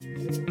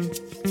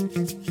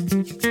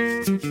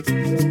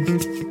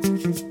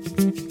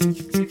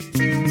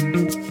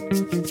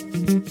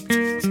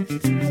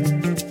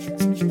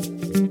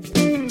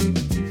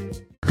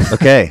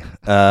Okay,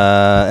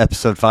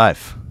 episode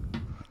 5.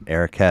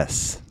 Erik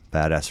Hess,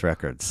 Badass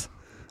Records.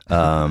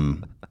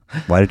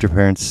 Why did your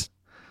parents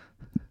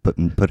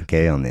put a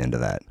K on the end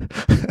of that?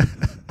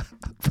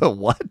 Put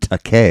what? A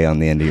K on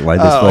the end of your. Why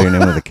did they spell your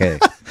name with a K?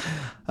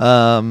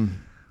 I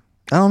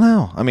don't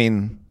know. I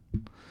mean,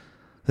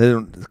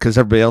 because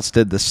everybody else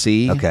did the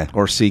C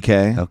or CK.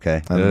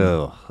 Okay.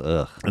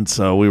 Ugh. And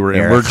so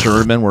we're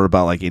German. We're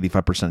about like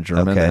 85%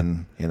 German. Okay.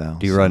 And,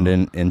 do you run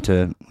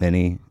into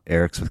many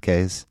Eriks with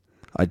Ks?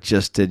 I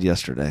just did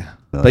yesterday.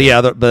 Oh,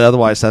 but but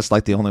otherwise, that's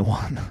like the only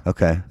one.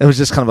 Okay. It was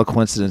just kind of a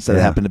coincidence that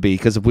it happened to be,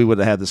 because if we would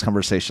have had this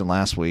conversation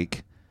last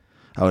week,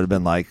 I would have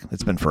been like,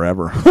 it's been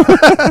forever.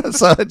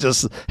 So it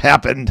just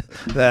happened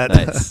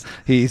that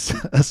he's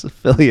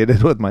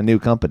affiliated with my new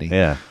company.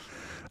 Yeah.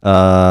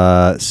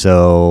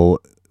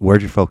 So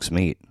where'd your folks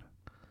meet?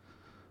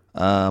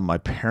 My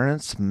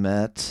parents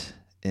met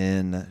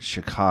in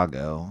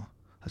Chicago.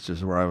 That's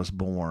just where I was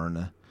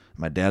born.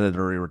 My dad had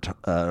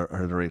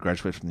already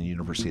graduated from the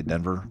University of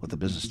Denver with a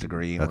business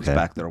degree and was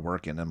back there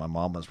working. And my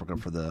mom was working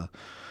for the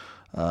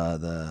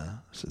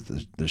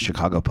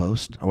Chicago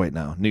Post. Oh wait,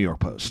 no, New York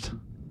Post.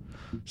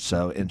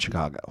 So in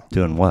Chicago,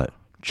 Doing what?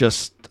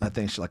 Just I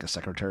think she's like a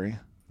secretary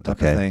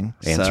type of thing.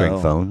 Answering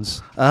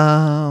phones.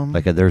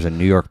 There's a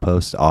New York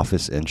Post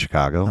office in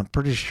Chicago. I'm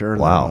pretty sure.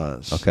 Wow. There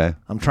was. Okay.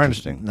 I'm trying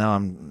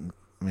to.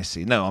 Let me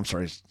see. No, I'm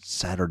sorry.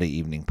 Saturday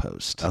Evening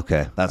Post.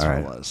 Okay. That's what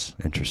it was.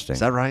 Interesting.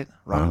 Is that right?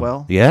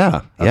 Rockwell?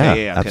 Yeah.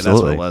 Okay, absolutely.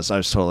 That's what it was. I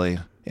was totally,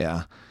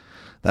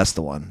 that's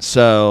the one.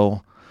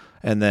 So,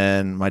 and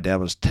then my dad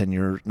was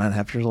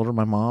 9.5 years older than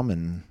my mom,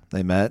 and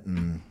they met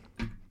and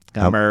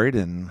got married.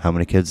 And how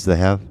many kids do they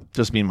have?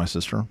 Just me and my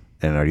sister.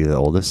 And are you the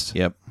oldest?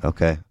 Yep.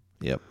 Okay.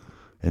 Yep.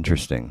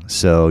 Interesting.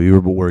 So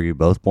were you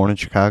both born in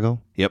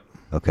Chicago? Yep.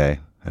 Okay.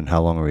 And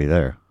how long were you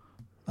there?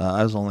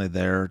 I was only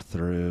there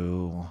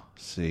through,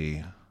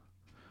 I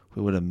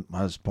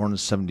was born in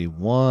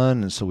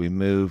 71, and so we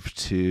moved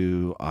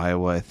to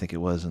Iowa, I think it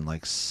was in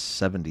like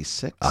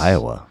 76.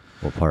 Iowa?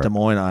 What part? Des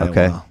Moines, Iowa.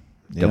 Okay. Yep.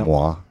 Des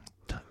Moines.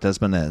 Des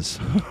Moines.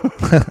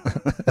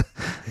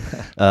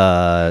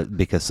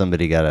 Because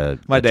somebody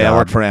got my dad job.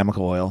 worked for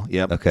Amico Oil.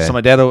 Yep. Okay. So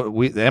my dad,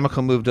 the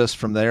Amico moved us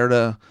from there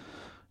to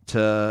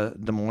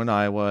Des Moines,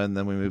 Iowa, and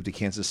then we moved to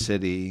Kansas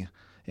City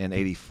in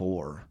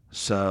 84.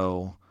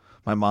 So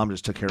my mom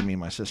just took care of me and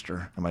my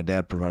sister, and my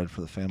dad provided for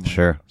the family.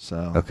 Sure.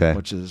 So,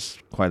 which is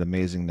quite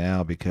amazing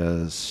now,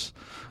 because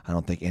I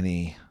don't think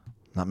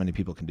not many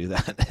people can do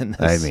that in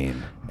this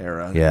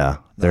era. Yeah.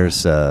 No.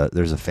 There's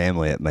a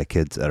family at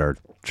our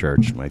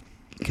church, my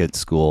kid's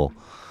school.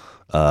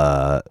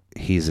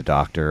 He's a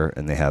doctor,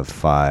 and they have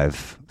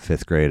 5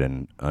 5th grade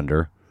and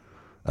under.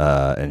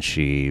 And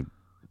she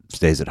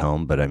stays at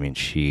home, but I mean,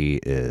 she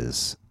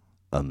is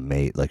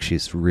amazing. Like,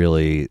 she's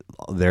really,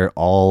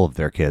 all of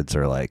their kids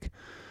are like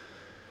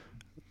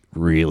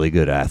really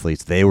good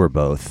athletes. They were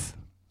both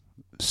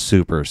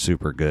super,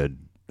 super good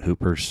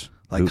hoopers.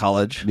 Like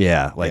college?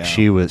 Yeah.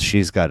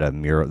 She's got a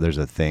mural. There's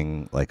a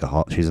thing,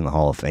 she's in the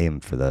Hall of Fame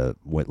for the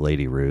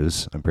Lady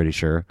Ruse, I'm pretty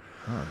sure.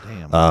 Oh,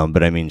 damn.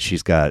 But I mean,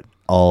 she's got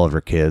all of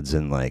her kids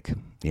in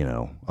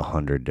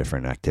 100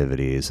 different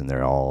activities, and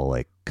they're all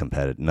like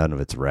competitive. None of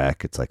it's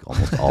rec. It's like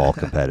almost all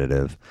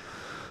competitive.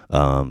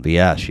 But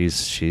yeah, she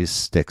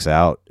sticks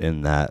out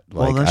in that.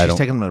 Well, then she's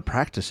taking them to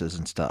practices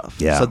and stuff.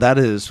 Yeah. So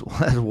that's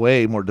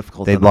way more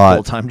difficult than a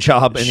full-time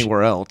job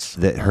anywhere else.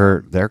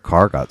 Their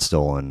car got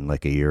stolen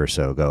like a year or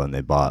so ago, and they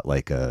bought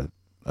like a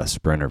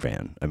Sprinter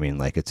van. I mean,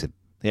 like, it's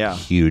a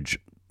huge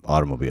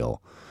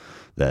automobile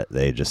that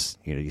they just,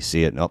 you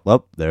see it, and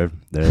there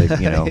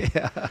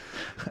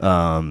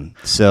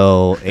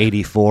So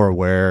 84,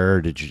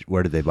 where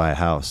did they buy a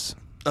house?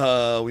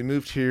 We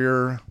moved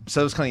here, so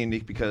it was kind of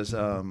unique because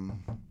I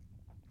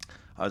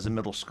was in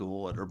middle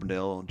school at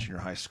Urbandale Junior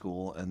High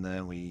School, and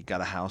then we got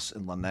a house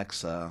in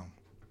Lenexa,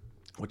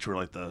 which were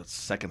like the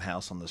second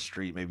house on the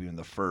street, maybe even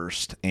the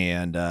first.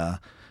 And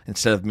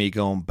instead of me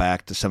going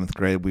back to 7th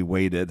grade, we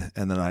waited,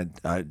 and then I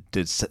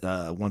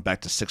went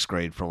back to 6th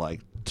grade for like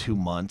 2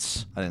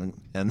 months, and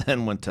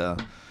then went to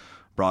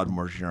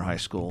Broadmoor Junior High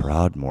School.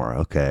 Broadmoor,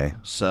 okay.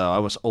 So I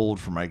was old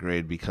for my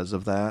grade because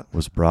of that.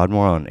 Was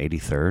Broadmoor on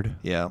 83rd?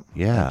 Yeah.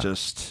 Yeah.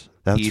 Just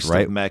that's east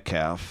right. of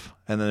Metcalf.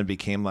 And then it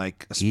became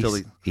like a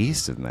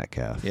east of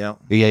Metcalf. Yeah.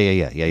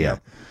 Yeah.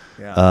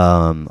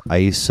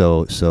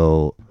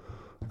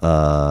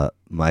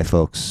 My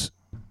folks,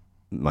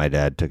 my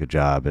dad took a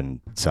job in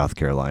South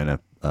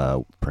Carolina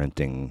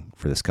printing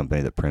for this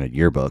company that printed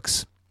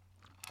yearbooks,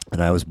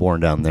 and I was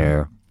born down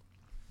there.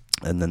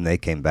 And then they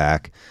came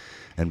back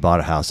and bought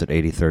a house at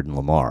 83rd and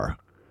Lamar.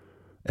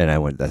 And I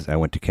went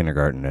to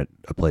kindergarten at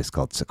a place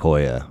called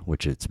Sequoia,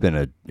 which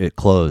it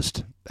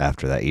closed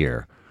after that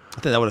year. I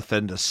think that would have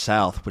fed into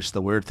South, which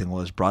the weird thing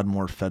was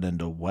Broadmoor fed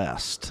into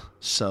West.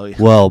 So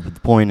well, but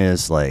the point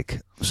is,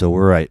 so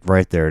we're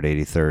right there at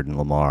 83rd and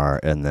Lamar,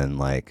 and then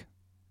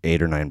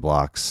 8 or 9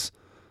 blocks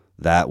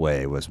that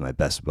way was my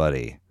best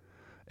buddy,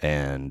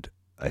 and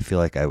I feel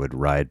like I would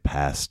ride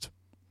past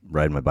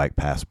ride my bike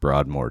past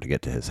Broadmoor to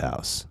get to his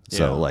house. Yeah.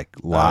 So like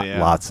Yeah.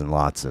 lots and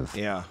lots of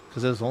Yeah,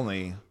 because there's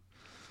only,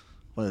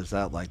 what is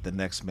that, like the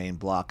next main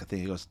block? I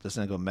think it goes,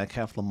 doesn't it go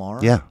Metcalf Lamar?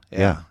 Yeah.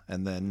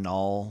 And then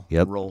Knoll,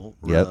 Yep. Row.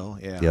 Yep.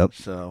 Yeah. Yep.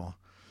 So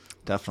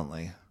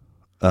definitely.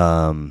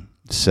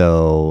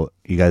 So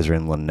you guys are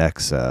in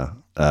Lenexa.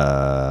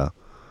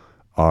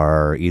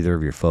 Are either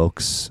of your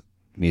folks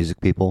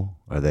music people?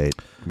 Are they?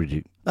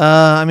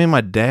 I mean,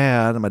 my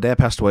dad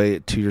passed away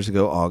 2 years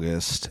ago,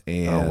 August.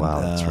 And, Oh,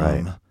 wow, that's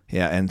right.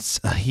 Yeah, and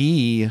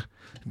he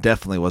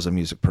definitely was a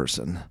music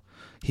person.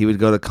 He would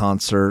go to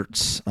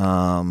concerts.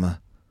 I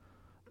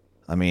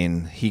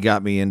mean, he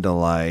got me into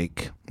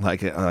like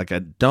I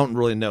don't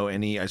really know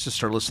any. I just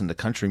started listening to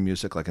country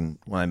music when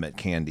I met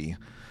Candy,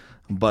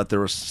 but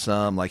there was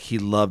some, like, he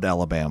loved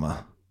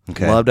Alabama.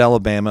 Okay. Loved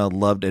Alabama.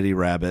 Loved Eddie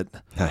Rabbit.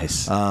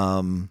 Nice.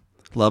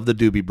 Loved the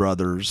Doobie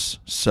Brothers.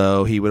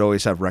 So he would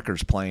always have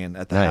records playing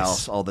at the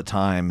house all the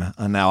time.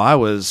 And now I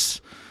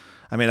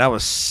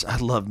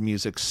loved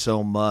music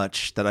so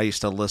much that I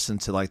used to listen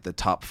to like the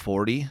top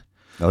 40.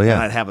 Oh yeah.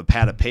 And I'd have a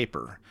pad of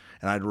paper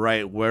and I'd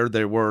write where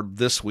they were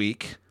this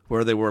week,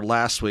 where they were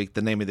last week,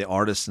 the name of the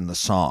artist and the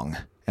song.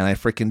 And I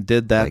freaking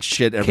did that like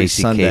shit every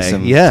Casey Sunday.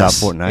 Kasem, Yes.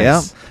 Top 4,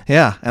 nice.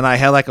 Yeah. And I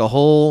had like a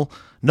whole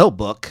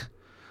notebook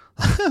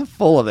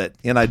full of it.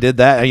 And I did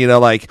that. You know,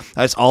 like,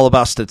 I was all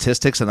about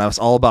statistics and I was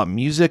all about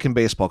music and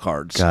baseball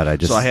cards.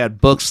 God, so I had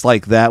books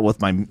like that with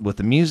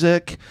the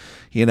music,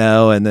 you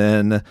know, and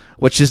then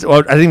I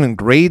didn't even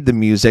grade the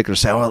music or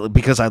say, well,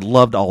 because I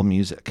loved all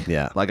music.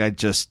 Yeah. Like, I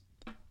just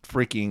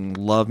freaking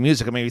love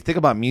music. I mean, if you think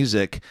about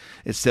music,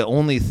 it's the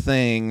only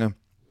thing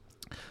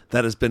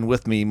that has been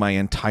with me my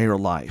entire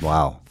life.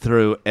 Wow.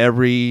 Through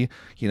every,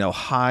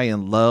 high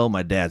and low,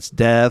 my dad's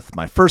death,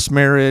 my first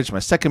marriage, my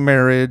second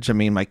marriage. I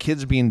mean, my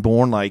kids being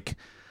born, like,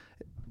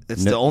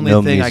 it's the only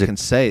thing music, I can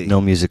say. No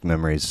music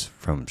memories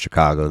from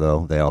Chicago,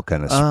 though. They all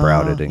kind of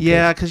sprouted.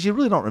 Yeah, because you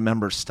really don't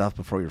remember stuff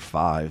before you're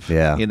 5.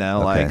 Yeah.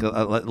 Okay.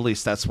 Okay. At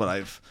least that's what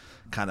I've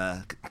kind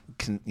of,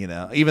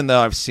 even though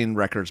I've seen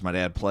records my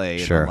dad play,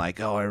 Sure. and I'm like,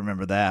 oh, I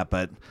remember that,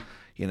 but,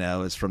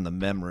 it's from the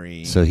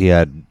memory. So he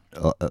had,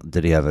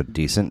 did he have a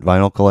decent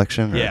vinyl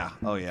collection? Or? Yeah.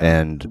 Oh, yeah.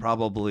 And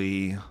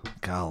probably,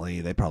 golly,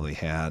 they probably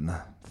had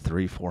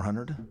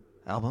 300-400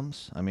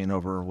 albums. I mean,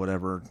 over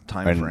whatever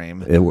time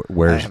frame.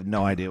 I have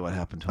no idea what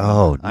happened to him.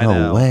 Oh,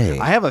 no way.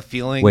 I have a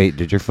feeling. Wait,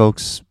 did your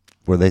folks,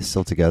 were they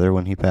still together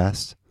when he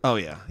passed? Oh,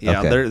 yeah.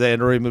 Yeah. Okay. They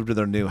had already moved to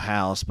their new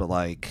house, but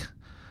like,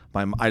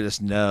 I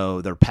just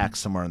know they're packed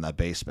somewhere in that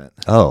basement.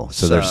 Oh,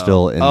 so they're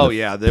still in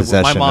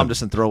my mom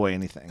doesn't throw away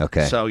anything.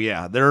 Okay. So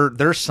yeah,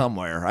 they're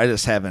somewhere. I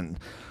just haven't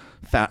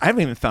found. I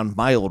haven't even found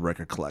my old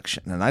record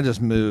collection, and I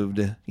just moved,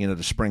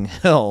 to Spring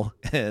Hill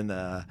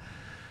in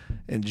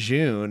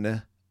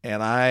June,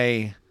 and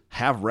I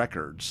have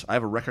records. I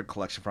have a record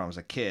collection from when I was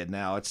a kid.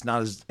 Now it's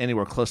not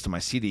anywhere close to my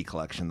CD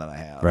collection that I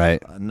have.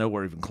 Right.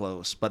 Nowhere even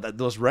close. But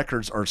those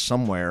records are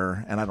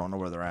somewhere, and I don't know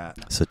where they're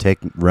at. So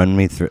run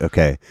me through.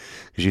 Okay,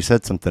 because you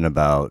said something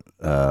about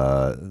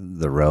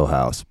the row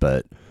house,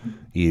 but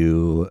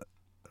the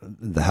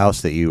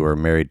house that you were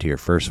married to your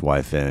first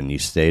wife in, you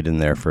stayed in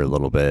there for a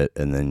little bit,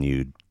 and then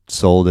you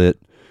sold it,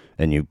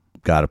 and you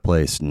got a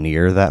place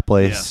near that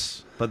place.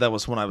 Yes, but that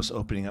was when I was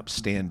opening up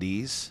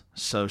Standees.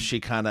 So she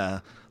kind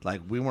of,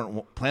 like, we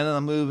weren't planning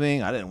on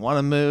moving. I didn't want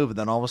to move. And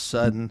then all of a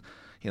sudden,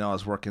 I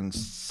was working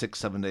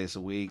 6-7 days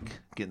a week,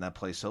 getting that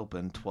place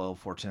open,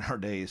 12, 14-hour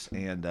days.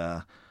 And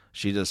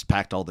she just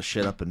packed all the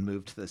shit up and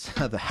moved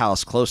to the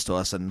house close to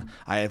us. And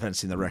I haven't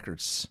seen the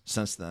records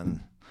since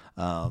then.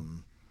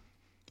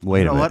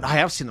 Wait a minute. What? I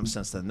have seen them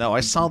since then. No, I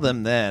saw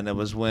them then. It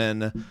was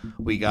when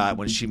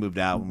she moved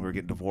out, when we were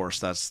getting divorced.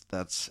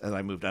 That's and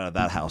I moved out of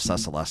that house.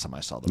 That's the last time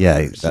I saw them.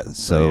 Yeah.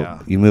 Yeah.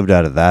 You moved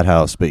out of that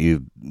house, but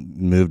you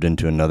moved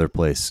into another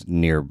place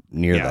near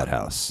that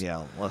house.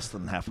 Yeah, less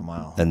than half a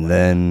mile. And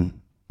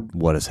then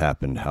what has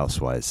happened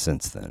house-wise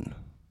since then?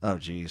 Oh,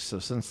 geez. So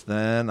since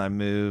then, I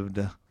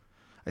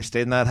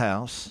stayed in that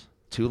house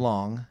too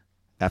long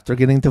after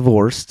getting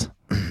divorced.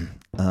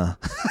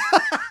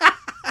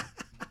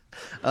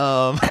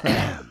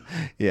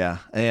 Yeah,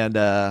 and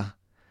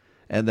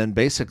then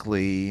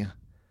basically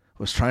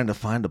was trying to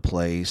find a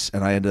place,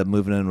 and I ended up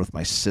moving in with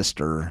my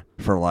sister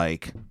for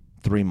like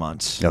 3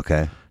 months.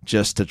 Okay.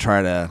 Just to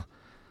try to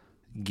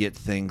get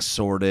things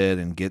sorted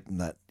and get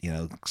that,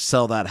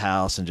 sell that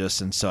house,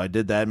 and so I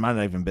did that. It might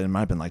have been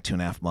like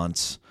 2.5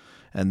 months,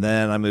 and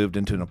then I moved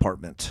into an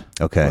apartment.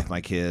 Okay. With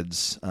my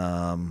kids,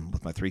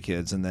 with my 3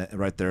 kids, and that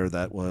right there,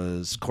 that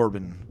was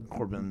Corbin.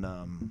 What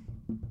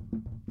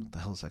the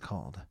hell is that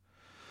called?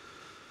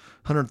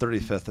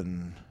 135th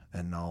and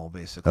Knoll,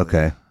 basically.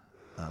 Okay.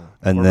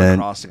 And then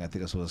Crossing, I think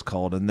that's what it's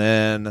called. And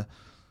then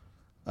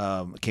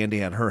Candy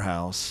had her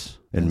house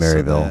in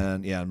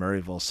Maryville. In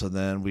Maryville. So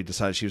then we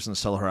decided she was going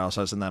to sell her house.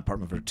 I was in that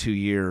apartment for 2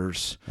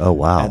 years. Oh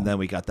wow! And then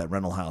we got that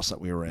rental house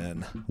that we were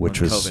in, which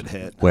when was COVID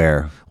hit.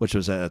 Where? Which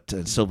was at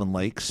Sylvan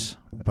Lakes,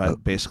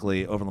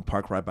 basically Overland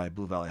Park, right by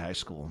Blue Valley High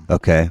School.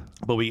 Okay.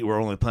 But we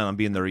were only planning on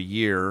being there a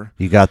year.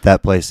 You got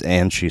that place,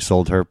 and she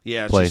sold her.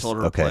 Yeah, place? She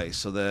sold her place.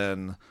 So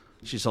then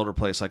She sold her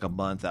place like a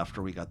month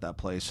after we got that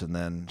place, and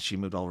then she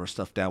moved all of her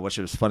stuff down, which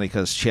was funny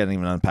because she hadn't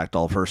even unpacked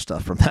all of her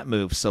stuff from that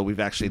move. So we've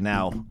actually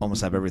now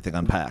almost have everything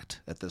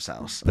unpacked at this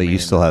house. But you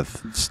still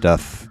have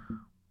stuff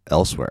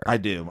elsewhere. I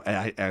do.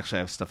 I actually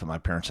have stuff at my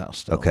parents' house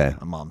still. Okay.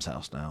 My mom's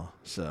house now.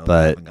 So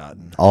But I haven't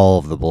gotten. all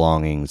of the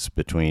belongings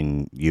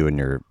between you and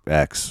your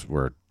ex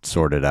were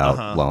sorted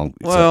out long.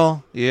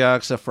 Well, yeah,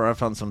 except for I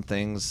found some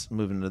things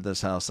moving to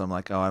this house. I'm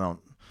like, oh, I don't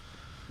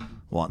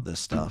want this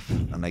stuff,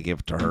 and I gave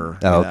it to her.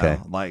 Oh, okay.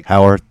 Like,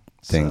 how are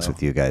things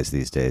with you guys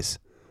these days?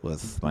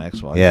 With my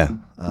ex-wife? Yeah.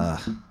 I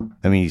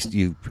mean,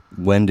 you.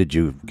 When did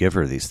you give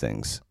her these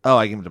things? Oh,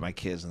 I gave them to my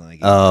kids, and then I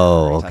gave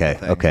Oh, them to her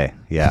type of okay, thing.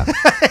 yeah.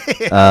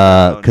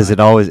 Yeah. Because it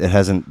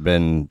hasn't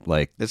been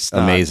like It's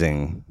not.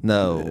 amazing.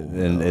 No.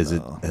 And no, has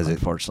no, it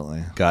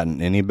unfortunately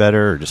gotten any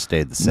better or just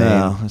stayed the same?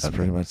 No, it's Okay.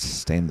 pretty much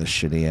staying the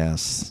shitty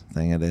ass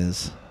thing it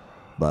is.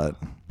 But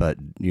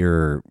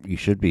you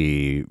should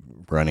be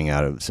running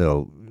out of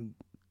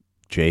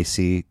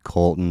JC,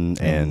 Colton,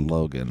 and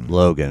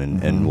Logan.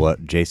 and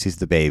what? JC's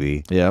the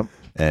baby. Yep.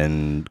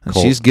 And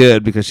She's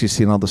good because she's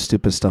seen all the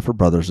stupid stuff her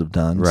brothers have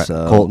done. Right.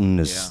 So. Colton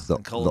is Yeah.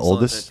 the Colton's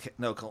oldest.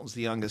 No, Colton's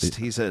the youngest.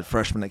 He's a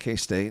freshman at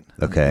K-State.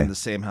 Okay. In the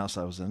same house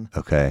I was in.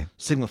 Okay.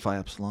 Sigma Phi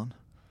Epsilon.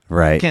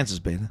 Right. Kansas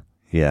Beta.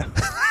 Yeah.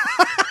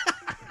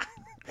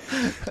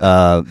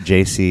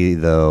 JC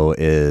though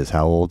is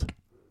how old?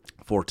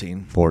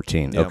 14.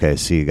 14. Yep. Okay,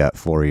 so you got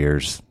 4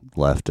 years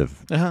left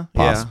of Yeah.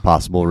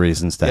 possible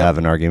reasons to Yep. have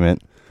an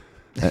argument,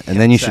 and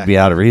then you should be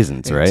out of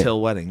reasons, right?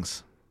 Until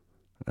weddings.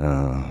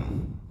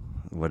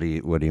 What do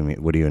you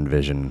mean? What do you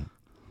envision?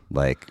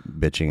 Like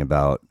bitching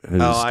about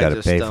who's Oh, I got to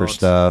just pay for don't.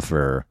 stuff,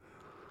 or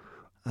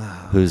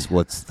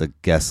what's the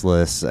guest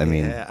list? I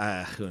mean,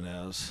 who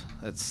knows?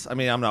 I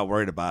mean, I'm not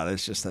worried about it.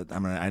 It's just that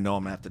I know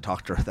I'm gonna have to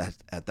talk to her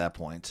at that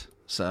point.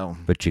 So.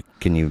 but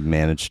can you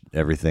manage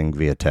everything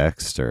via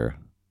text or?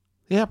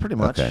 Yeah, pretty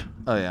much. Okay.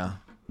 Oh yeah.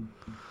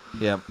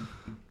 Yep.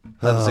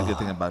 That's a good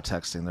thing about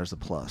texting. There's a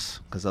plus,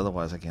 because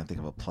otherwise I can't think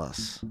of a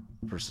plus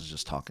versus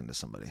just talking to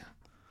somebody.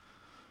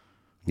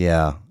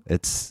 Yeah,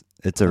 it's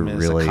It's a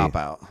cop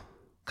out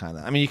kind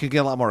of. I mean, you could get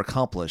a lot more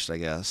accomplished, I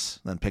guess,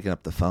 than picking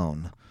up the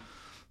phone.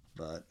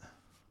 But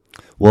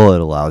well, it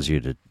allows you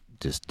to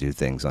just do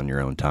things on your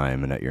own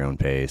time and at your own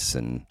pace,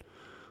 and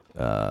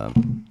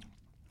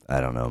I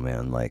don't know,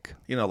 man. Like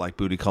like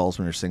booty calls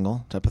when you're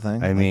single, type of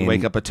thing. I Like, mean- you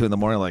wake up at 2 a.m,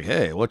 like,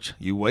 hey, what?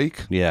 You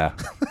wake? yeah.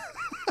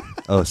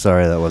 Oh,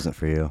 sorry, that wasn't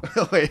for you.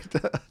 Wait,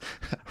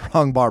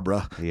 wrong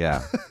Barbara.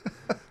 Yeah.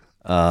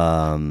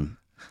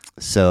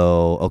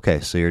 So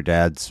your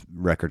dad's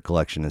record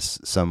collection is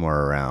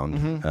somewhere around.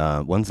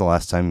 Mm-hmm. When's the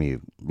last time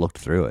you looked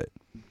through it?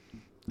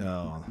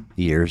 Oh,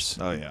 Years.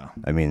 oh yeah.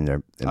 I mean,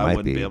 it I might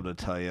wouldn't be be. able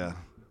to tell you.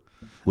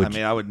 Which-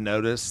 I would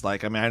notice. I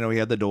know he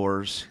had the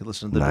Doors. He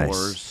listened to the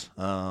Nice.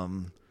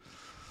 Doors.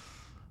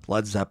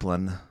 Led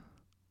Zeppelin.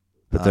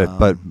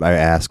 But I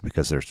ask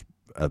because there's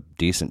a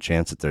decent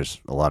chance that there's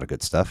a lot of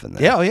good stuff in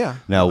there. Yeah, oh yeah.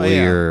 Now, Oh, will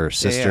yeah. your Yeah,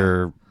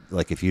 sister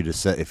like if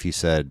you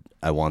said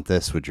I want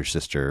this, would your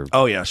sister?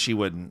 Oh yeah, she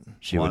wouldn't.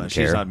 She want wouldn't it.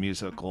 She's care? not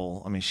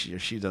musical. I mean,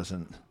 she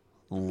doesn't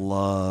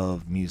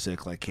love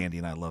music like Candy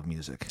and I love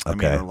music.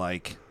 Okay.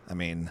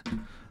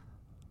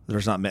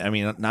 There's not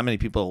many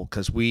people,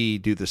 because we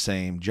do the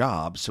same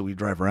job, so we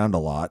drive around a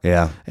lot.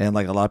 Yeah. And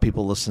like a lot of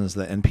people listens to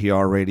the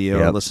NPR radio,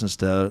 or Yep. listens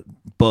to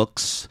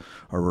books,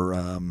 or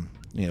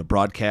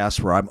broadcasts,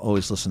 where I'm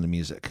always listening to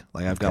music.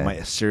 Like I've got Okay.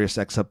 my Sirius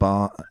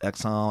XM,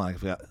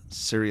 I've got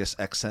Sirius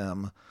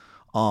XM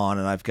on,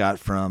 and I've got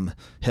from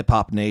Hip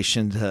Hop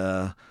Nation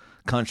to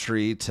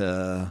country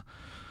to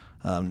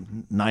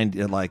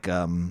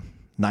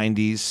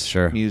 90s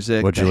Sure.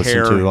 music. What'd you to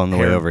listen to on the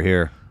way over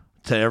here?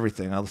 To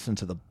everything. I listen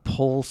to the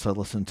Pulse. I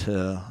listen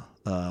to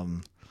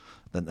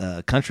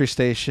the country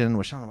station,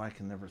 which I don't know. I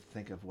can never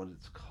think of what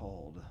it's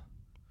called. I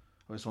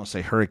always want to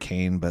say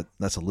Hurricane, but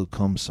that's a Luke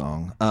Combs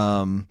song.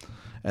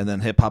 And then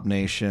Hip Hop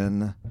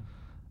Nation,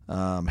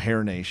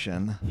 Hair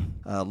Nation,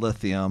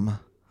 Lithium.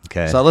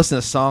 Okay. So I listen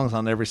to songs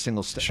on every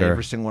single Sure.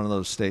 every single one of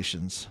those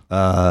stations.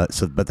 But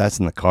that's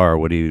in the car.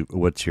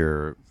 What's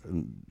your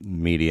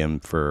medium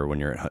for when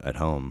you're at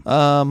home?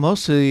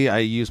 Mostly I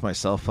use my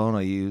cell phone.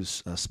 I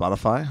use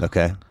Spotify.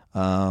 Okay.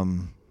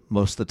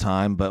 Most of the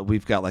time, but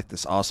we've got like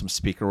this awesome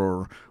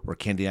speaker where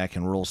Candy and I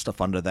can roll stuff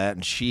under that,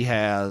 and she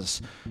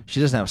doesn't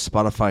have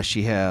Spotify.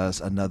 She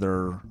has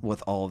another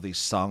with all of these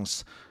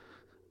songs,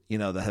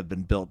 that have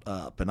been built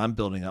up, and I'm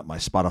building up my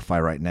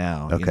Spotify right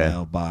now. Okay.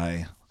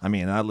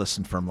 I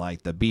listen from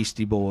like the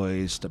Beastie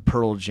Boys to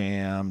Pearl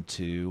Jam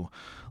to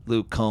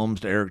Luke Combs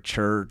to Eric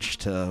Church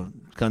to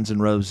Guns N'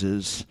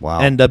 Roses.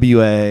 Wow.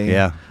 NWA.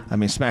 Yeah.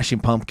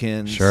 Smashing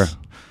Pumpkins. Sure.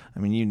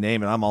 You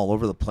name it. I'm all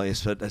over the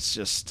place, but it's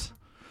just.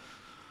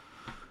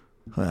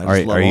 Are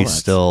you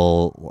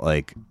still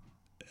like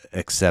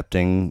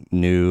accepting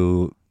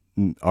new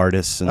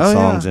artists and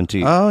songs into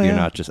you? Oh, You're yeah.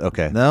 not just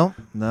okay. No.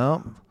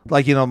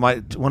 Like two of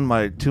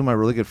my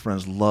really good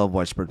friends love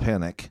Widespread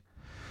Panic,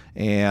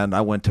 and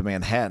I went to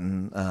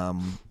Manhattan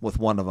with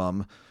one of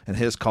them in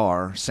his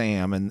car,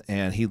 Sam,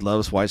 and he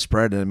loves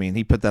Widespread. I mean,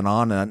 he put that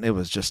on, and it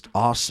was just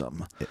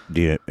awesome.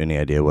 Do you have any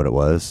idea what it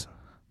was?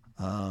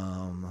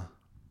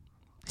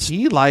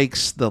 He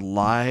likes the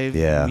live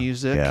Yeah,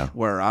 music, yeah.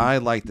 where I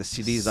like the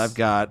CDs. I've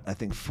got, I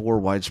think, 4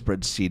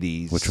 Widespread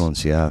CDs. Which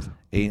ones do you have?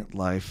 Ain't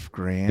Life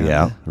Grand?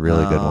 Yeah,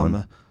 really good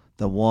one.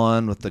 The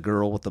one with the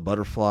girl with the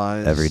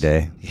butterflies. Every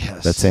Day.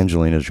 Yes. That's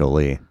Angelina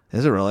Jolie.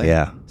 Is it really?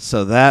 Yeah.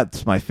 So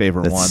that's my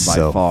favorite That's one by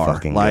so far.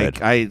 fucking Like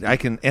good. I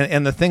can,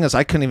 and the thing is,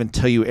 I couldn't even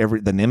tell you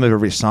the name of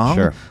every song.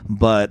 Sure.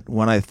 But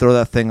when I throw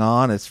that thing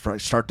on, it's from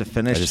start to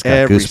finish. I just got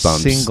Every goosebumps.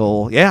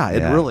 single, yeah,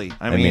 it really.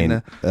 I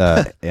mean,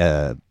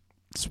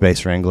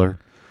 Space Wrangler.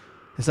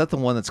 is that the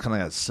one that's kind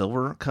of got a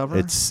silver cover?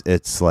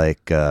 It's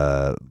like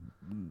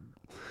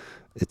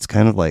it's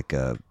kind of like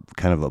a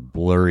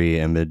blurry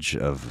image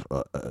of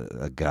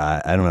a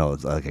guy. I don't know.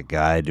 It's like a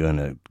guy doing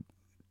a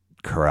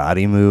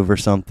karate move or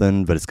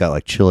something, but it's got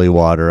like chili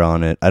water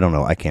on it. I don't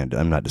know.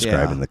 I'm not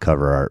describing the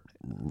cover art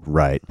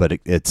right, but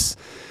it's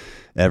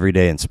Every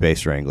Day and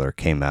Space Wrangler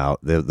came out.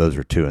 Those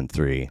were 2 and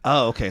 3.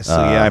 Oh, okay. So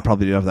yeah, I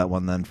probably do have that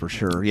one then for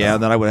sure. Yeah,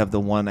 and then I would have the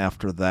one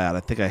after that. I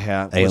think I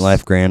have. Ain't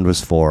Life Grand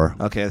was 4.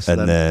 Okay, so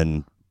and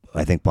then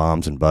I think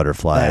Bombs and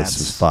Butterflies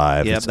was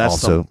 5. Yeah, it's that's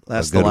also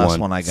that's a the good last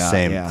one I got.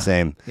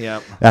 Same.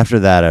 Yep. After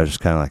that, I was just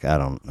kind of like, I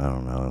don't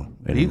know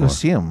You anymore. go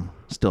see him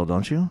still,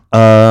 don't you?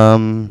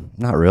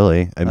 Not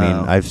really. I mean,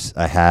 Oh.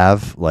 I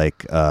have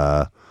like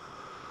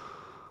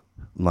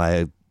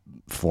my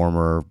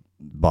former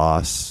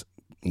boss.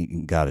 He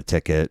got a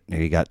ticket.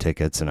 He got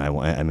tickets, and I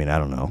went. I mean, I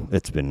don't know.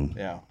 It's been.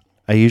 Yeah.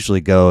 I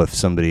usually go if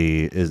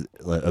somebody is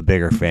a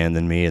bigger fan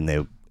than me and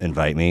they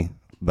invite me,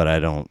 but I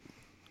don't.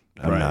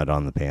 I'm not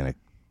on the Panic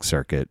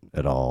circuit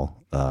at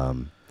all.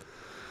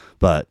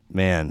 But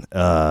man,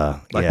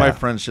 my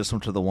friends just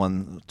went to the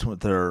one to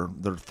their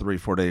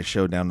 3-4 day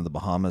show down in the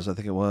Bahamas. I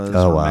think it was.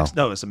 Oh or wow!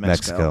 No, it's in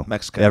Mexico.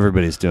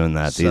 Everybody's doing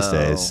that these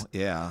days.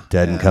 Yeah.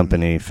 Dead and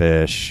Company,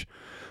 Fish,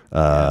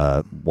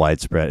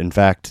 Widespread. In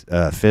fact,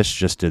 Fish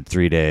just did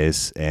 3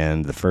 days,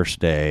 and the first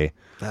day,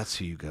 that's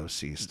who you go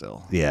see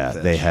still. yeah,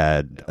 Fish. they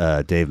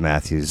had Dave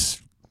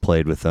Matthews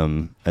played with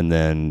them, and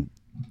then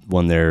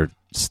when their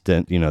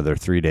stint, their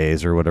 3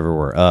 days or whatever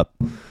were up,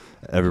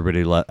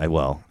 everybody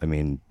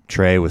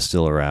Trey was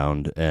still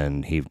around,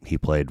 and he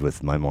played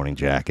with My Morning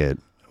Jacket,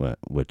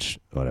 which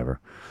whatever.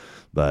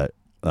 But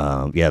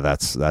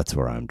that's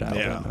where I'm dialed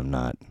in. I'm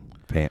not.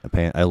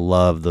 I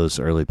love those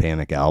early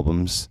Panic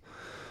albums,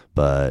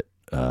 but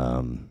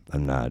I'm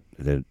not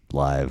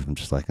live. I'm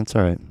just like, it's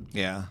all right.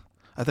 Yeah,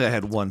 I think I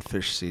had one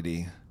Fish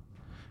CD,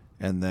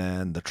 and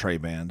then the Trey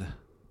Band.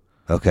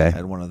 Okay.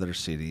 Had one of their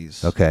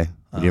CDs. Okay.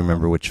 Do you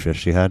remember which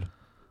Fish you had?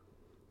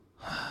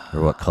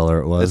 Or what color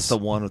it was? It's the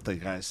one with the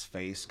guy's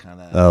face kind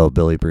of. Oh,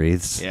 Billy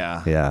Breathes.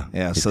 Yeah. Yeah.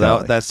 Yeah. He's So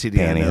got, that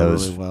CD I know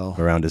pantyhose really well.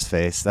 around his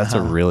face. That's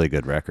a really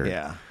good record.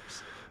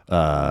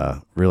 Yeah.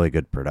 Really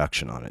good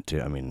production on it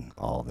too. I mean,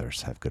 all of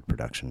theirs have good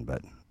production,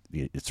 but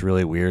it's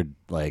really weird.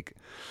 Like,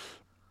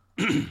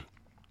 it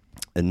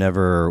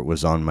never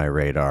was on my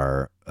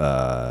radar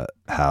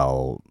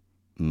how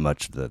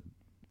much the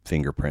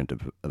fingerprint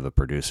of a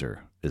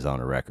producer is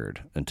on a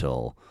record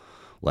until,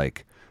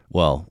 like,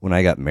 when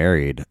I got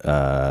married,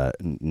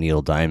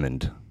 Neil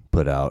Diamond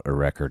put out a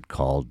record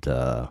called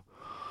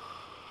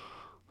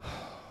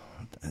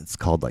it's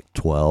called like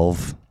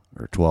 12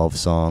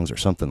 songs or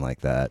something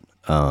like that.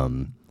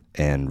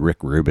 And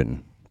Rick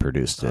Rubin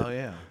produced it. Oh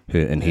yeah.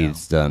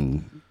 He's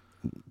done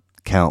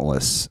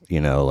countless,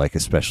 like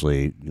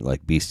especially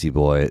like Beastie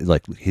Boy,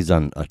 like he's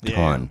done a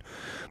ton.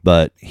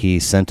 But he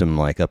sent him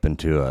like up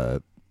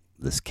into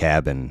this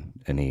cabin,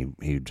 and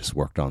he just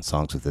worked on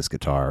songs with this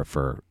guitar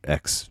for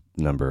X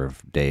number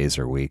of days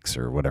or weeks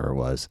or whatever it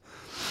was,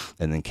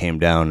 and then came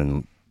down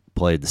and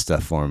played the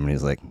stuff for him, and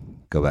he's like,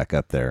 go back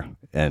up there.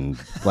 And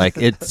like,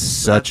 it's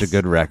such a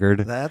good record.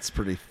 That's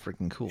pretty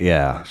freaking cool.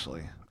 Yeah.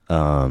 Actually.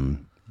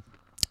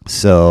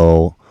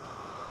 So,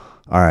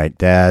 all right,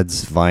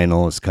 Dad's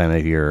vinyl is kind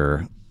of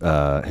your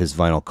his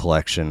vinyl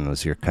collection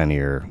was your kind of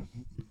your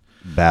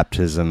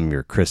baptism,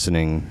 your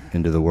christening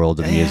into the world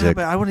of music. Yeah,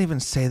 but I wouldn't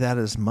even say that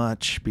as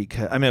much,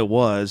 because I mean it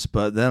was,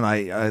 but then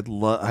I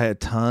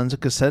had tons of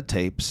cassette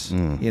tapes. I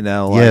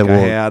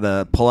had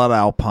a Pull Out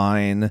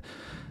Alpine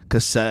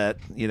cassette,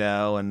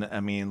 and I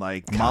mean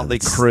like Motley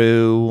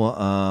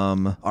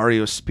Crue,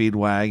 REO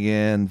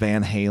Speedwagon,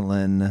 Van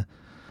Halen.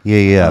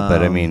 Yeah,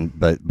 but I mean,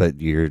 but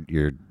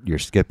you're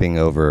skipping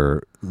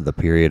over the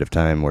period of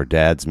time where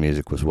Dad's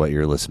music was what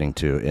you're listening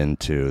to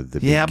into the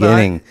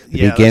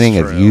beginning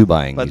of you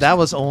buying. But music. that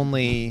was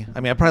only. I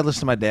mean, I probably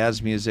listened to my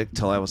dad's music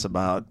till I was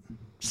about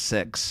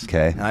 6.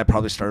 Okay, and I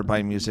probably started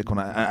buying music when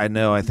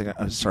I think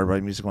I started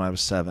buying music when I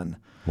was 7.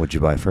 What'd you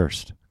buy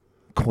first?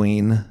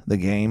 Queen, The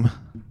Game.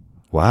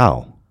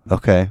 Wow.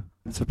 Okay,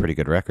 that's a pretty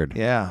good record.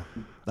 Yeah,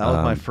 that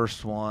was my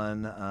first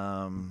one.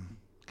 I'm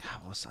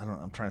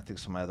trying to think of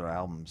some of my other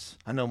albums.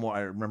 I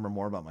remember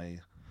more about my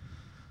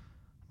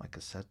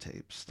cassette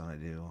tapes than I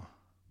do.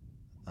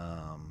 What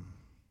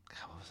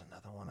was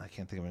another one? I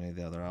can't think of any of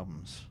the other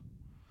albums.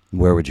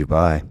 Where would you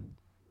buy?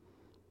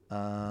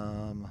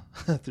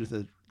 Through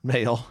the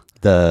mail.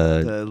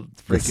 The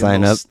freaking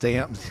sign little up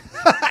stamp.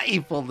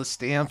 You pull the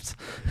stamps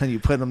and you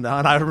put them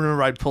down. I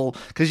remember I'd pull,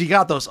 because you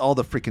got those all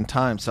the freaking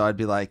time. So I'd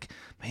be like,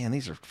 man,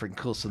 these are freaking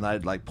cool. So then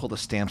I'd like pull the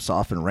stamps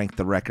off and rank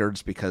the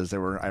records because I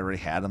already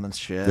had them and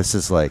shit. This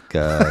is like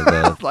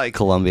the like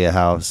Columbia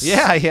House.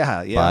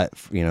 Yeah. Buy,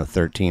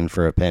 13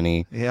 for a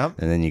penny. Yep.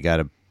 And then you got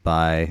to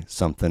buy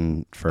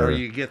something for. Or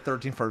you get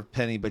 13 for a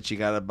penny, but you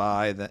got to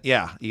buy the.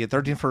 Yeah, you get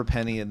 13 for a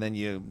penny, and then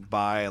you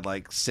buy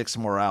like 6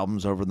 more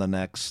albums over the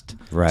next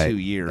 2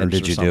 years. And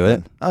did you something. do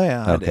it? Oh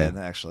yeah, I Okay. did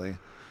actually.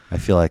 I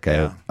feel like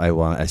Yeah.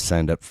 I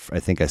signed up. I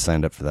think I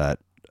signed up for that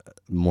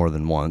more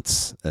than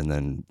once, and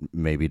then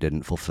maybe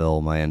didn't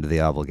fulfill my end of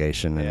the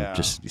obligation, and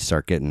just you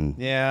start getting.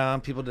 Yeah,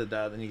 people did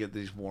that, and you get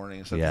these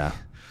warnings. Yeah.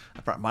 I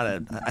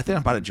think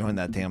I might have joined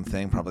that damn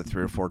thing probably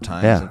 3 or 4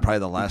 times, Yeah. and probably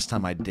the last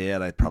time I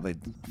did, I probably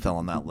fell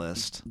on that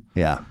list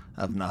Yeah.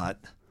 of not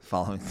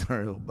following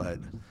through,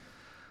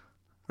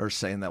 or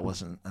saying that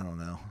wasn't. I don't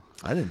know.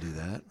 I didn't do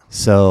that.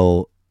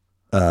 So,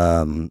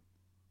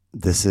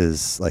 this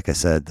is, like I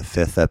said, the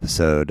 5th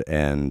episode,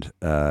 and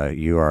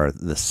you are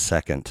the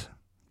 2nd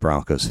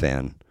Broncos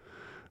fan.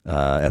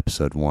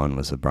 Episode 1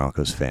 was a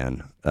Broncos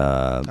fan. It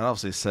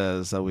obviously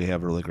says that we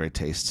have really great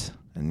taste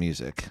in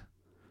music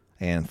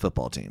and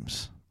football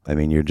teams. I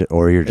mean, you're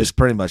It's just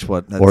pretty much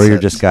what. That or you're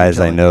says- just guys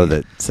I telling know me.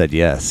 that said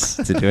yes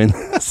to doing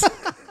this.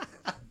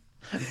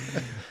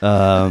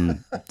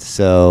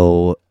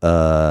 So,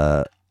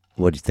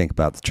 what do you think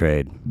about the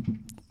trade?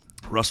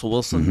 Russell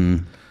Wilson.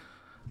 Mm-hmm.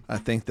 I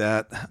think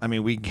that. I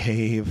mean, we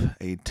gave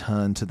a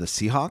ton to the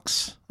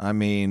Seahawks. I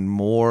mean,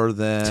 more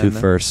than 2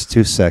 firsts,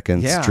 2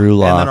 seconds. Yeah, Drew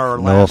Lock, and then our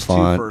Noah last 2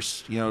 Fant.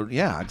 first.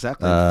 Yeah,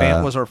 exactly.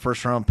 Fant was our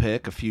first round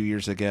pick a few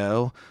years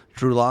ago.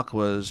 Drew Lock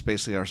was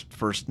basically our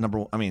first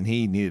number. I mean,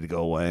 he needed to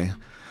go away.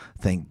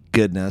 Thank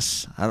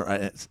goodness.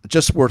 It's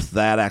just worth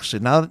that,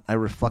 actually. Now that I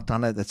reflect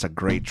on it, that's a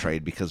great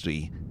trade because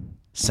we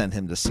sent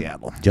him to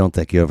Seattle. Don't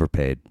think you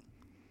overpaid.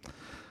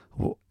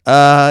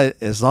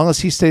 As long as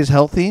he stays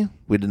healthy,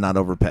 we did not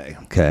overpay.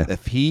 Okay.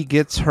 If he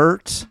gets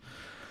hurt,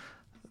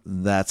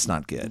 that's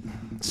not good.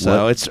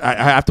 So I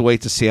have to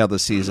wait to see how the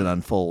season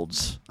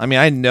unfolds. I mean,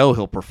 I know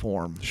he'll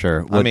perform.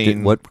 Sure.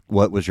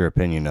 What was your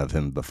opinion of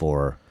him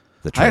before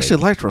the trade? I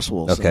actually liked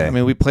Russell Wilson. Okay. I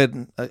mean, we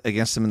played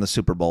against him in the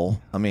Super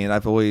Bowl. I mean,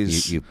 I've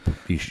always You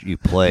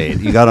played.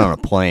 You got on a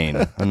plane.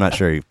 I'm not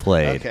sure you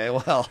played. Okay,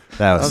 well,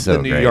 That was so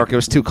in New great. York. It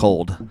was too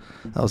cold.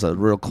 That was a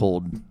real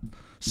cold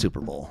Super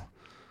Bowl.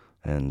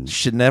 And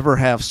Should never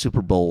have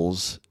Super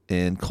Bowls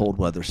in cold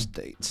weather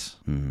states.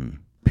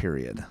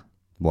 Period.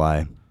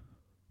 why?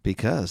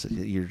 Because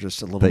you're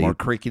just a little more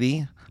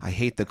crickety. I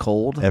hate the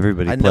cold.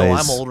 Everybody I plays. know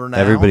I'm older now.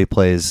 Everybody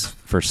plays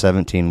for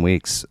 17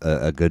 weeks.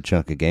 A good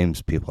chunk of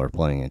games people are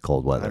playing in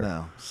cold I weather.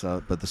 know.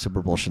 So, but the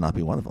Super Bowl should not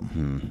be one of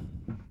them.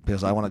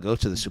 Because I want to go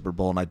to the Super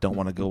Bowl and I don't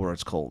want to go where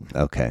it's cold.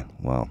 Okay.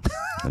 Well,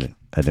 I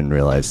didn't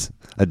realize.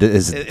 It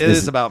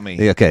is about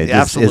me. Okay.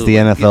 Yeah, absolutely.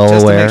 Is the NFL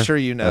just aware? to make sure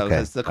you know, Okay.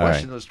 because the All right.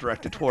 question was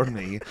directed toward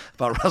me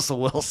about Russell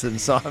Wilson.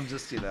 So I'm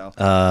just,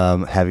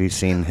 Have you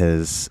seen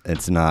his?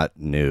 It's not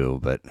new,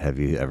 but have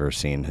you ever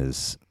seen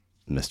his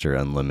Mr.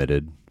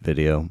 Unlimited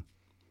video?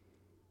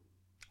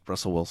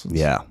 Russell Wilson.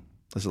 Yeah.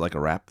 Is it like a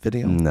rap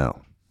video?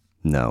 No.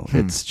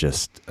 It's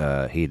just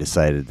he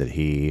decided that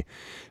he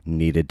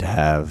needed to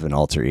have an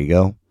alter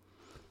ego,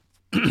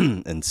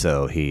 and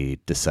so he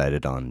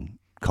decided on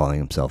calling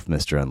himself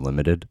Mr.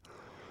 Unlimited,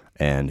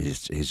 and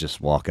he's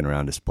just walking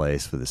around his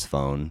place with his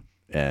phone.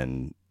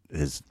 And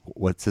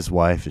what's his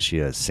wife? Is she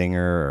a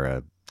singer or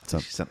a?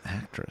 She's an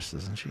actress,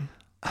 isn't she?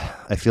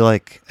 I feel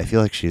like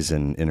she's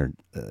an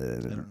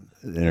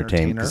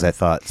entertainment, because I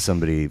thought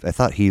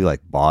he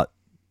like bought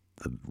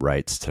the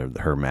rights to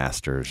her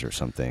masters or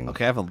something.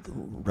 Okay, I haven't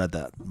read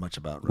that much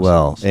about Russell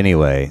Well, Wilson.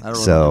 anyway, I don't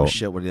really so give a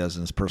shit what he does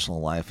in his personal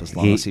life as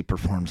long as he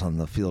performs on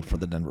the field for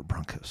the Denver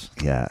Broncos.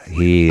 yeah,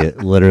 he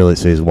literally,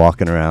 so he's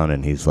walking around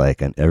and he's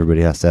like, and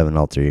everybody has to have an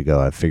alter ego.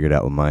 I've figured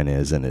out what mine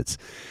is, and it's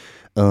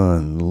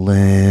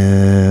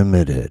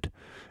unlimited.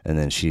 And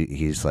then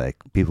he's like,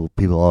 people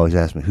always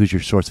ask me, who's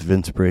your source of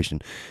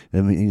inspiration?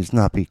 I mean, it's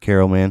not Pete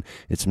Carroll, man.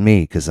 It's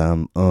me, because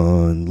I'm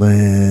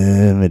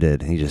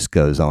unlimited. And he just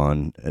goes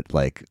on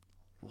like,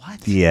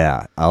 What?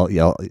 yeah, I'll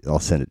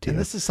send it to And you.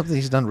 this is something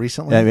he's done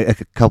recently? I mean, a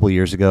couple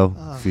years ago,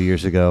 a few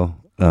years ago.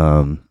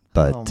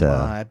 But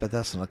I bet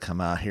that's going to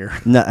come out here.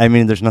 no, I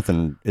mean, there's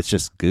nothing. It's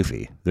just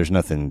goofy. There's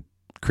nothing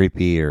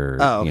creepy or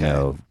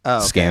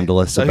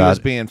scandalous so about he was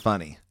it. being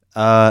funny.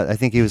 I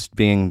think he was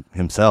being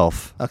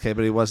himself. Okay,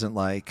 but he wasn't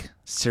like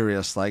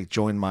serious, like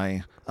join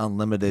my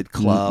unlimited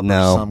club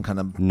No, or some kind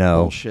of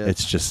no, bullshit.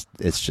 it's just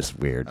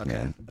weird, Okay.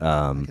 man.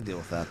 I can deal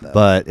with that though.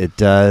 But it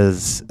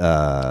does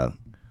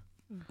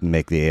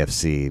make the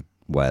AFC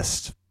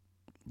West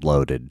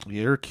loaded.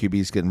 Your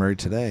QB's getting married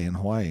today in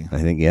Hawaii.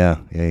 I think, yeah.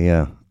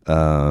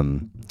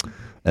 And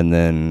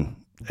then,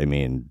 I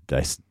mean,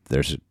 there's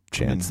a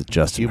chance that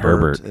Justin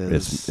Hubert Herbert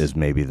is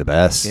maybe the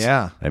best.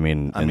 Yeah. I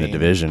mean, in the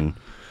division.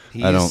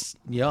 He's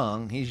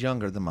young. He's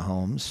younger than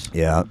Mahomes.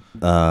 Yeah.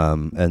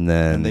 And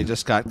then And they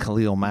just got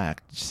Khalil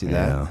Mack. Did you see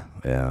that?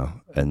 Yeah.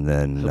 And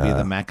then He'll be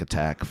the Mack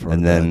attack for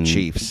and the then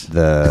Chiefs.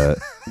 The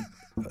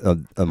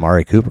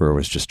Amari Cooper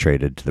was just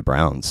traded to the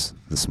Browns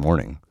this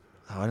morning.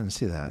 Oh, I didn't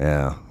see that.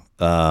 Yeah.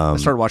 I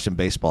started watching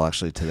baseball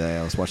actually today.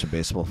 I was watching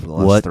baseball for the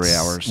last 3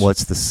 hours.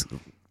 What's this?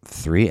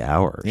 3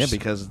 hours? Yeah,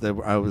 because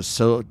I was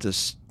so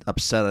just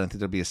upset. I didn't think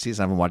there'd be a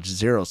season. I haven't watched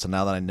zero, so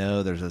now that I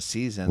know there's a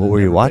season. What were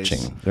you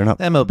watching? They're not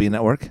MLB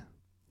Network.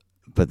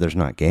 But there's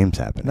not games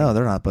happening. No,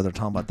 they're not. But they're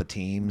talking about the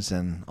teams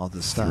and all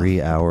this stuff.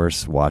 3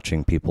 hours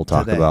watching people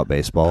talk Today. about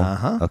baseball.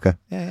 Uh-huh. Okay.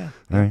 Yeah.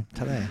 All right.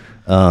 Today.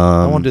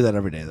 I won't do that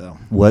every day though.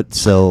 What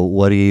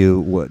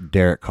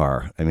Derek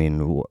Carr? I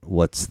mean,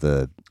 what's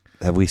the?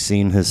 Have we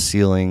seen his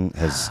ceiling?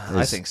 I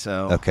think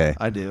so. Okay.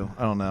 I do.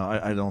 I don't know.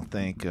 I don't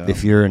think.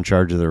 If you're in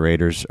charge of the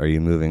Raiders, are you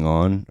moving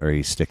on? Or are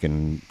you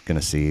going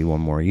to see one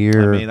more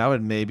year? I mean, I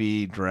would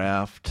maybe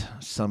draft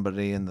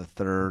somebody in the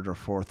 3rd or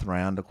 4th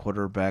round, a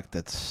quarterback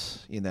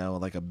that's,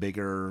 like a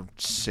bigger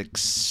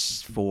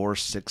 6'4",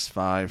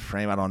 6'5"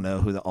 frame. I don't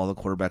know who all the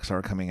quarterbacks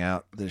are coming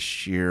out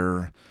this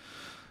year,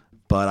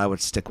 but I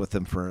would stick with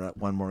him for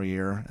one more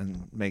year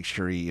and make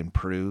sure he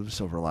improves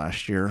over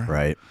last year.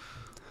 Right.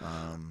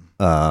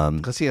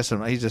 Because he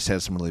just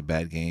had some really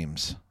bad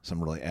games,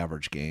 some really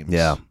average games.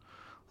 Yeah.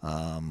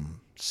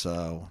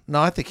 So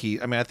no, I think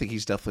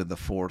he's definitely the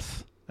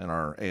 4th in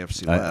our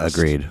AFC West.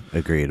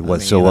 Agreed.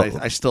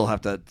 I still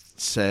have to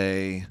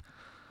say,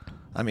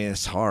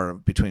 it's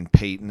hard between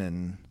Peyton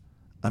and,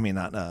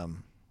 not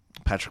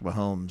Patrick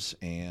Mahomes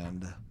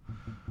and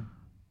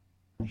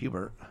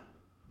Hubert.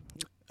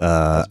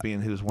 As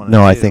being who's one. No,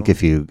 and I two. think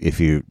if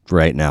you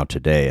right now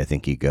today, I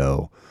think you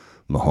go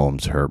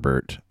Mahomes,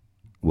 Herbert,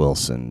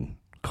 Wilson,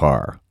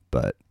 Carr,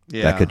 but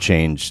that could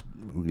change,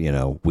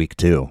 week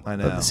 2 of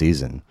the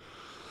season.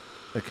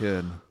 It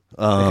could. It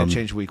could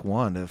change week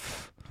 1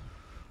 if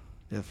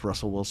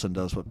Russell Wilson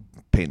does what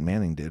Peyton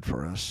Manning did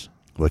for us.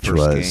 Which first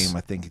was game,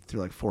 I think he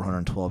threw like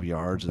 412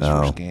 yards his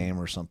first game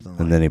or something.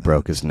 And then he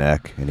broke his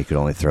neck, and he could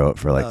only throw it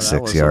for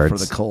 6 yards. For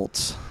the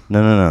Colts.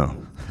 No,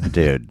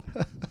 dude.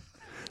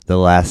 The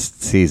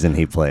last season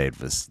he played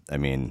was,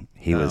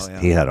 he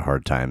had a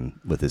hard time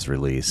with his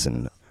release,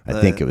 and I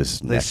think it was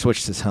they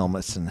switched his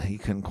helmets, and he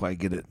couldn't quite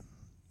get it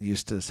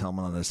used to his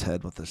helmet on his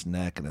head with his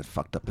neck, and it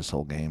fucked up his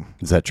whole game.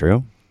 Is that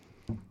true?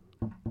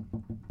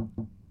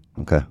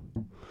 Okay.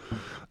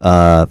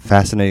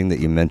 Fascinating that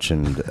you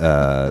mentioned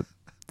that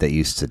you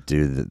used to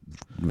do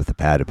with the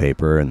pad of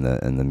paper and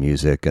the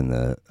music and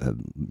the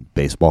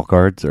baseball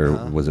cards, or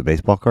was it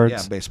baseball cards?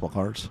 Yeah, baseball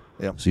cards.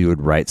 Yep. So you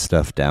would write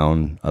stuff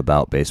down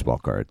about baseball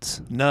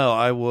cards? No,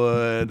 I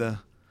would. Let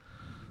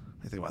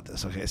me think about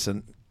this. Okay,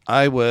 so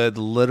I would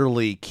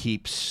literally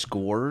keep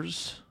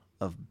scores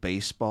of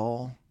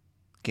baseball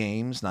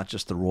games, not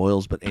just the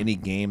Royals, but any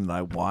game that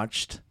I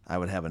watched. I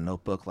would have a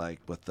notebook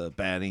with the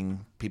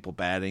people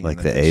batting, like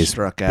and the A's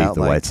struck beat out,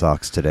 the White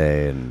Sox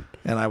today, and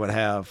I would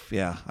have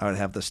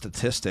the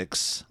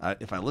statistics.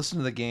 If I listened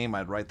to the game,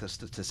 I'd write the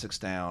statistics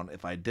down.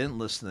 If I didn't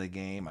listen to the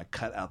game, I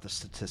cut out the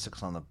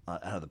statistics on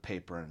out of the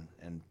paper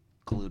and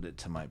glued it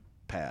to my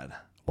pad.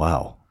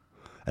 Wow!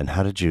 And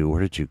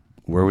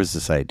where was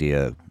this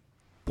idea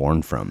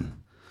born from?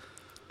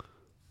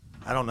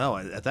 I don't know.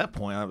 At that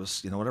point, I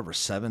was,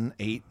 7,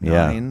 8,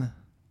 9,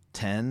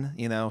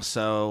 10,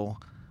 so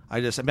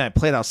I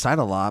played outside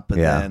a lot, but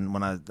then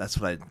that's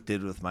what I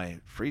did with my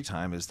free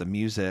time is the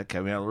music.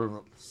 I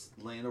was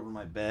laying over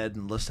my bed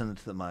and listening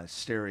to my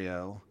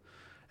stereo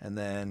and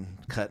then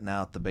cutting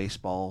out the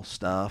baseball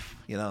stuff,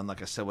 and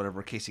like I said,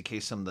 whatever Casey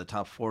Kasem, the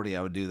top 40,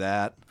 I would do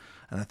that.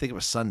 And I think it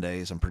was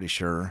Sundays, I'm pretty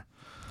sure.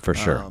 For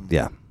sure.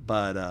 Yeah.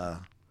 But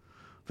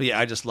yeah,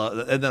 I just love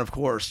it. And then, of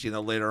course,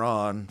 later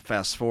on,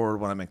 fast forward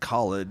when I'm in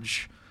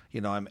college,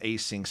 I'm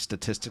acing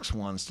statistics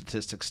 1,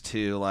 statistics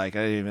 2.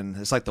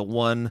 It's like the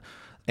 1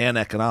 and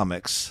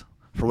economics.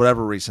 For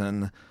whatever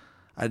reason,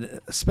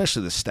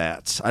 especially the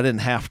stats, I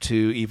didn't have to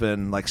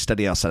even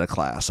study outside of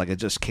class. It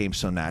just came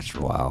so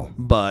natural. Wow.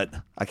 But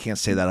I can't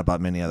say that about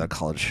many other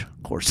college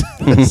courses.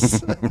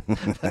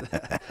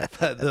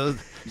 But those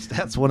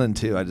stats 1 and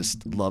 2, I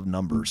just love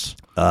numbers.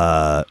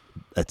 At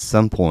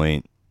some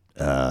point,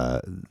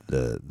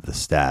 the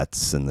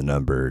stats and the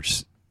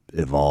numbers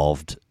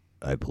evolved,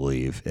 I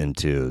believe,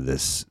 into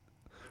this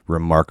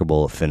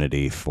remarkable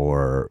affinity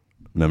for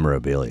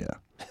memorabilia.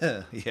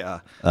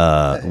 Yeah.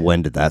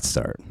 When did that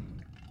start?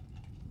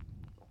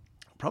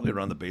 Probably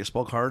around the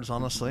baseball cards,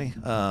 honestly.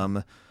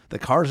 The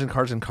cards,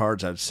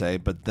 I'd say.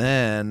 But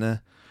then,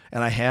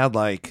 and I had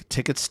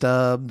ticket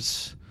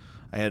stubs.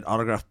 I had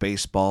autographed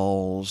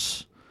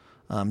baseballs.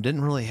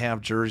 Didn't really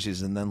have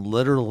jerseys. And then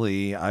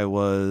literally I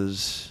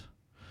was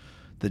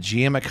the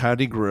GM at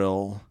Coyote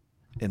Grill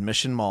in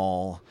Mission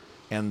Mall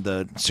and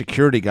the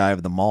security guy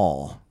of the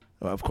mall.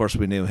 Of course,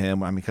 we knew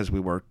him because we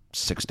worked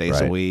 6 days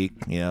a week,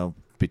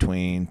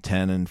 between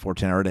 10 and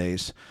 14-hour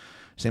days.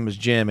 His name was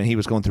Jim, and he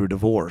was going through a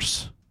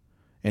divorce.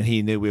 And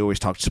he knew we always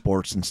talked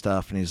sports and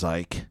stuff. And he's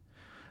like,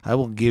 I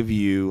will give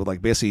you,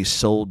 basically he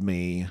sold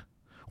me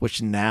which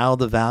now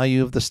the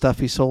value of the stuff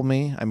he sold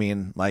me, I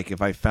mean, like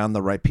if I found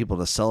the right people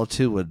to sell it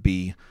to, would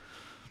be,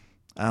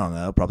 I don't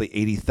know, probably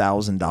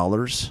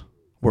 $80,000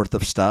 worth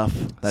of stuff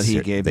that he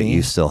gave me. That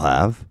you still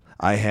have?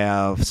 I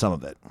have some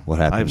of it. What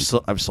happened?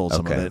 I've sold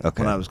some of it.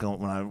 Okay.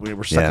 When we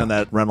were stuck in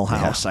that rental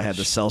house, I had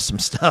to sell some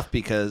stuff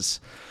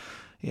because,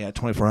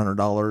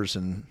 $2,400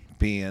 and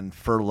being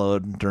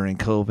furloughed during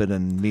COVID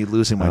and me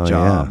losing my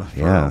job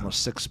for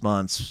almost 6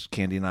 months.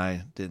 Candy and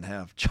I didn't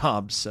have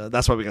jobs.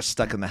 That's why we got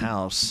stuck in the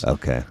house.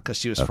 Okay. Because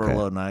she was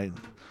furloughed and I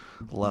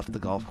left the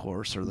golf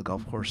course, or the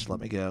golf course let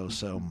me go.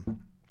 So,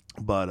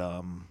 but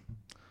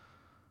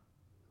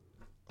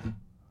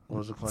what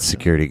was the question?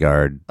 Security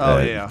guard. Oh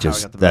yeah,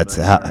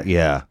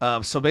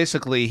 So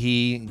basically,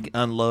 he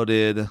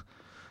unloaded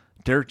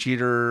Derek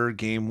Jeter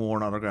game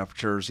worn autographed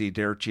jersey,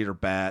 Derek Jeter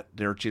bat,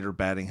 Derek Jeter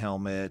batting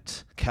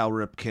helmet, Cal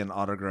Ripken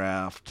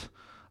autographed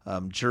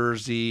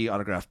jersey,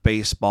 autographed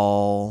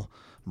baseball,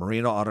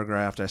 Marino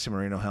autographed. Did I say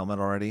Marino helmet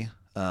already?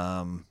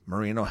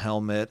 Marino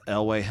helmet,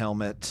 Elway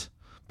helmet,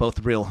 both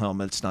real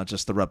helmets, not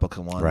just the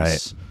replica ones.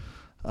 Right.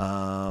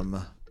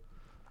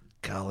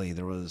 Golly,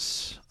 there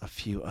was a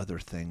few other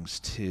things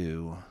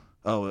too.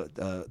 Oh,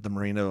 the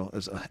Marino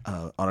is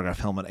a autograph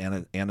helmet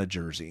and a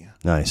jersey.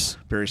 Nice.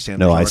 Barry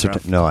Sanders.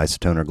 No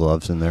isotoner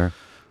gloves in there.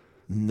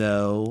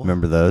 No.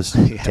 Remember those?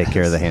 Yes. Take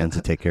care of the hands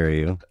that take care of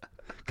you.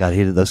 God,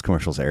 those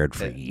commercials aired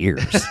for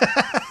years.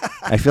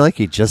 I feel like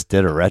he just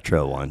did a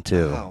retro one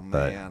too. Oh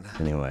man. But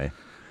anyway,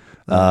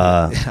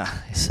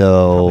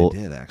 so probably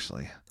did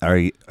actually. Are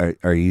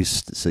you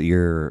so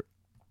you're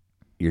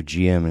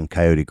GM in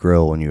Coyote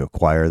Grill when you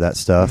acquire that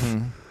stuff?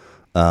 Mm-hmm.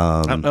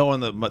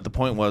 And the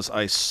point was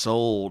I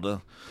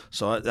sold.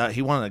 So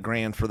he wanted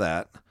 $1,000 for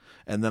that,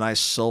 and then I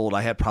sold.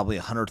 I had probably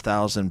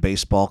 100,000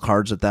 baseball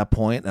cards at that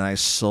point, and I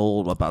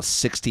sold about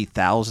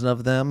 60,000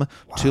 of them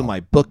to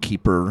my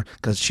bookkeeper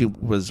because she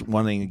was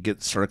wanting to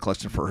get started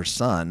collecting for her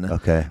son.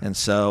 Okay, and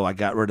so I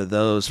got rid of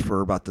those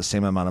for about the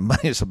same amount of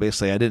money. So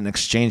basically, I didn't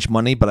exchange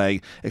money, but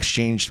I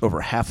exchanged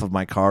over half of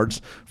my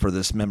cards for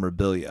this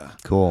memorabilia.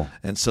 Cool.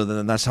 And so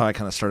then that's how I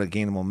kind of started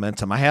gaining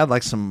momentum. I had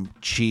like some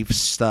Chiefs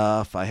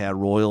stuff, I had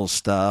Royals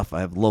stuff,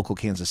 I have local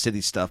Kansas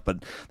City stuff,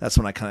 but that's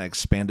when I kind of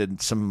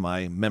expanded some of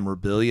my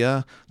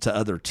memorabilia to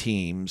other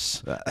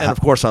teams. And of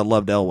course, I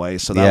loved Elway.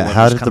 So that was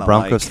how did the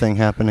Broncos thing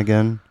happen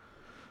again?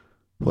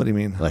 What do you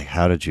mean? Like,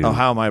 how did you? Oh,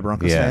 how am I a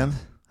Broncos fan?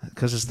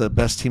 Because it's the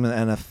best team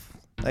in the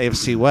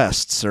AFC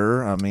West,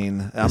 sir. I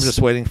mean, I'm just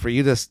waiting for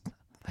you to.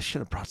 I should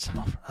have brought some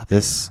over.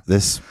 This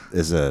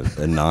is a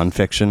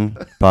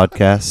nonfiction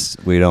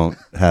podcast. We don't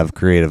have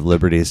creative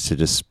liberties to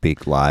just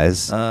speak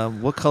lies.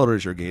 What color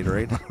is your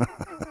Gatorade?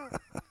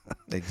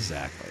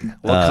 Exactly.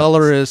 What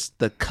color is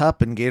the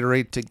cup and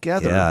Gatorade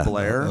together,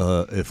 Blair?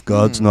 If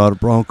God's not a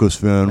Broncos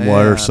fan,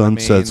 why are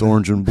sunsets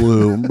orange and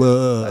blue?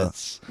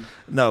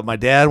 No, my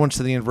dad went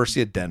to the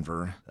University of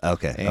Denver.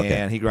 Okay.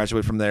 And he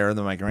graduated from there. And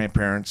then my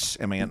grandparents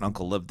and my aunt and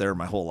uncle lived there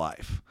my whole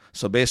life.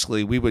 So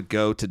basically, we would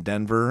go to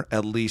Denver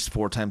at least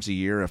 4 times a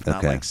year, if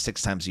not like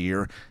 6 times a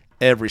year,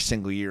 every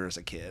single year as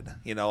a kid,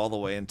 all the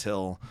way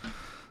until...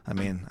 I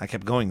mean, I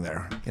kept going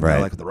there.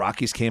 Like the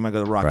Rockies came, I go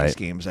to the Rockies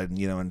games.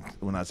 And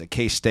when I was at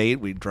K-State,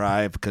 we'd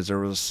drive because there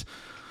was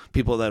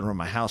people that were in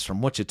my house from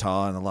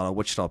Wichita, and a lot of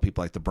Wichita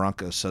people like the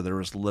Broncos. So there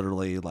was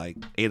literally like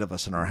 8 of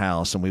us in our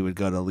house, and we would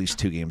go to at least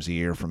 2 games a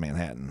year from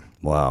Manhattan.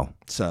 Wow.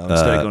 So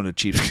instead of going to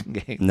Chiefs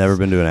games. Never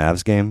been to an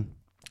Avs game?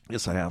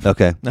 Yes, I have.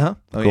 Okay. Uh-huh.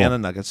 Oh, cool. Yeah, and the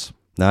Nuggets.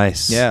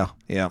 Nice. Yeah.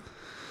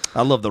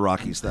 I love the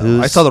Rockies,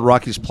 though. I saw the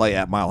Rockies play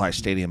at Mile High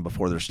Stadium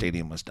before their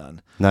stadium was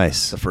done.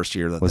 Nice. The first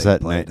year that was they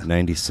that played.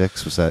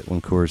 96? Was that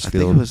when Coors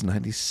Field? I think it was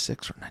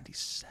 96 or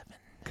 97.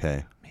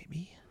 Okay.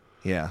 Maybe.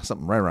 Yeah,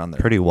 something right around there.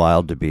 Pretty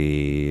wild to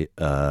be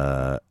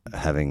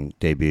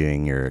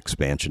debuting your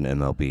expansion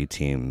MLB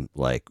team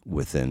like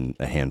within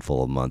a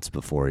handful of months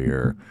before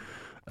your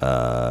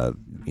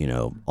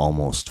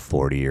almost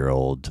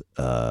 40-year-old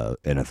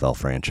NFL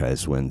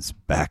franchise wins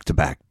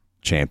back-to-back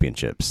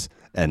championships.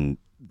 And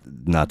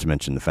not to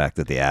mention the fact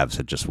that the Avs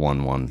had just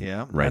won one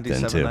right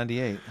then too.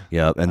 98.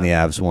 Yep, and the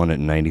Avs won it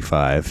in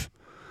 95.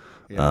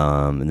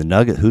 Yeah. And the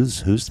Nugget,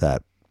 who's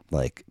that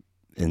like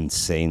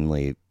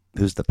insanely?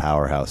 Who's the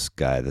powerhouse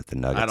guy that the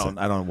Nuggets?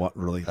 I don't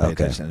really pay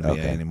attention to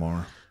NBA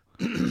anymore.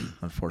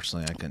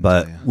 Unfortunately, I couldn't.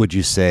 But tell you. Would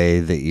you say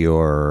that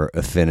your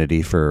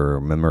affinity for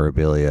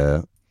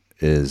memorabilia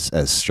is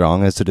as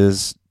strong as it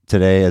is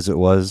today as it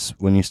was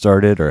when you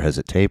started, or has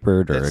it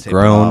tapered, or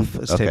grown?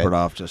 It's tapered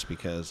off just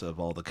because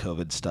of all the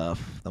COVID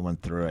stuff that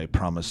went through. I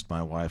promised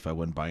my wife I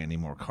wouldn't buy any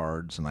more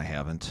cards, and I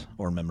haven't,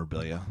 or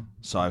memorabilia.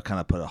 So I kind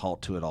of put a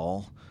halt to it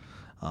all,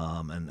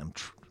 and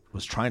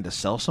was trying to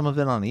sell some of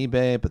it on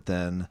eBay, but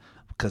then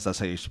because that's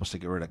how you're supposed to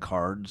get rid of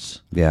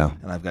cards. Yeah,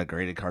 and I've got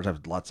graded cards. I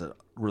have lots of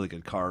really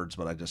good cards,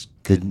 but I just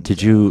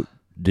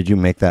Did you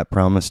make that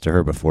promise to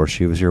her before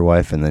she was your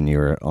wife, and then you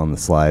were on the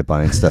sly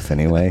buying stuff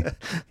anyway?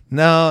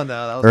 No,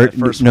 that was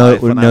my first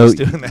wife when I was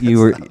doing that. You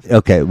were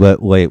okay,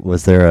 but wait,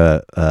 was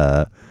there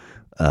a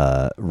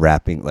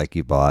wrapping, like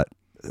you bought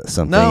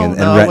something No, and,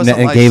 no, it wasn't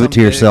and like gave it some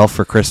to yourself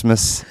for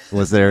Christmas?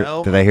 Was there?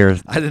 No. Did I hear?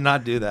 I did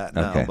not do that.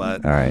 No, Okay,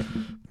 but all right.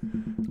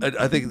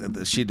 I think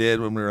that she did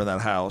when we were in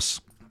that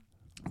house.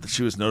 That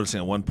she was noticing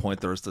at one point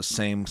there was the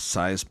same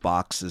size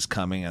boxes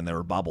coming, and they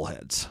were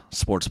bobbleheads,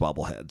 sports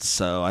bobbleheads.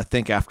 So I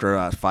think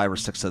after 5 or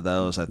 6 of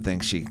those,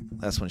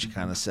 that's when she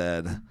kind of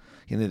said,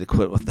 "You need to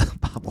quit with the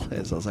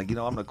bobbleheads." I was like, I'm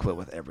going to quit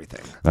with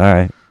everything. All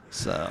right.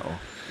 So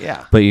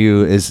yeah. But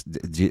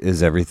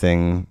is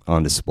everything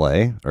on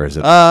display, or is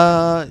it?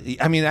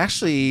 I mean,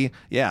 actually,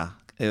 yeah.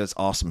 It was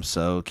awesome.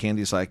 So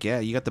Candy's like, yeah,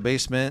 you got the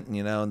basement,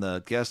 and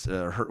the guest,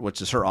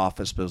 which is her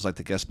office, but it was like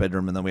the guest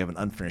bedroom, and then we have an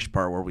unfinished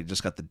part where we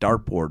just got the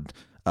dartboard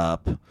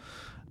up,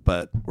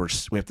 but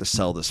we have to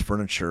sell this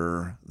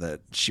furniture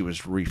that she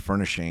was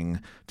refurnishing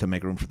to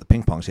make room for the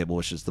ping pong table,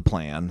 which is the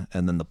plan,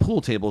 and then the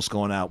pool table's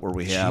going out where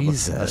we have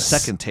a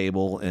second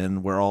table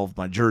and where all of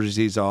my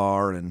jerseys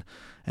are and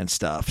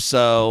stuff.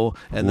 So,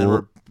 and then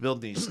we're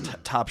building these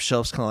top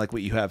shelves, kind of like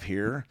what you have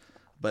here,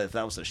 but if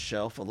that was a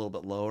shelf a little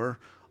bit lower.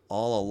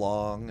 All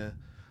along,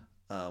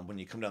 when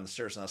you come down the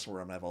stairs, and that's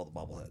where I'm gonna have all the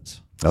bobbleheads.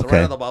 So Okay.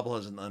 right now the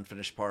bobbleheads in the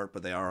unfinished part,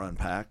 but they are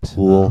unpacked.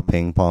 Pool,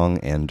 ping pong,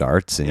 and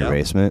darts in your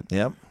basement.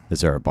 Yep. Is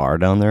there a bar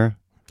down there?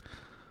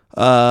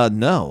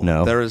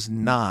 No, there is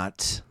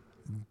not.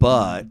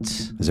 But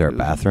is there a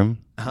bathroom?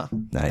 Nice.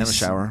 Nice. And a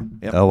shower.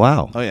 Yep. Oh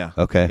wow. Oh yeah.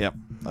 Okay. Yep.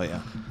 Oh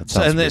yeah. sounds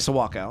And then good. it's a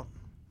walkout.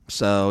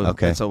 So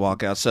Okay. it's a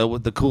walkout. So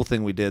the cool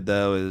thing we did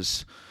though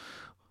is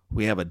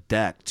we have a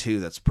deck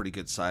too that's pretty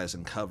good size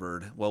and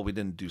covered. Well, we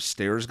didn't do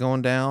stairs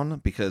going down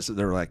because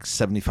they're like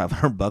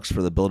 $7,500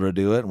 for the builder to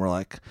do it, and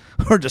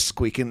we're just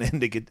squeaking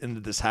in to get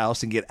into this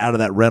house and get out of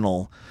that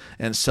rental.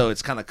 And so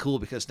it's kind of cool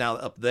because now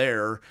up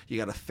there you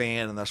got a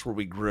fan, and that's where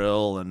we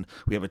grill, and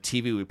we have a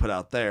TV we put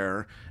out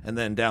there, and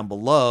then down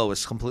below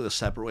it's completely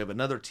separate. We have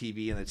another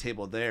TV and a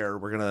table there.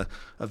 We're gonna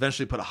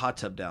eventually put a hot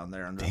tub down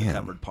there under the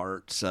covered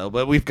part. So,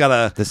 but we've got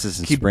to This is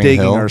in keep Spring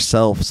digging Hill?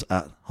 ourselves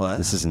out. What?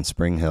 This is in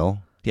Spring Hill.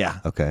 Yeah.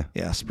 Okay.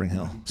 Yeah, Spring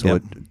Hill. So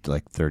Yep. what,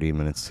 like 30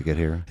 minutes to get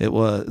here? It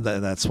was.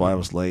 That's why I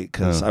was late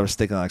because Oh. I was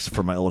thinking like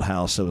for my old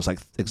house it was like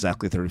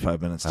exactly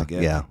 35 minutes to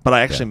get. yeah. But I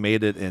actually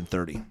made it in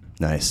 30.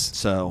 Nice.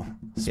 So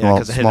Small,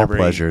 'cause I hit small every-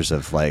 pleasures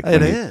of like It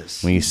when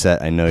is. when you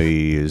set. I know you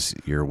use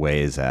your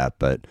Waze app,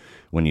 but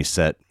when you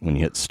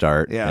hit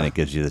start and it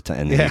gives you the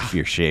time, and then Yeah.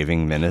 you're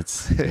shaving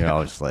minutes, you're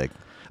always like,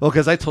 Well,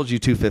 because I told you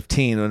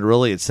 2:15 and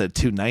really it said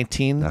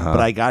 2:19, but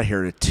I got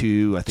here at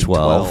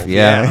 12.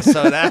 Yeah.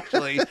 So it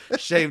actually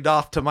shaved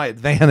off to my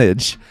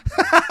advantage.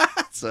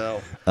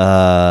 So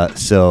how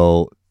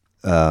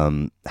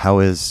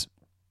is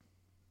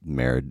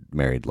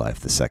married life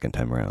the second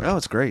time around?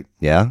 it's great.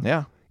 Yeah.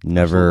 Yeah.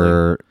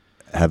 Never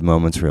have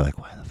moments where you're like,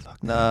 why the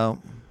fuck? No,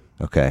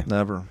 Okay.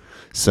 never.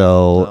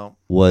 So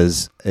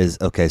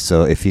okay.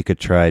 So if you could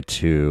try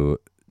to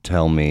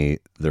tell me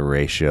the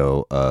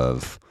ratio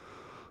of,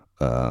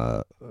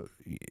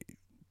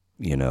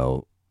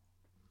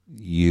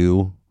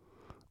 you,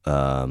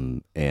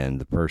 and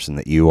the person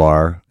that you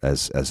are,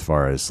 as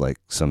far as like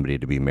somebody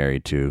to be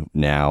married to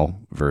now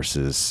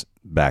versus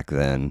back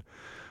then.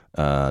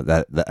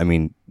 That I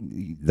mean,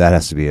 that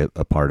has to be a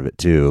part of it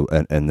too,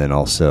 and then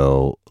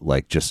also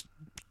like just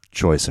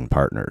choice in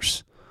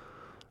partners,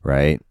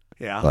 right?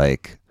 Yeah.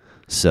 Like,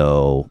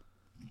 so,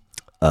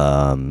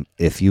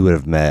 if you would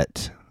have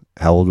met,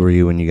 how old were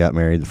you when you got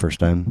married the first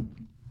time?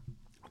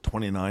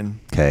 29.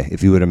 Okay,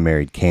 if you would have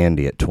married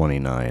Candy at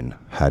 29,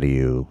 how do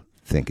you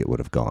think it would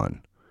have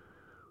gone?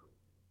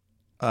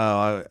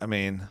 I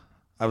mean,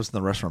 I was in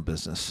the restaurant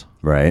business,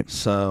 Right?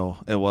 so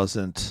I was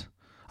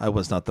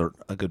not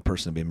a good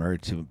person to be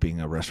married to, being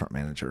a restaurant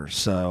manager.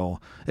 So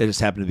it just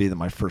happened to be that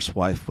my first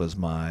wife was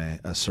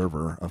a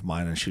server of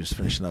mine, and she was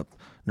finishing up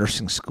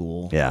nursing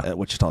school at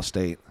Wichita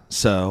State.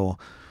 So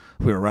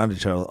we were around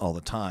each other all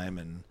the time,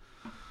 and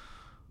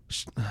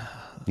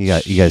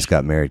You guys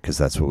got married because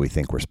that's what we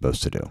think we're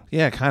supposed to do.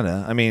 yeah, kind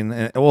of. I mean,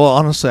 well,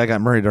 honestly, I got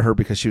married to her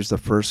because she was the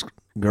first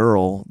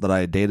girl that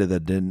I dated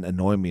that didn't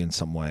annoy me in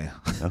some way.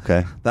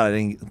 Okay. That I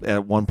didn't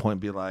at one point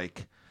be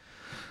like,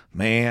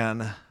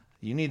 man,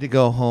 you need to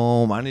go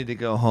home. I need to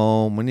go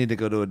home. We need to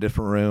go to a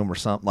different room or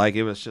something. Like,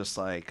 it was just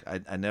like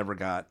I never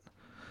got.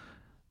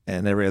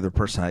 And every other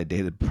person I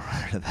dated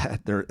prior to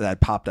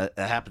that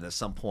happened at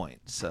some point.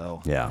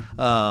 So Yeah.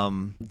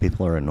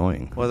 People are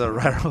annoying. whether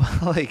right or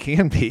well, they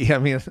can be. I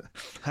mean,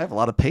 I have a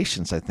lot of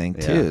patience, I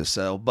think, too. Yeah.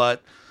 So,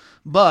 but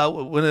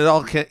when it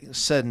all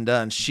said and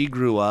done, she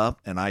grew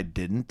up and I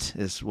didn't.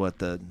 Is what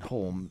the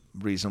whole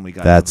reason we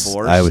got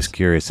divorced. I was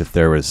curious if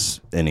there was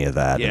any of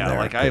that. Yeah, in there,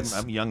 like 'cause-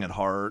 I'm young at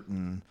heart,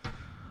 and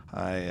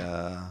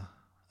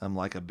I'm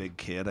like a big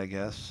kid, I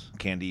guess.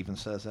 Candy even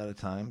says that at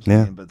times.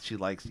 Yeah. I mean, but she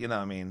likes, she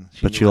But knew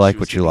you like she was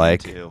what you getting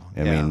like. into.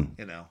 I Yeah, mean,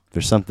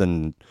 there's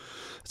something.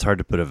 It's hard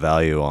to put a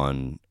value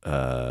on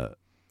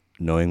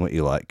knowing what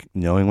you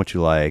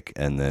like,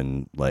 and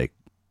then like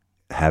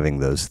having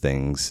those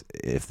things,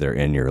 if they're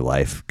in your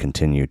life,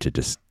 continue to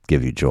just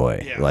give you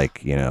joy. Yeah.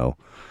 Like,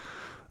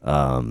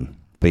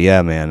 but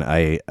yeah, man,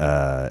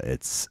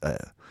 it's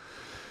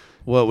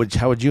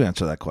how would you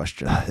answer that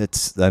question?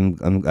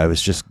 I was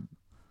just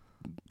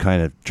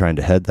kind of trying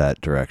to head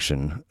that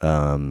direction.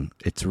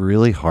 It's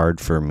really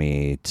hard for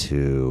me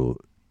to,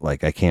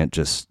 like, I can't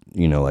just,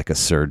 like a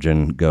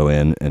surgeon go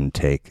in and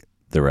take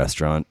the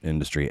restaurant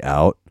industry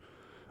out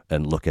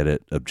and look at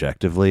it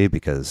objectively,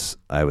 because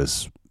I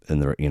was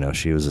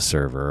she was a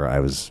server, I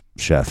was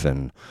chef,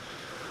 and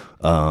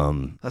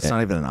that's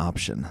not even an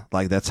option.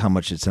 Like, that's how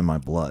much it's in my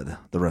blood,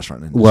 the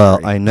restaurant industry. Well,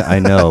 I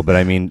know, but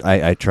I mean,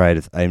 I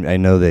tried. I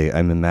know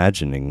I'm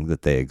imagining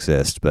that they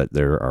exist, but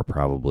there are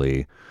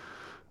probably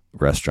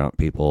restaurant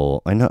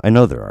people. I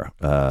know there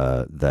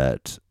are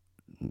that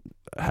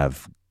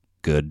have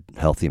good,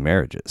 healthy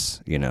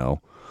marriages.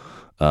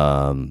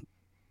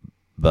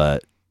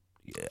 But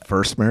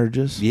first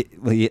marriages.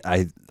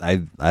 I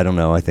don't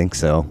know. I think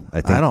so.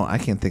 I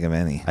can't think of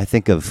any. I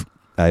think of.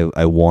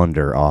 I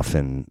wonder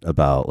often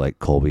about, like,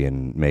 Colby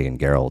and Megan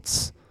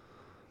Gerald's.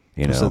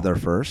 Was it their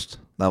first?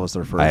 That was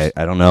their first.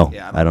 I don't know.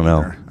 Yeah, I don't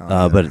know.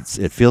 But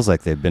it feels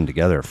like they've been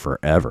together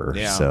forever.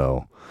 Yeah.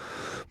 So,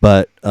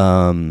 but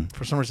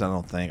for some reason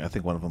I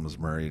think one of them was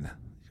married.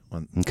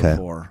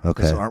 Before.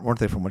 Okay. Weren't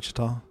they from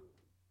Wichita?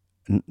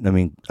 I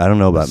mean, I don't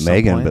know about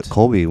Megan, but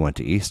Colby went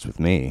to East with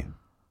me.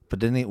 But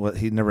didn't he?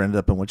 He never ended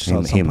up in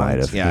Wichita. He might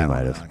have. Yeah, he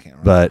might have. I can't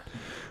remember. But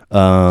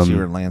so you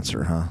were in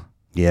Lancer, huh?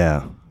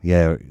 Yeah.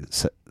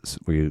 So,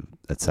 were you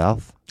at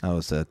South? I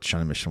was at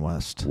Shawnee Mission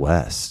West.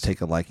 West.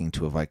 Take a liking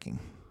to a Viking.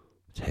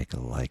 Take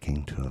a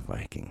liking to a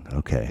Viking.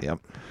 Okay. Yep.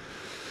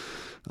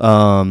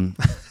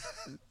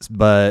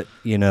 But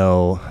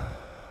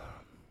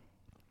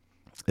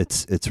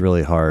it's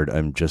really hard.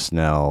 I'm just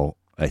now,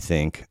 I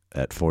think,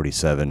 at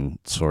 47,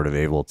 sort of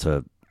able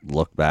to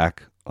look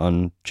back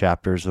on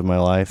chapters of my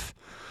life,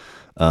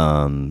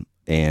 and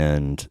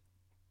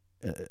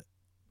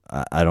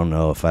I don't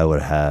know if I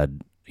would have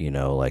had,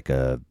 like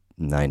a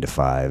 9 to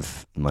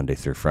 5 Monday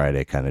through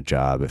Friday kind of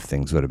job, if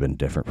things would have been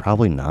different.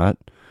 Probably not.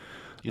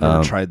 You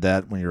never tried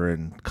that when you were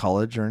in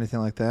college or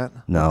anything like that?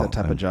 No. Like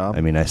that type of job?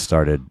 I mean, I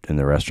started in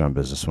the restaurant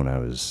business when I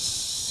was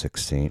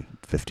 16.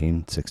 I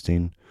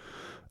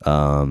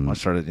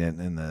started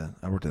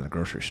I worked in a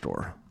grocery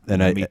store. In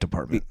the meat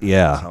department.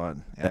 Yeah. That's how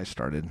I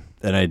started.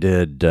 And I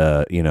did,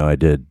 I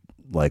did,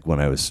 like, when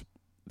I was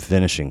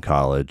finishing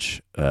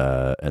college,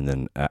 and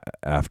then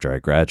after I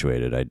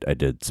graduated, I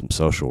did some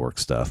social work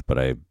stuff, but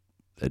it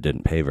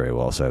didn't pay very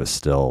well, so I was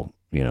still,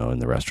 in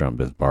the restaurant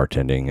business,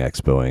 bartending,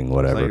 expoing,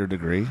 whatever. Was that your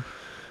degree,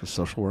 the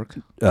social work?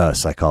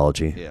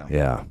 Psychology.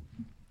 Yeah.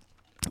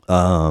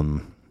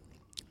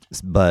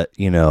 But,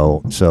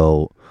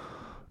 so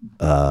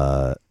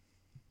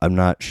I'm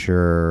not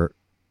sure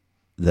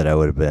that I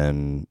would have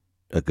been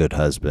a good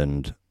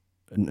husband.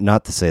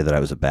 Not to say that I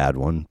was a bad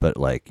one, but,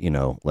 like,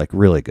 like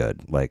really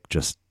good, like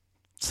just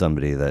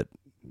somebody that,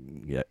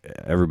 yeah,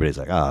 everybody's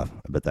like, I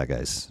bet that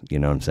guy's, you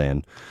know what I'm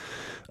saying?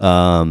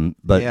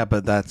 But yeah,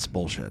 but that's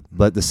bullshit.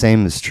 But the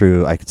same is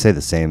true. I could say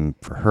the same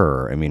for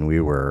her. I mean, we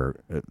were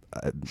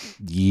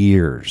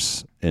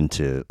years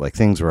into, like,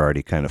 things were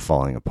already kind of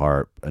falling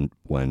apart, and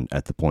when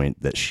at the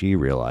point that she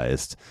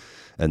realized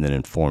and then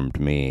informed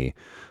me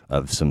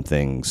of some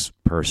things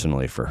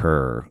personally for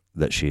her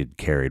that she'd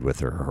carried with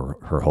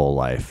her whole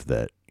life,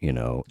 that,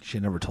 She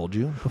never told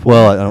you before?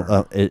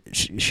 Well,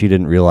 she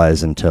didn't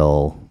realize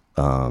until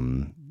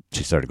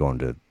she started going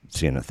to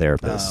seeing a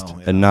therapist. Oh,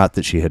 yeah. And not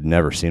that she had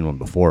never seen one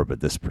before,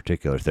 but this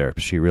particular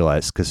therapist, she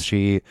realized, because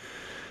she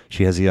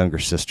has a younger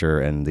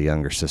sister, and the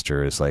younger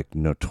sister is, like,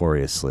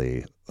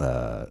 notoriously,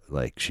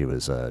 like, she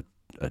was a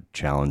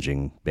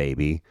challenging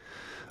baby.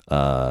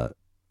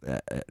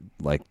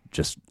 Like,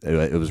 just,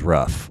 it was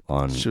rough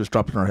on. She was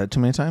dropping her head too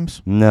many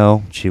times?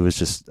 No, she was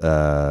just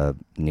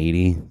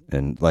needy,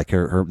 and, like,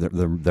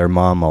 their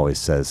mom always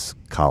says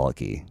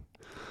colicky.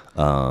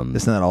 Isn't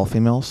that all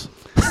females?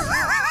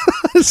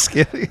 Just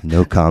kidding.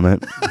 No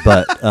comment.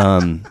 But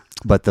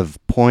the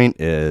point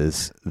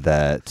is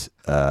that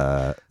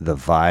the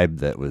vibe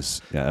that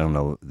was, I don't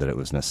know that it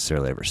was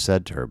necessarily ever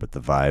said to her, but the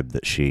vibe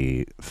that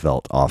she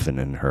felt often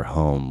in her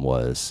home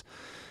was,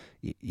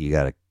 you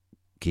got to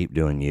keep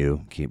doing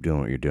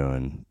what you're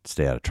doing,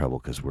 stay out of trouble,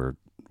 because we're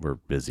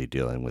busy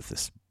dealing with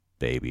this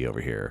baby over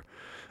here.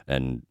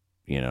 And,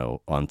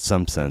 on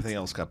some sense, everything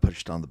else got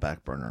pushed on the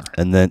back burner.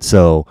 And then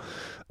so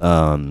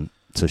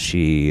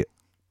she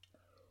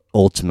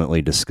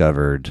ultimately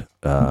discovered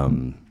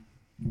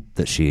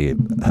that she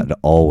had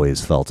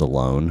always felt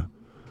alone,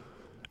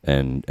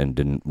 and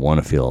didn't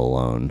want to feel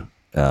alone,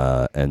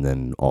 and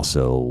then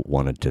also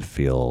wanted to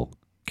feel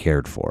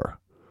cared for.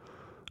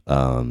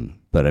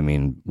 But I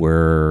mean,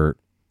 we're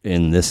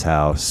in this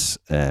house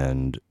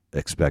and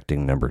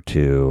expecting number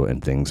 2,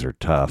 and things are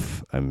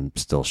tough. I'm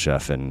still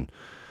chefing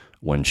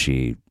when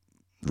she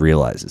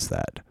realizes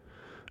that.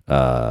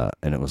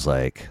 And it was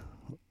like,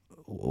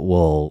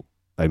 well,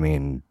 I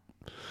mean,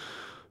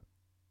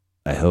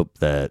 I hope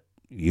that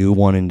you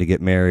wanting to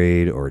get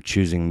married or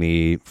choosing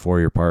me for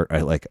your part, I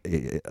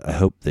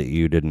hope that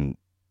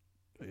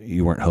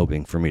you weren't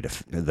hoping for me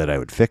that I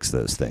would fix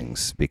those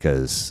things,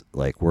 because,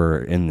 like, we're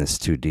in this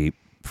too deep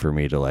for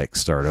me to, like,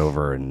 start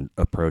over and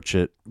approach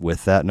it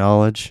with that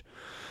knowledge.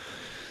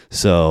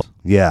 So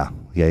yeah.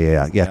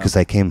 Because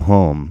I came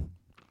home,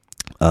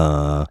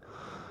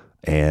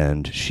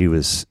 and she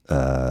was,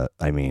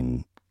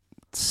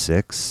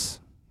 6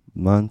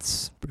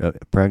 months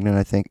pregnant,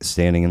 I think,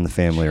 standing in the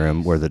family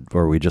room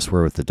where we just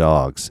were with the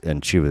dogs,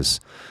 and she was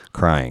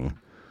crying,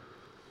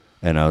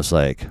 and I was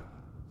like,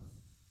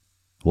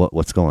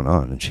 what's going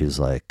on? And she's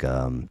like,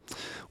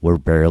 we're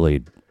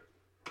barely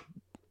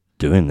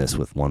doing this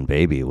with one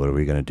baby. What are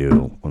we going to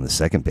do when the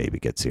second baby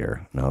gets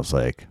here? And I was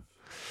like,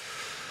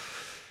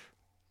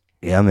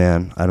 yeah,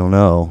 man, I don't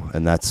know.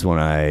 And that's when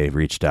I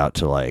reached out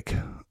to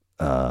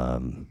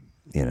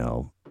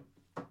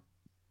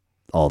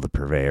all the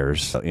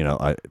purveyors.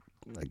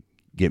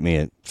 Get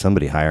me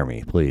somebody hire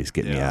me, please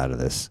get me out of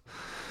this.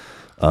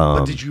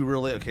 But did you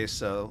really? Okay,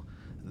 so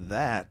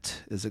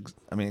that is,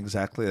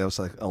 exactly. That was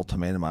like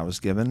ultimatum I was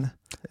given,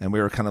 and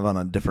we were kind of going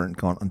a different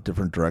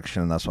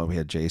direction, and that's why we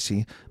had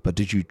JC. But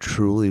did you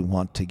truly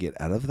want to get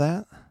out of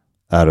that?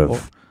 Out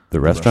of the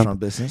restaurant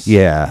business?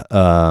 Yeah.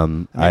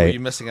 Were you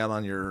missing out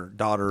on your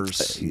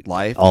daughter's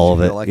life? All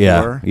of it. Like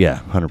yeah. You were? Yeah.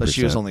 100%. But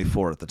she was only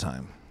 4 at the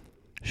time.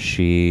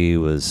 She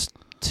was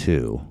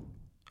 2.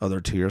 Oh, they're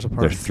 2 years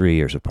apart? They're 3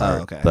 years apart.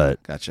 Oh, okay.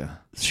 But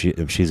gotcha.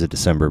 She's a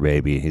December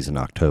baby. He's an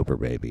October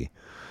baby.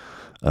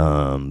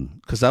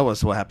 Because that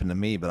was what happened to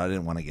me, but I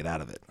didn't want to get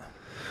out of it.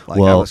 I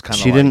was kind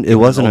of she didn't. It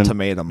wasn't an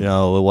ultimatum.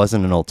 No, it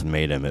wasn't an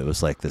ultimatum. It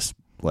was like this,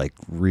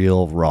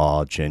 real,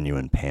 raw,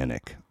 genuine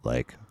panic.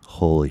 Like,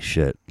 holy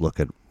shit!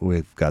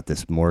 We've got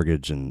this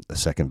mortgage and a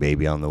second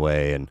baby on the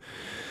way, and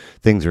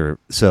things are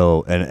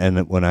so.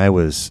 And when I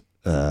was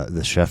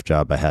the chef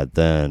job I had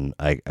then,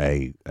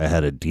 I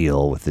had a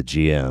deal with the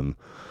GM.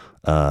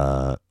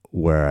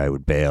 Where I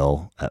would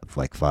bail at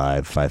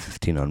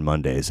 5:15 on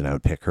Mondays, and I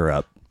would pick her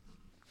up,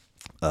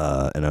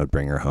 and I would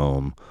bring her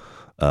home.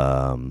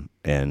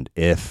 And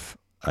if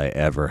I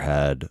ever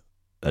had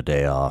a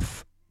day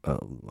off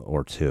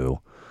or two,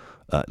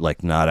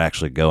 not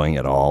actually going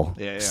at all,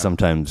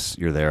 sometimes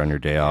you're there on your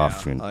day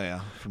off. And,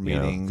 for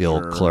meetings. The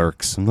old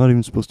clerks, I'm not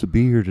even supposed to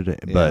be here today.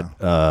 Yeah.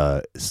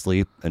 But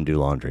sleep and do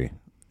laundry.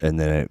 And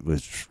then it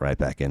was just right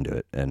back into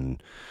it.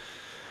 And,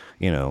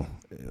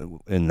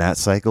 in that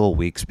cycle,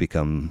 weeks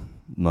become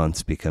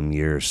months, become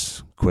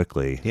years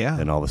quickly. Yeah.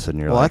 And all of a sudden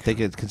you're I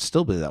think it can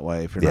still be that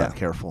way if you're not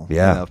careful.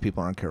 Yeah. If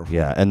people aren't careful.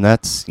 Yeah. And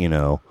that's,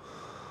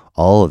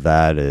 all of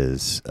that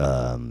is,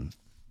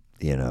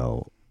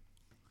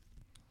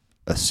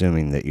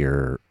 assuming that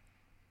you're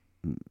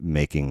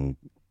making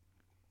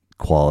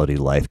quality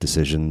life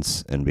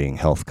decisions and being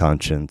health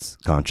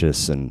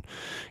conscious and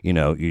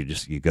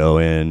you go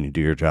in, you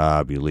do your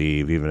job, you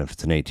leave, even if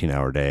it's an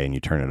 18-hour day, and you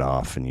turn it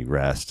off and you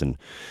rest,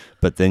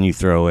 but then you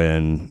throw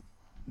in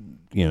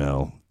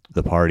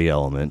the party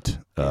element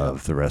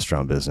of the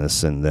restaurant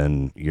business, and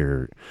then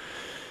you're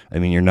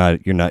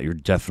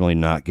definitely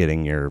not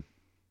getting your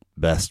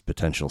best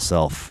potential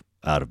self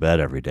out of bed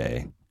every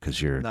day,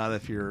 because you're not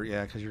if you're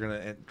because you're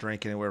gonna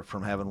drink anywhere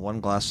from having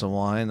one glass of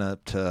wine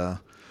up to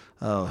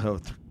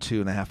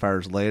 2.5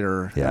 hours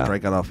later, after I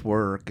got off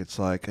work, it's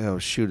like, oh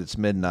shoot, it's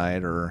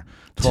midnight or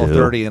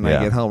 12:30, and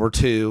I get home, or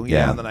 2,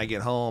 and then I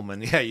get home,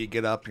 and you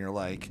get up and you're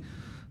like,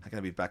 I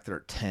gotta be back there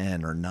at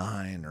 10 or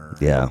 9 or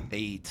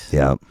 8.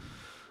 Yeah.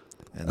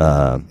 And then,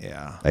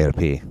 I gotta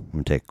pee. I'm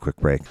gonna take a quick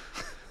break.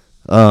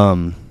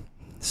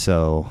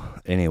 So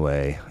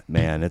anyway,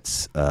 man,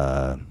 it's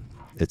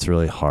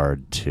really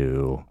hard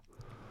to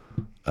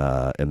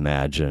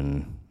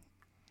imagine,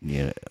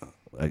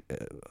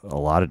 a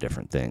lot of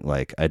different things.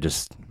 I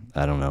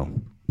don't know.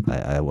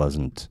 I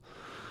wasn't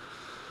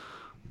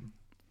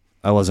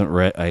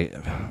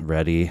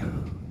ready,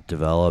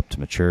 developed,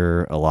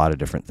 mature, a lot of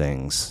different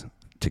things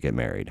to get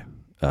married.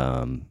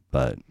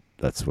 But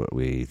that's what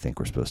we think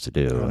we're supposed to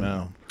do. I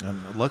know.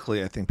 And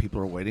luckily, I think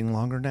people are waiting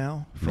longer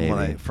now.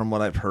 From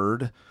what I've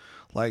heard,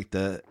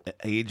 the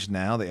age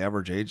now, the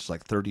average age is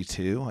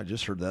 32. I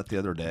just heard that the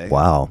other day.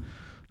 Wow.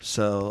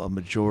 So a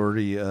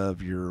majority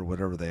of your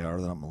whatever they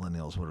are, they're not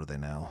millennials. What are they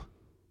now?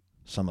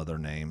 Some other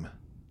name.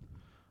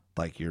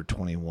 You're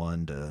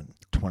 21 to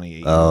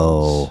 28.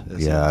 Oh,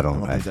 yeah. I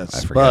don't think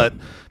that's. I forget. But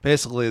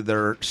basically,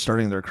 they're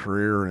starting their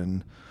career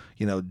and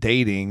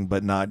dating,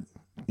 but not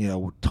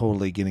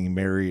totally getting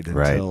married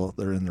until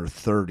they're in their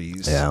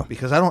 30s. Yeah.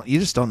 Because you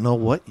just don't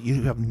know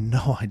you have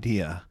no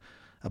idea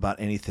about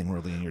anything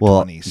really in your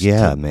 20s.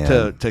 Yeah,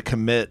 man. To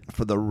commit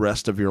for the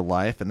rest of your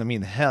life.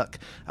 And heck,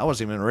 I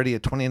wasn't even ready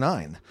at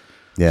 29.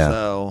 Yeah.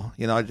 So,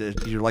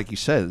 you're like you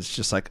said, it's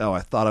just I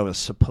thought I was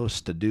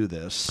supposed to do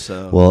this.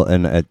 So. Well,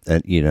 and I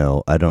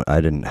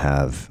didn't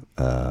have,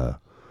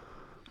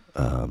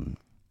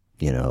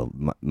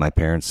 my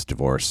parents'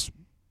 divorce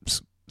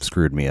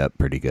screwed me up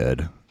pretty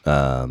good.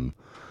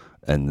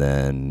 And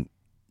then,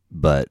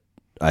 but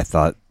I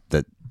thought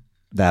that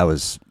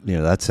was,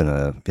 that's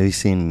have you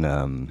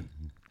seen,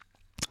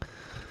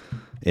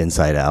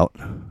 Inside Out,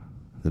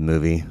 the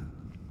movie?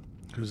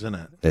 Who's in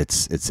it?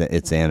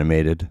 It's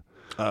animated.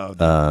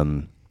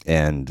 Oh.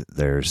 And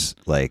there's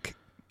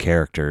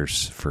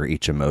characters for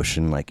each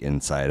emotion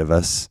inside of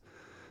us,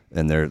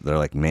 and they're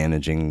like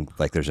managing,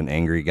 like there's an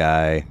angry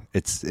guy.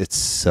 It's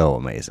so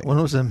amazing.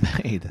 When was it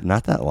made?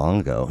 Not that long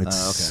ago. It's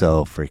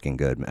so freaking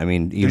good. I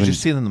mean, even did you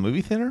see it in the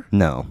movie theater?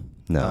 No.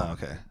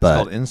 Okay. But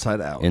it's called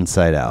Inside Out.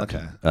 Inside Out.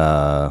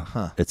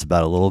 Okay. It's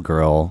about a little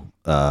girl,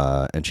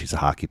 and she's a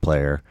hockey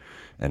player,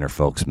 and her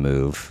folks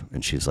move,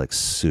 and she's like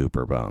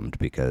super bummed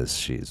because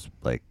she's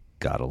like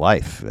got a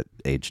life at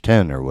age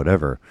 10 or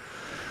whatever.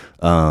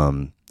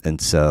 And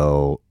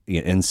so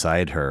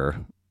inside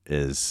her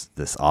is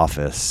this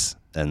office,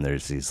 and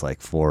there's these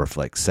like four of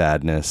like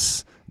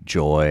sadness,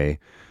 joy,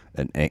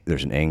 and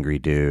there's an angry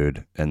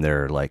dude, and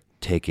they're like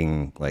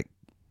taking like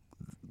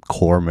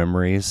core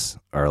memories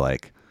are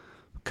like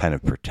kind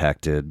of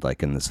protected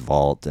like in this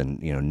vault,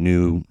 and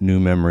new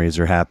memories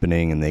are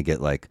happening, and they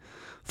get like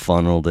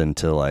funneled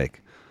into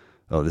like,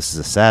 oh, this is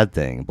a sad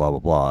thing, blah blah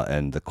blah,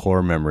 and the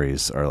core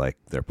memories are like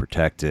they're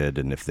protected,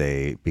 and if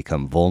they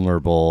become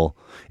vulnerable,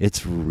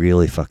 it's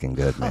really fucking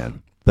good,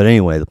 man. But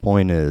anyway, the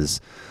point is,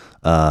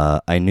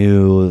 I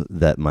knew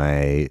that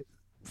my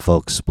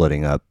folks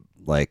splitting up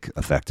like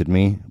affected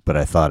me, but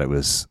I thought it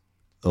was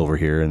over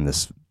here in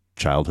this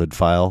childhood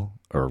file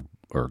or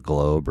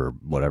globe or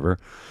whatever.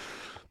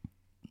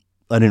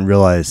 I didn't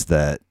realize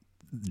that,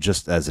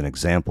 just as an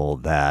example,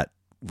 that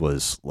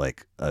was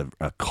like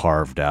a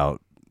carved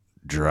out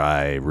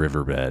dry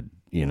riverbed,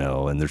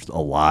 and there's a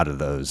lot of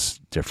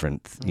those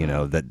different,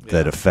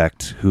 that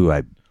affect who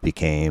I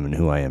became and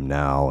who I am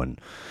now,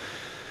 and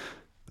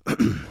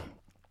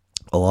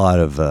a lot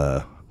of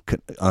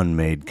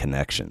unmade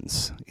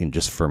connections,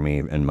 just for me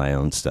and my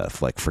own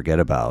stuff. Like, forget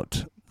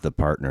about the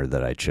partner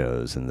that I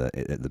chose and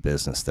the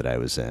business that I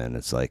was in.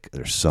 It's like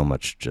there's so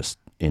much just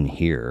in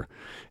here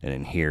and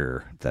in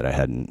here that I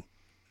hadn't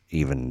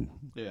even,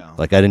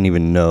 like I didn't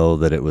even know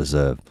that it was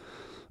a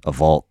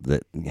vault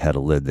that had a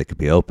lid that could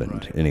be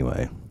opened. Right.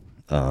 Anyway.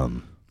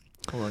 Well,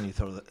 when you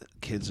throw the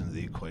kids into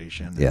the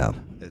equation,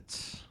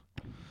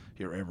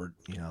 you're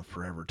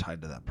forever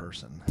tied to that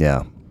person.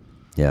 Yeah.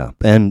 Yeah.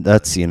 And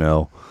that's,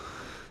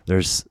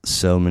 there's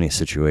so many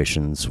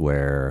situations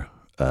where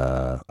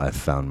I've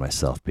found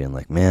myself being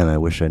like, man, I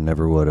wish I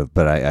never would have,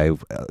 but I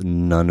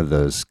none of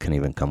those can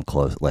even come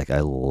close. Like,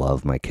 I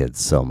love my kids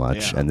so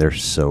much, and they're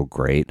so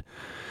great.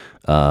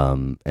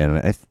 And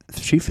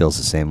she feels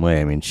the same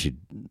way. I mean,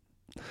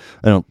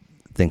 I don't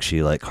think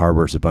she like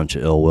harbors a bunch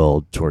of ill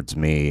will towards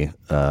me.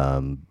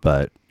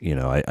 But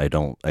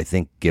I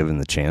think given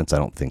the chance, I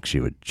don't think she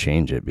would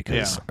change it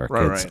because our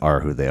kids are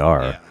who they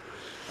are. Yeah.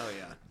 Oh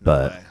yeah. No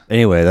but way.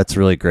 Anyway, that's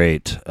really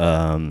great.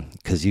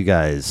 'Cause you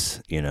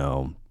guys,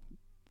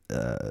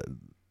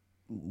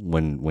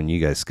 when you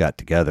guys got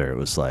together, it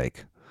was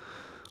like,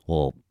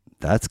 well,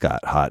 that's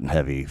got hot and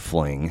heavy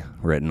fling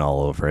written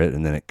all over it,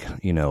 and then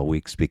it,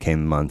 weeks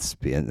became months,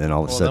 and then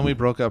all of a sudden, then we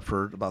broke up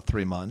for about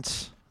 3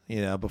 months.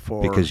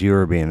 Before, because you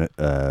were being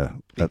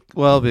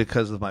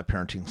because of my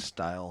parenting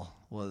style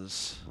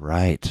was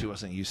right. She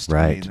wasn't used to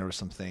me, and there were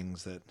some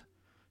things that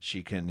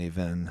she couldn't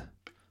even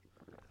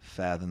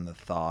fathom the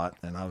thought,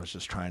 and I was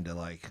just trying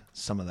to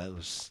some of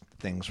those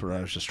things where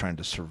I was just trying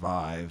to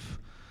survive,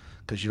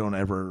 because you don't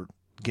ever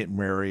get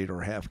married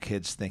or have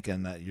kids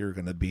thinking that you're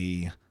going to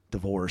be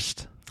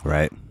divorced,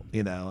 right?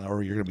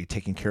 Or you're going to be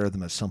taking care of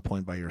them at some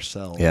point by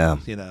yourself. Yeah.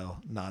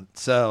 Not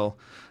so.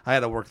 I had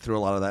to work through a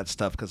lot of that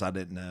stuff because I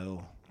didn't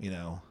know.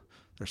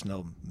 There's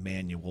no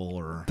manual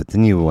or. But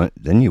then you went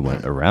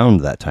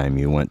around that time.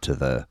 You went to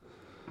the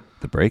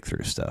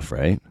breakthrough stuff,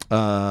 right?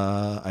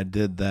 I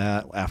did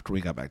that after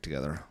we got back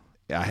together.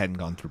 Yeah, I hadn't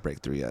gone through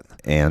breakthrough yet,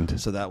 and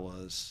so that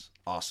was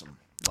awesome.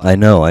 I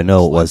know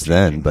it was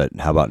then, but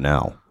how about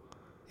now?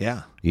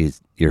 Yeah.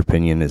 Your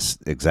opinion is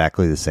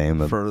exactly the same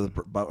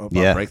about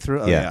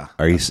breakthrough. Oh, yeah.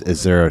 Are you?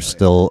 Is there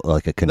still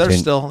like a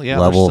continued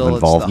level of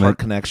involvement? It's the Heart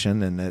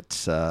Connection, and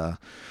it's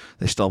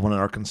they still have one in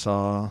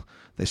Arkansas.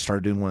 They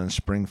started doing one in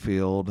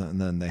Springfield, and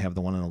then they have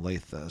the one in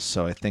Olathe.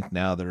 So I think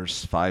now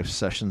there's 5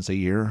 sessions a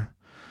year,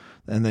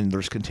 and then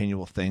there's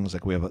continual things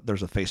like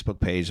there's a Facebook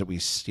page that we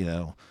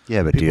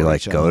Yeah, but do you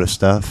go to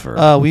stuff?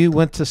 Or? We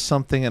went to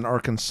something in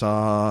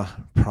Arkansas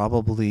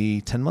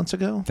probably 10 months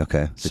ago.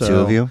 Okay, the two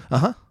of you.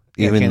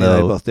 Even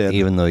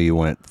though you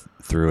went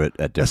through it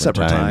at different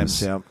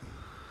times.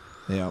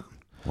 Yeah.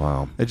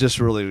 Wow. It just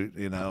really,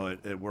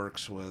 it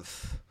works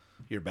with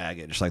your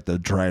baggage, like the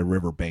dry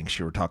river banks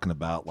you were talking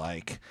about.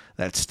 Like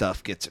that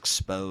stuff gets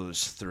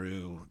exposed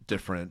through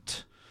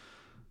different,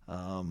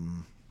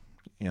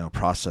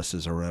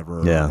 processes or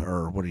whatever. Yeah.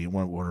 Or what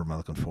am I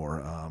looking for?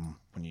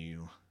 When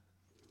you.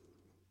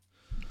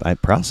 By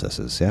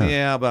processes, yeah.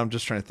 Yeah, but I'm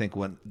just trying to think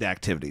when the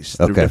activities,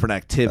 through different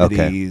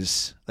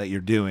activities that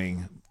you're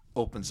doing,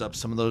 opens up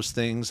some of those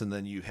things, and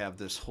then you have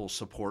this whole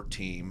support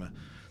team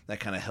that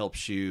kind of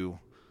helps you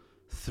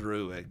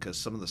through it, because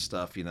some of the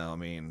stuff,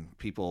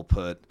 people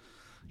put,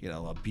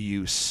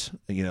 abuse,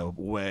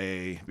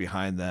 way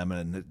behind them,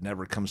 and it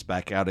never comes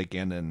back out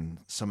again, and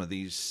some of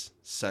these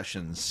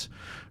sessions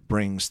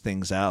brings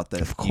things out that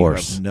you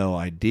have no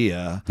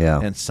idea,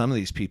 and some of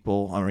these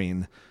people,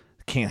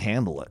 can't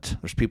handle it.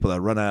 There's people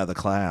that run out of the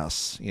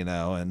class,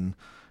 and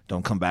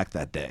don't come back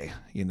that day,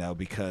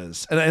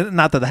 because and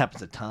not that it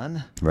happens a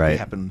ton. Right. It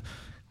happened.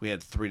 We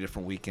had 3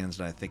 different weekends,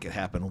 and I think it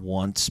happened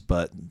once,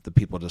 but the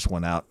people just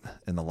went out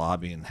in the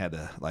lobby and had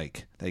to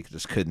they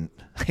just couldn't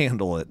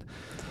handle it.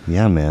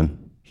 Yeah,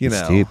 man.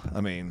 It's deep.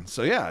 I mean,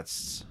 so yeah,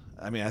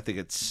 I think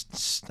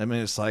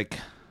it's like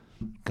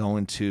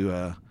going to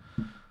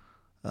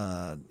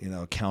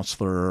a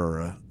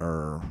counselor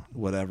or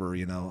whatever,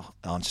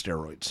 on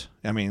steroids.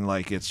 I mean,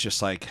 it's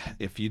just like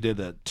if you did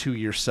a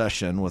 2-year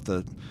session with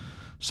a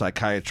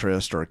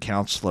psychiatrist or a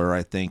counselor,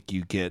 I think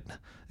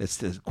it's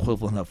the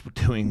equivalent of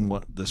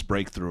doing this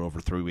breakthrough over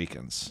 3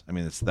 weekends. I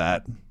mean, it's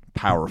that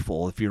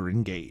powerful if you're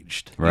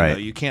engaged. Right.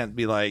 You can't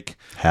be like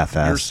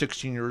half-assed. You're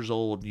 16 years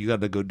old. You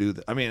got to go do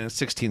that. I mean,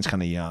 16 is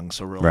kind of young,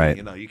 so really,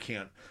 right. You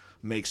can't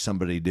make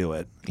somebody do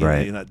it.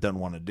 Right. Doesn't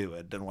want to do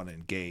it. Doesn't want to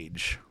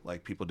engage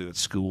like people do at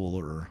school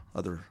or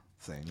other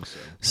things.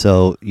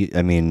 So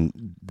I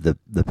mean, the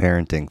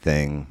parenting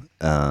thing.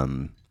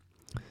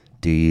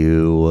 Do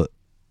you,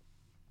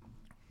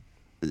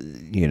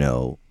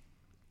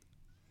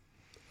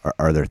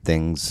 are there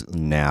things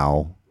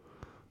now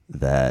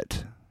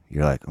that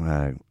you're like,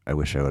 I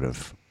wish I would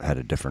have had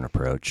a different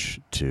approach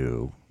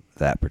to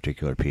that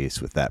particular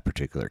piece with that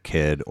particular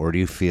kid? Or do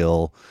you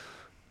feel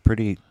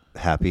pretty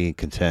happy,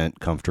 content,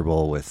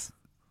 comfortable with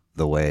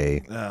the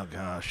way? Oh,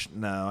 gosh.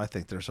 No, I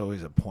think there's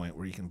always a point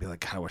where you can be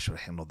like, God, I wish I would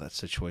have handled that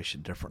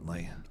situation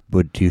differently.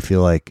 But do you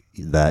feel like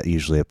that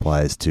usually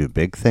applies to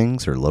big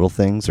things or little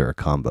things or a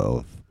combo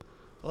of?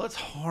 Well, it's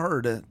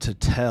hard to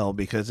tell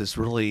because it's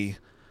really,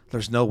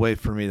 there's no way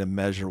for me to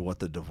measure what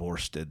the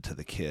divorce did to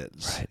the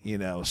kids,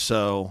 right.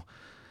 So,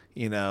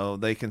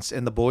 they can,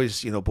 and the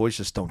boys, boys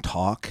just don't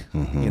talk,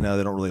 mm-hmm.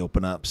 They don't really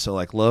open up. So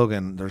like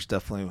Logan, there's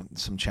definitely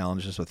some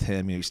challenges with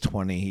him. He's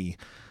 20. He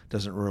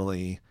doesn't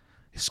really,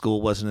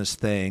 school wasn't his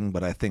thing,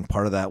 but I think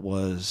part of that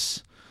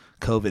was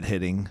COVID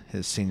hitting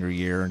his senior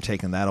year and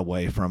taking that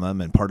away from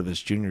him, and part of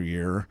his junior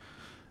year,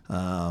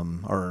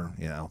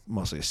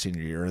 mostly his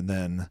senior year. And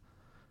then,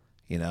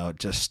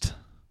 just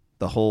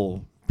the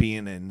whole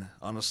being in,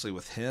 honestly,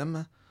 with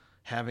him,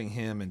 having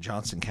him in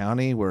Johnson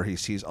County where he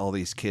sees all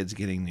these kids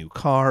getting new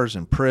cars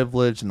and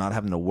privilege and not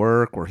having to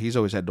work, where he's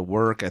always had to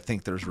work. I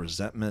think there's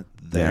resentment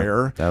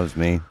there. Yeah, that was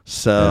me.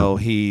 So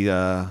he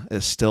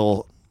is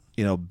still,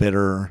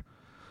 bitter.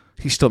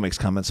 He still makes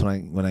comments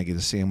when I get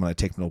to see him, when I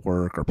take him to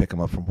work or pick him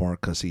up from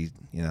work, because he,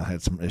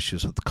 had some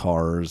issues with the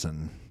cars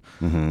and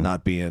mm-hmm.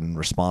 not being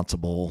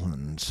responsible.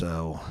 And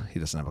so he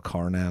doesn't have a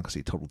car now because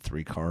he totaled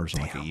 3 cars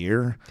in like a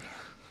year.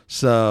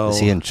 So is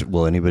he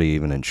will anybody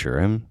even insure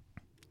him?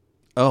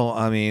 Oh,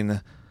 I mean,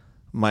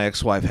 my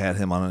ex-wife had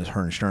him on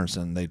her insurance,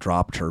 and they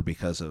dropped her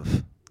because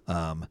of.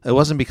 It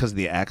wasn't because of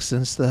the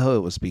accidents, though.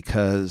 It was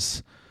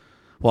because,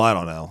 well, I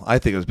don't know. I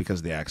think it was because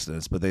of the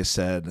accidents, but they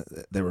said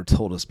they were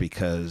told us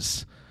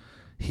because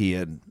he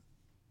had,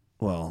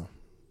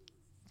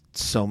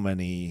 so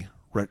many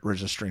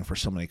registering for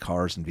so many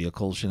cars and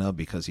vehicles,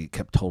 because he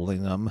kept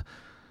totaling them.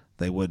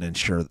 They wouldn't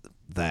insure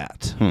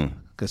that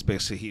because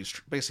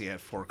basically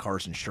had 4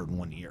 cars insured in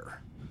 1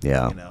 year.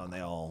 Yeah. And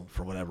they all,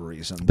 for whatever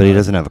reason. But he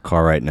doesn't have a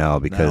car right now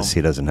because he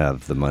doesn't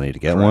have the money to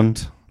get one?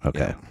 Okay.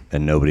 Yeah.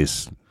 And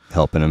nobody's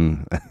helping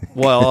him?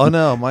 Well,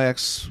 no, my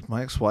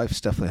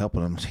ex-wife's definitely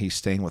helping him. He's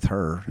staying with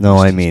her. No,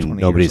 I mean,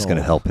 nobody's going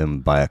to help him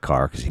buy a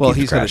car because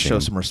he's got to show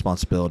some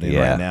responsibility.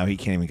 Right now, he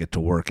can't even get to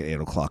work at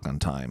 8 o'clock on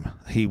time.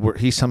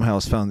 He somehow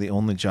has found the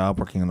only job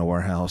working in a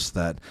warehouse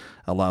that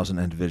allows an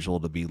individual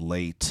to be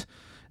late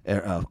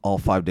all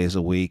 5 days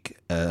a week,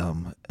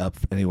 up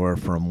anywhere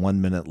from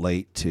 1 minute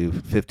late to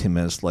 15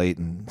 minutes late,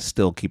 and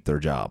still keep their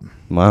job.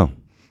 Wow.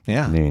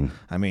 Yeah.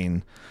 I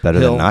mean better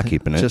than not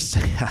keeping it.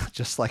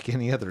 Just like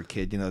any other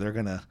kid, they're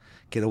gonna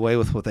get away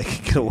with what they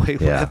can get away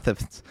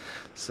with.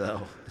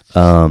 So.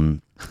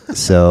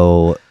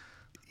 So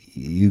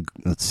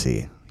let's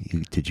see.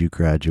 Did you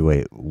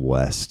graduate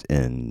West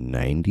in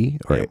 90?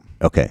 Or yep.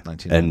 Okay.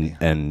 1990.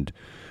 And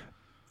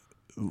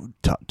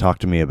talk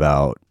to me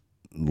about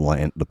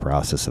the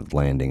process of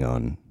landing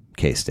on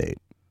K-State.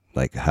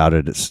 Like, how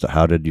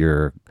did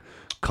your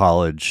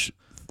college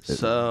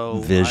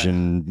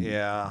vision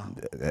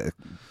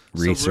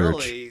research? So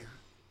really,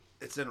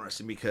 it's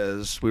interesting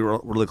because we were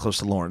really close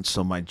to Lawrence.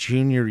 So my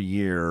junior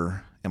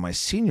year and my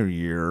senior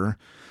year,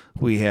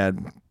 we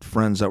had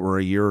friends that were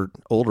a year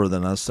older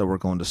than us that were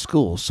going to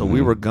school. So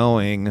we were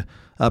going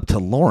up to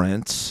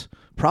Lawrence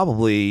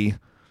probably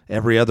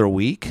every other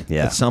week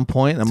at some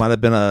point. It might have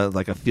been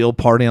a field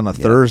party on a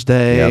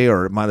Thursday,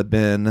 or it might have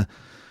been,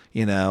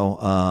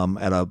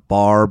 at a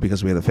bar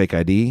because we had a fake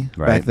ID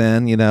back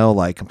then.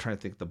 I'm trying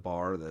to think of the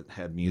bar that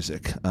had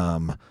music,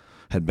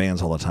 had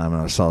bands all the time,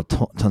 and I saw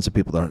tons of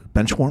people there.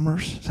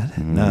 Benchwarmers? Is that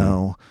it?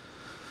 No.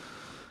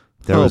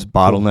 There was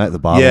Bottleneck, the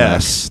Bottleneck.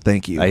 Yes,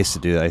 thank you. I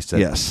used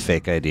to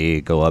fake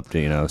ID, go up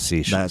to,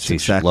 see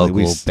local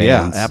bands.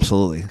 Yeah,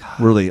 absolutely.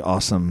 Really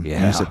awesome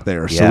music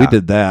there. So we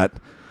did that.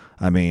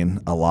 I mean,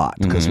 a lot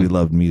because we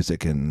loved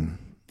music in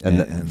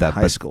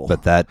high school.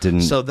 But that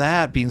didn't. So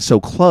that being so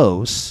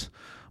close,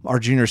 our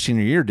junior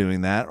senior year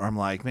doing that, or I'm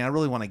like, man, I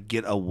really want to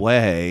get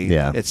away.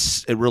 Yeah.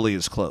 It really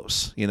is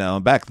close,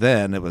 And back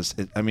then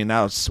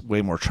now it's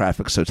way more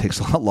traffic, so it takes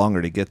a lot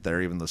longer to get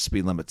there, even though the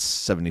speed limit's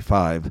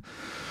 75.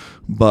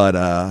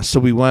 But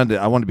so I wanted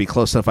to be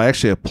close enough. I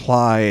actually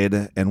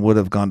applied and would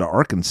have gone to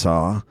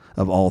Arkansas,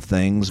 of all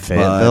things.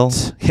 Fayetteville?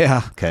 But,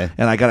 yeah. Okay.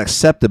 And I got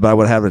accepted, but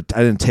I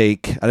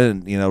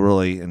didn't,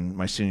 really, in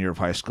my senior year of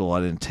high school,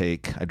 I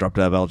dropped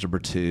out of Algebra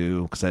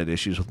 2 because I had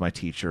issues with my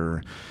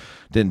teacher.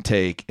 Didn't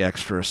take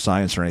extra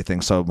science or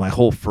anything. So my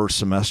whole first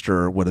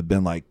semester would have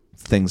been like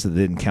things that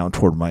didn't count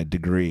toward my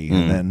degree.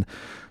 And then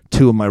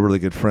two of my really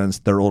good friends,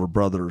 their older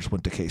brothers,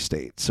 went to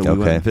K-State. So we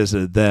went and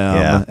visited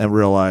them and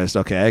realized,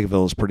 okay,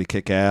 Aggieville is pretty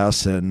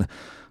kick-ass, and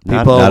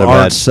people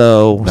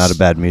not a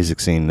bad music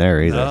scene there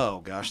either.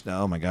 Oh, gosh,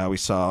 no. Oh, my God. We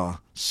saw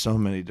so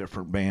many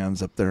different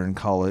bands up there in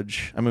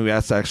college. I mean,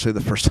 that's actually the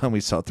first time we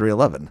saw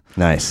 311.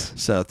 Nice.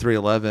 So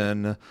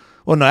 311...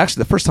 Well, no,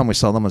 actually, the first time we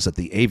saw them was at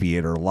the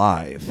Aviator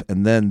Live,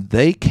 and then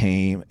they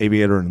came,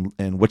 Aviator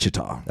in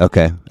Wichita.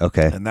 Okay.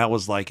 And that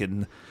was like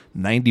in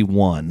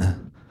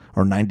 91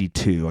 or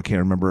 92, I can't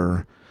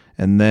remember.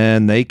 And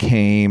then they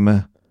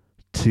came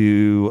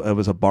to, it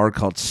was a bar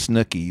called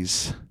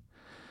Snookies,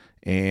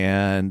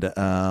 and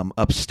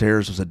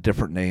upstairs was a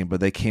different name, but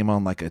they came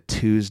on like a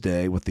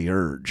Tuesday with The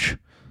Urge.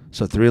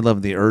 So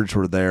 311, The Urge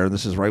were there, and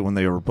this is right when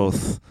they were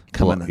both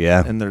coming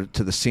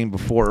to the scene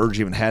before Urge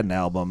even had an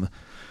album.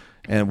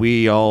 And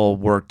we all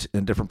worked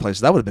in different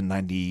places. That would have been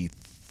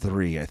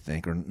 93, I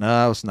think. Or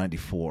no, it was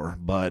 94.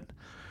 But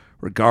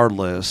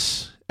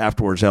regardless,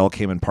 afterwards, they all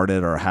came and partied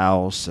at our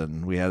house.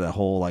 And we had a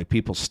whole,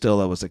 people still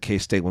that was at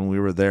K-State when we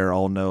were there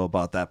all know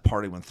about that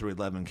party when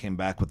 311 came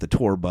back with the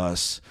tour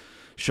bus,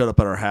 showed up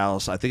at our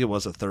house. I think it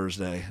was a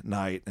Thursday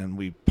night. And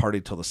we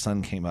partied till the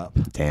sun came up.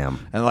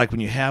 Damn. And when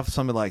you have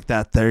something like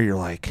that there, you're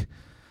like,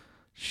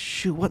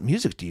 shoot, what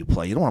music do you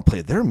play? You don't want to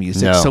play their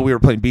music. No. So we were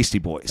playing Beastie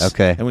Boys.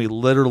 Okay. And we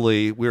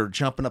were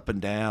jumping up and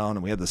down,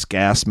 and we had this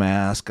gas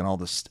mask and all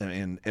this,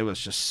 and it was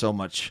just so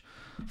much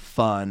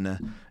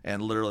fun.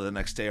 And literally the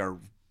next day, our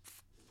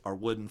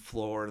wooden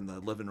floor in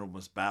the living room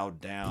was bowed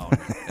down,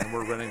 and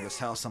we're renting this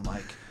house. I'm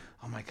like,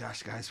 oh my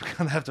gosh, guys, we're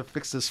gonna have to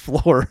fix this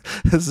floor.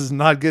 This is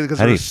not good because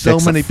there's so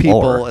many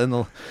people in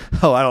the.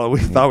 Oh, I don't know. We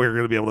thought we were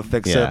gonna be able to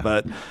fix it,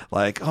 but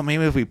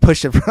maybe if we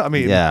push it.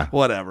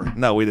 Whatever.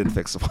 No, we didn't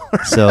fix the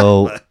floor.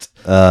 So,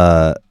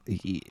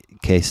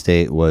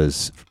 K-State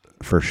was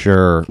for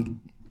sure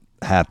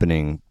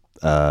happening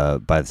by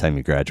the time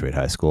you graduate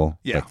high school.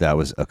 Yeah, that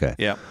was okay.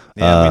 Yeah,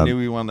 we knew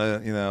we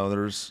wanted to.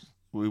 There's.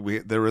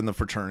 They were in the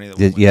fraternity.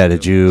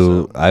 Did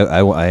you? So.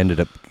 I ended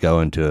up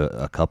going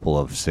to a couple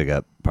of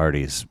SIG-UP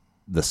parties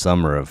the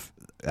summer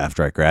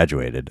after I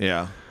graduated.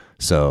 Yeah.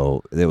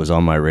 So it was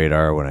on my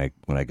radar when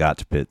I got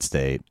to Pitt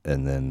State,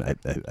 and then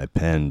I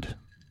penned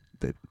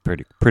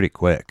pretty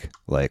quick,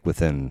 like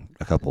within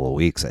a couple of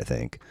weeks, I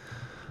think.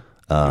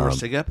 You were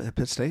SIG-UP at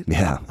Pitt State?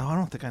 Yeah. Oh, I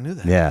don't think I knew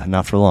that. Yeah,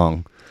 not for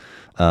long.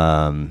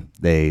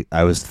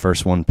 I was the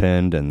first one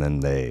pinned, and then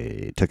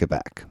they took it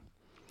back.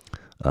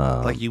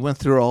 You went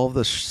through all of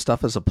this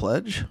stuff as a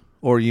pledge,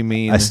 or you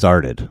mean? I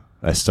started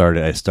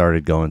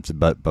going to,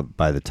 but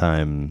by the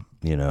time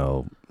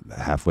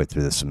halfway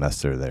through the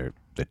semester,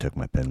 they took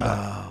my pin back.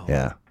 Oh.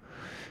 Yeah,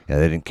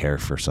 they didn't care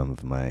for some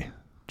of my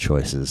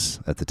choices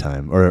at the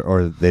time,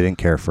 or they didn't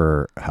care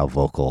for how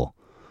vocal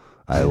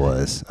I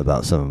was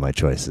about some of my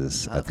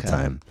choices at the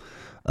time.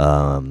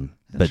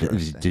 But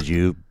did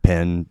you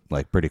pen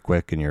pretty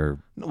quick in your?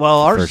 Well,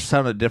 ours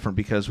sounded different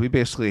because we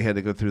basically had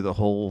to go through the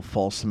whole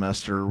fall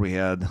semester. We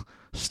had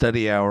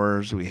study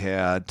hours. We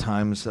had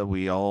times that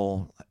we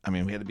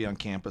had to be on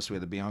campus. We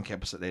had to be on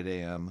campus at 8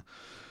 a.m.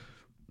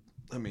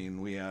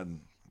 We had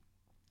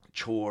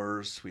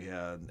chores. We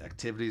had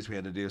activities we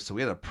had to do. So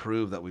we had to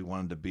prove that we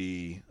wanted to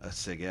be a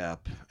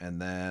SIG-UP.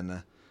 And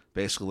then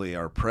basically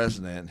our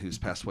president, who's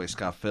passed away,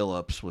 Scott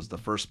Phillips, was the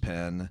first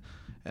pen.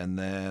 And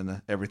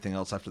then everything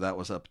else after that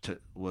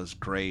was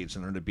grades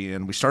and to be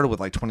in. We started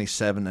with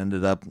 27,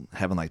 ended up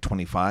having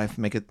 25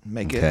 make it,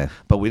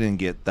 but we didn't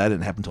get that.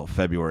 Didn't happen until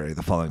February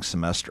the following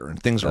semester,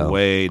 and things are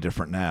way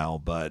different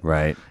now. But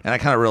right, and I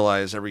kind of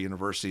realize every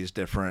university is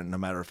different, no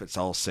matter if it's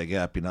all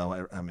SIG-UP,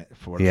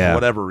 for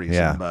whatever reason.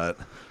 Yeah.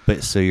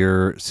 But so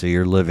you're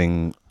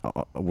living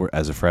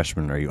as a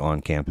freshman. Are you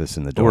on campus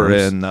in the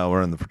dorms?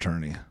 We're in the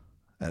fraternity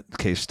at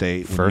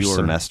K-State. First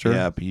semester?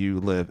 Yeah, but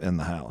you live in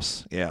the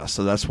house. Yeah,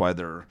 so that's why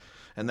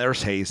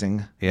there's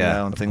hazing,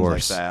 and things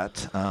course. like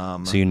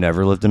that. So you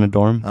never lived in a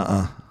dorm?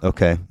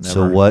 Okay. Never.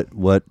 So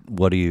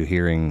what are you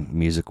hearing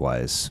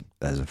music-wise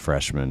as a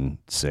freshman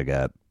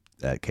SIG-UP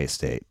at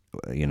K-State?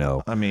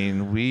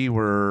 We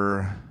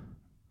were...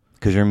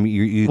 Because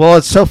you. Well,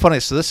 it's so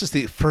funny. So this is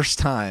the first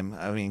time.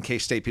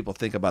 K-State people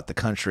think about the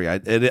country. I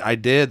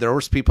did. There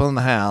was people in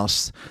the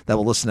house that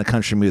will listen to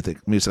country music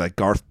like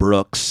Garth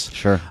Brooks.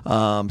 Sure.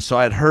 So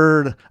I'd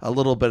heard a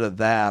little bit of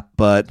that,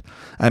 but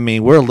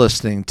we're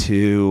listening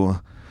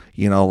to,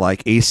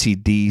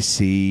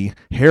 AC/DC.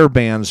 Hair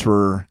bands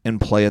were in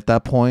play at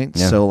that point.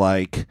 Yeah.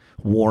 So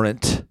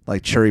Warrant,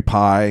 Cherry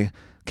Pie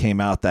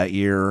came out that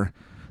year.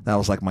 That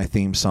was like my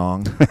theme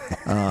song.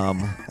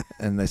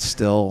 And they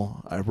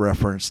still, I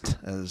referenced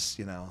as,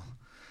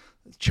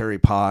 cherry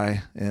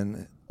pie.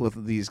 And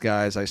with these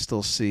guys, I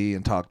still see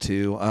and talk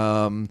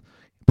to.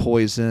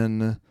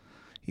 Poison,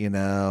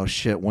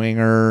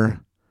 Winger.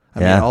 I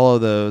mean, all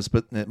of those.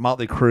 But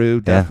Motley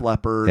Crue, Def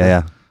Leppard.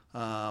 Yeah.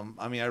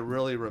 I mean, I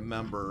really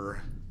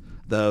remember,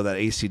 though, that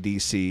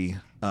AC/DC.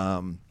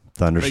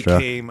 Thunderstruck.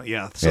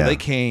 They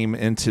came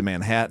into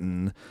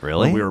Manhattan.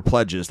 Really? When we were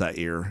pledges that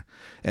year.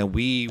 And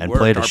we worked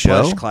played a our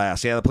show? pledge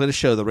class. Yeah, they played a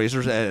show, the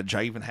Razor's Edge.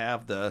 I even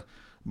have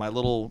my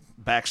little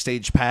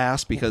backstage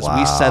pass because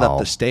we set up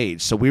the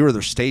stage. So we were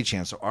their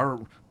stagehand. So our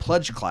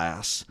pledge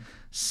class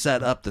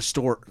set up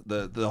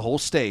the whole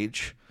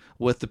stage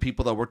with the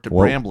people that worked at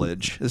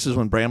Bramlage. This is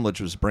when Bramlage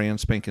was brand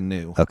spanking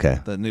new. Okay.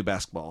 The new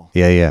basketball.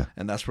 Yeah.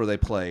 And that's where they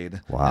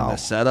played. Wow. And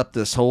they set up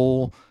this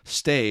whole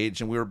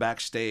stage, and we were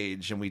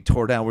backstage, and we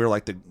tore down. We were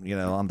like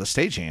on the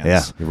stagehands.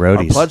 Yeah, the roadies.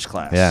 Our pledge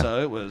class. Yeah.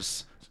 So it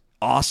was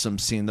awesome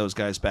seeing those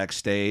guys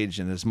backstage.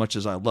 And as much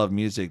as I love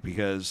music,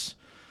 because,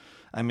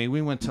 I mean,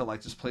 we went to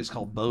like this place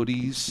called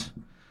Bodie's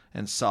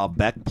and saw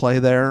Beck play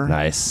there.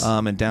 Nice.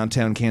 In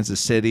downtown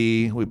Kansas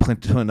City. We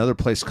went to another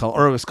place it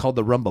was called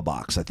the Rumba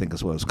Box, I think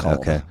is what it was called.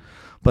 Okay.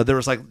 But there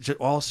was like,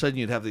 all of a sudden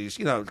you'd have these,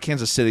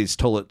 Kansas City's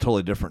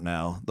totally different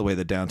now, the way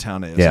the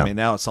downtown is. Yeah. I mean,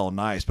 now it's all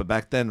nice, but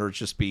back then there would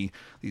just be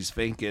these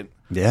vacant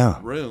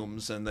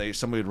rooms, and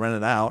somebody would rent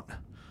it out,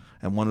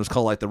 and one was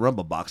called like the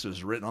Rumba Box. It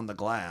was written on the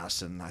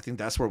glass, and I think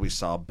that's where we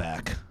saw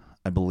Beck,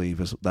 I believe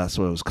that's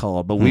what it was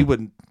called. But we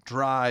would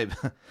drive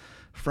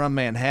from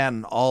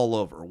Manhattan all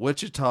over,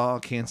 Wichita,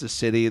 Kansas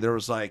City. There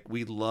was like,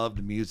 we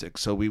loved music,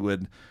 so we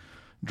would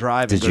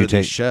drive and go to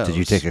these shows. Did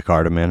you take a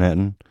car to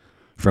Manhattan?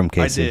 From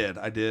Casey?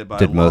 I did. But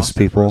did I most lost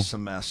people? It for a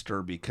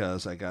semester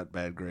because I got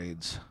bad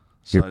grades,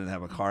 so I didn't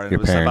have a car. And your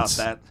it was parents.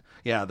 about that.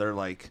 Yeah, they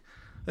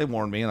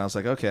warned me, and I was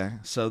like, okay.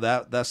 So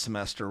that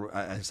semester,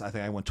 I think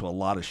I went to a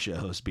lot of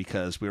shows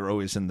because we were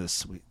always in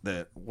this.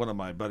 That one of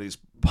my buddies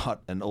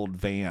bought an old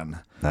van,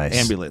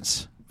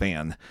 ambulance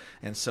van,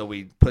 and so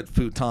we put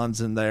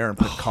futons in there and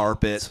put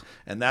carpet,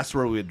 and that's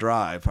where we would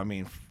drive. I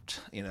mean,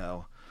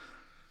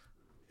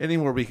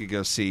 anywhere we could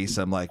go see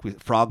some, like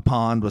Frog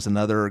Pond was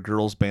another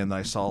girls band that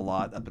I saw a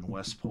lot up in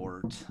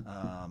Westport.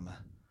 I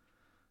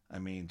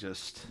mean,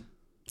 just.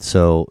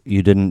 So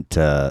you didn't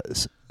have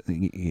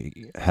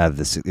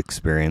this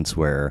experience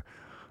where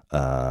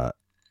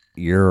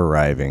you're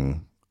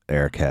arriving,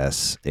 Erik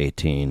Hess,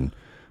 18,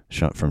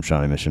 from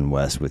Shawnee Mission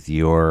West, with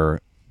your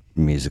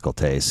musical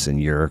tastes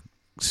and your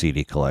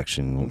CD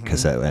collection,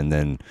 cassette, and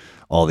then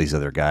all these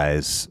other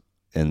guys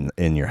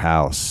in your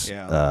house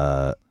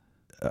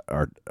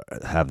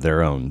have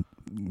their own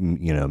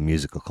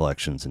musical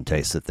collections and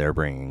tastes that they're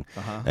bringing,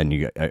 and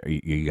you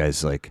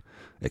guys like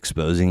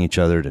exposing each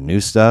other to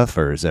new stuff,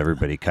 or is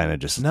everybody kind of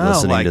just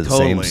listening to the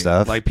same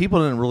stuff? Like, people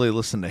didn't really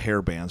listen to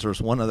hair bands. There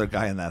was one other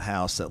guy in that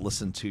house that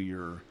listened to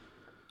your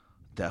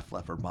Def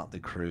Leppard,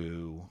 Motley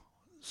Crue,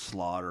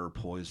 Slaughter,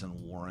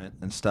 Poison, Warrant,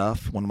 and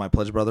stuff. One of my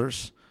pledge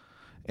brothers,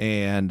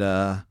 and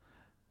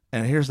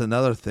here's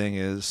another thing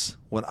is,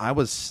 when I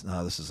was,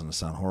 this is going to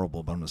sound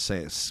horrible, but I'm going to say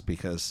it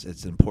because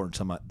it's important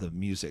to the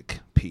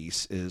music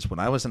piece, is when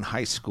I was in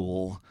high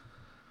school,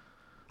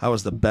 I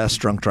was the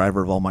best drunk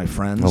driver of all my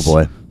friends. Oh,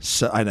 boy.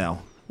 So I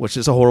know, which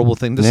is a horrible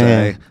thing to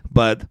say,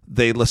 but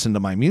they listened to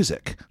my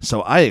music.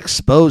 So I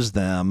exposed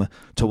them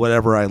to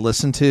whatever I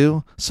listened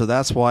to. So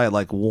that's why I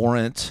like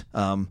Warrant,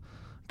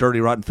 Dirty,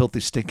 Rotten, Filthy,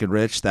 Stinking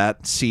Rich,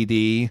 that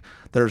CD.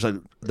 There's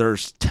 10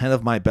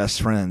 of my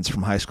best friends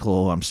from high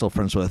school I'm still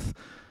friends with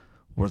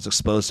was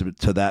exposed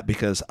to that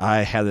because I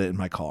had it in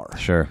my car.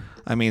 Sure.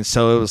 I mean,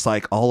 so it was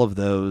like all of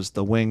those,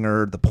 the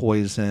Winger, the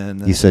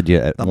Poison. You said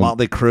the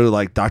Motley Crue,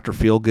 like Dr.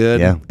 Feelgood.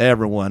 Yeah.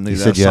 Everyone knew you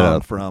that said you song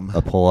had from.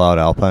 A pull-out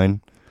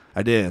Alpine?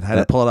 I did. I had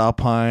a pull-out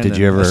Alpine. Did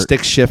you ever? A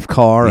stick shift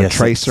car, a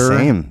Tracer.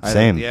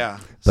 Same. Yeah.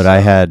 But I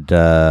had,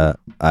 I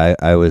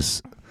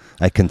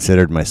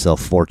considered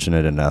myself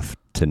fortunate enough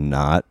to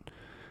not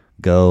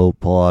go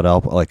pull-out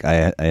Alpine. Like,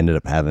 I ended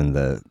up having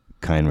the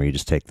kind where you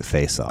just take the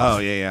face off. Oh,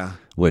 yeah.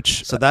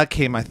 So that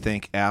came, I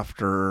think,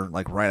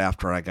 right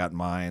after I got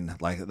mine.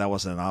 Like, that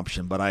wasn't an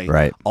option.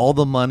 But all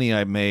the money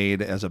I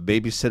made as a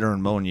babysitter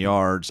and mowing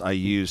yards, I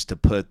used to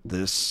put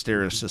this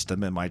stereo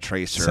system in my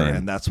Tracer. Same.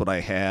 And that's what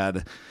I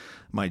had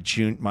my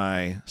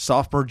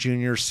sophomore,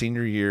 junior,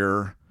 senior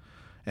year,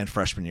 and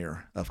freshman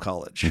year of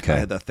college. Okay. I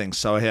had that thing.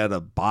 So I had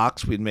a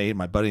box we'd made.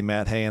 My buddy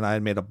Matt Hay and I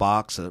had made a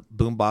box, a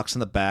boom box in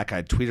the back. I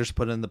had tweeters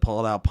put in the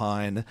pull-out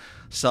Alpine,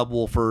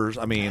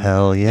 subwoofers. I mean,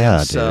 hell yeah,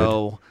 dude.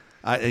 So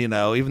even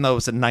though it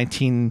was a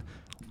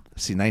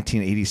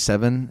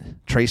 1987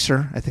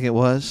 Tracer, I think it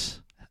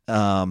was.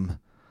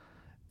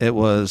 It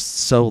was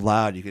so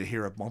loud you could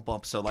hear a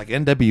bump. So like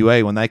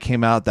NWA, when that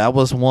came out, that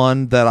was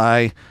one that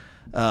I.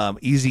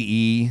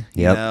 Eazy-E,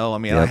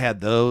 I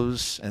had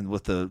those, and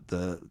with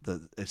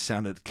the it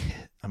sounded,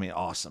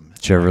 awesome.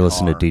 Did you ever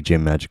listen to DJ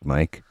Magic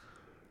Mike?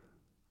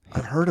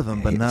 I've heard of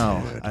him, but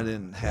no, dude. I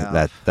didn't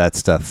have that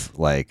stuff.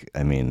 Like,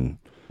 I mean,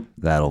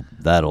 that'll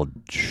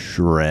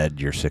shred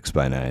your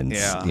 6x9s.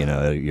 Yeah. You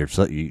know,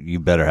 you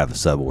better have a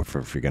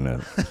subwoofer if you're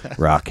gonna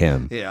rock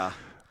him. Yeah.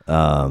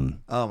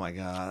 Oh my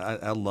God,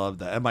 I love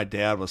that. And my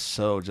dad was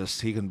so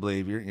he couldn't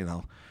believe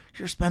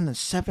you're spending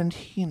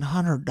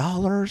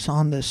 $1,700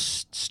 on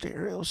this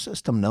stereo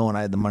system, knowing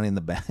I had the money in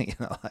the bank.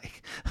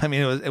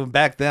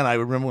 Back then. I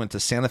remember we went to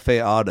Santa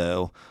Fe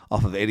Auto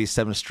off of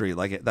 87th Street.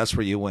 Like that's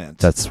where you went.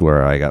 That's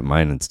where I got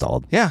mine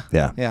installed. Yeah,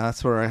 yeah.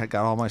 That's where I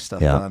got all my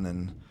stuff done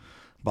and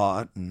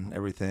bought and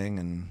everything.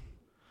 And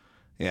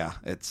yeah,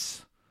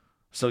 it's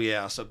so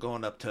yeah. So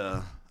going up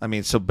to,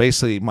 so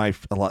basically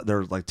there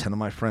were like 10 of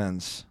my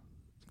friends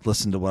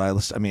listened to what I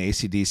listened.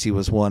 AC/DC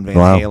was one, Van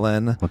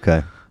Halen.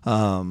 Okay.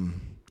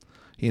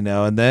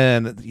 And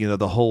then,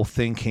 the whole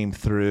thing came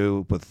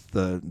through with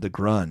the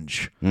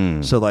grunge.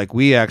 So, like,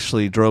 we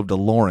actually drove to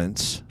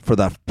Lawrence for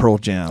that Pearl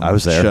Jam I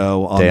was there.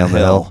 show on Day the on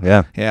hill.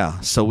 Yeah.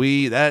 Yeah. So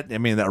that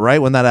right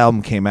when that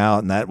album came out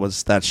and that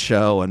was that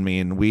show,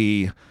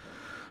 we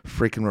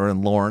freaking were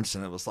in Lawrence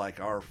and it was like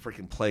our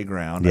freaking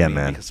playground. Yeah,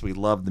 man. Because we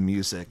loved the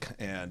music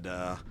and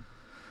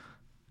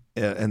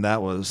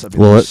that was,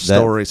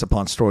 stories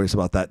upon stories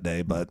about that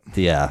day, but.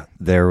 Yeah,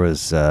 there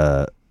was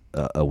a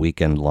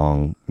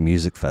weekend-long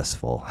music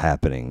festival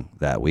happening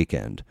that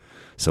weekend.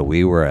 So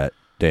we were at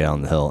Day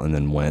on the Hill and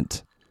then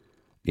went,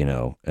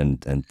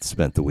 and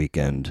spent the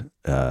weekend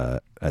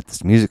at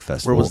this music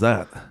festival. Where was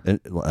that?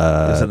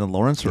 Is it in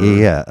Lawrence? Or?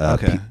 Yeah,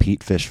 okay.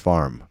 Pete Fish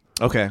Farm.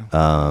 Okay.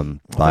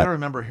 I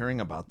remember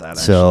hearing about that,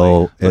 actually.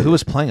 So who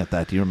was playing at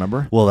that? Do you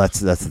remember? Well,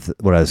 that's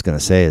what I was going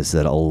to say is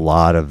that a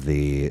lot of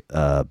the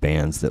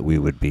bands that we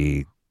would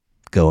be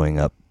going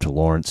up to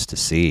Lawrence to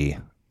see,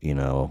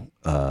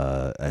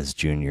 as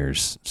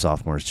juniors,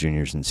 sophomores,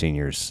 juniors, and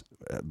seniors,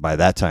 by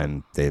that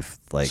time they've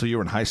So you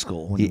were in high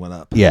school when you went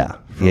up? Yeah.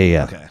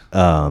 Okay.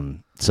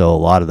 So a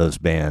lot of those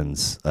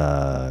bands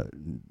by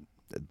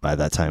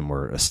that time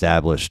were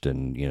established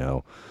and,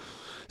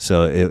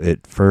 so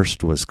it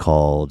first was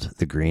called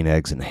the Green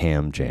Eggs and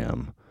Ham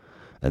Jam,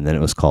 and then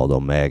it was called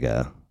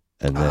Omega.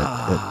 And then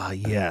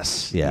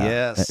yes. Yeah.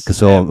 Yes.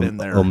 Because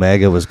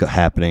Omega was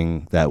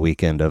happening that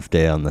weekend of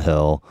Day on the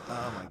Hill.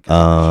 Oh my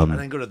gosh. I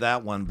didn't go to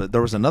that one, but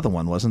there was another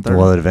one, wasn't there?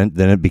 Well, then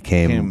it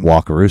became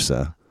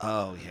Wakarusa.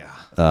 Oh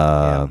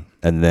yeah.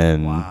 And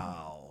then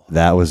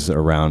that was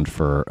around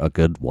for a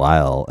good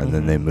while, and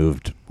then they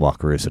moved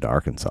Wakarusa to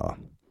Arkansas.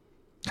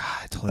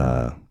 I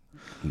totally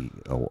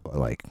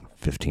like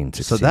 15,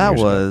 16 So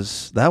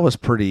that was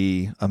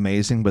pretty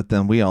amazing. But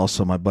then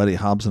my buddy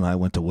Hobbs and I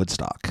went to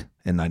Woodstock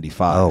in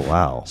 '95. Oh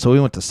wow! So we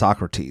went to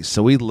Socrates.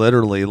 So we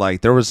literally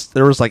there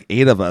was like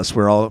 8 of us.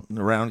 We're all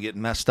around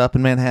getting messed up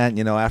in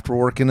Manhattan, after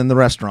working in the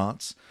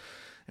restaurants.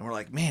 And we're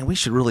like, man, we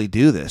should really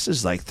do this. This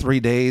is like 3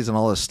 days and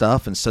all this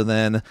stuff. And so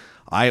then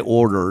I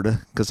ordered,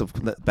 because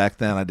back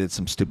then I did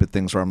some stupid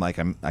things where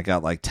I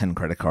got like 10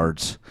 credit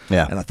cards.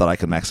 Yeah. And I thought I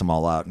could max them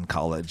all out in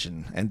college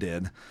and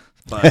did.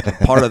 But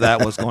part of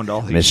that was going to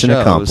all these Mission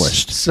shows.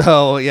 accomplished.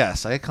 So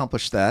yes, I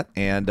accomplished that.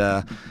 And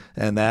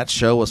that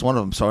show was one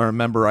of them. So I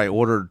remember I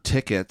ordered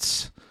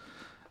tickets.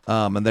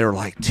 And they were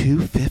like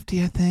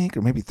 $250, I think,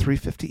 or maybe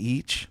 $350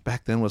 each.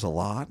 Back then was a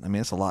lot.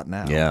 It's a lot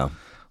now. Yeah.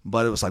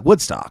 But it was like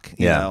Woodstock,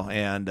 you Yeah. know,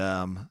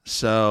 and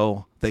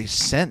so they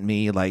sent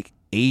me like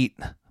 8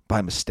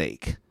 by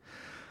mistake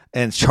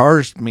and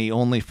charged me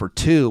only for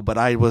 2. But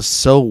I was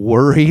so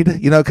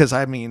worried, because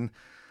I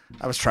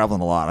was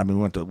traveling a lot. We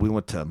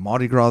went to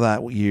Mardi Gras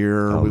that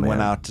year. We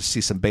went out to see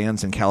some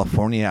bands in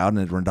California, out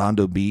in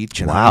Redondo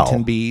Beach and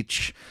Huntington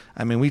Beach.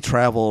 We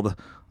traveled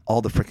all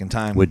the freaking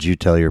time. Would you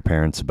tell your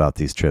parents about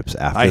these trips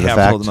after the fact?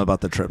 I have told them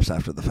about the trips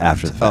after the fact.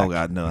 After the fact. Oh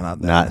God, no,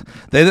 not that.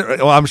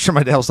 I'm sure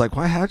my dad was like,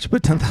 "Why how'd you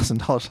put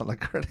 $10,000 on a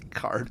credit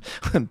card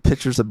when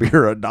pictures of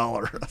beer are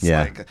 $1?"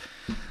 Yeah.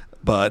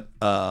 But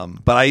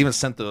I even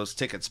sent those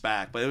tickets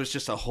back. But it was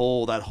just that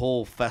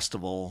whole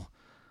festival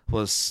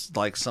was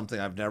like something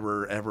I've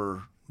never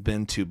ever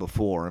been to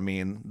before.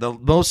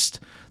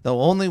 The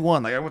only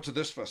one, like I went to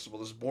this festival,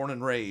 this Born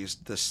and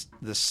Raised this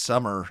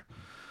summer.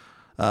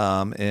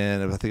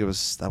 And I think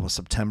that was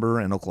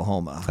September in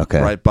Oklahoma,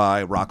 right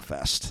by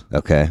Rockfest.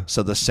 Okay.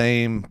 So the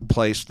same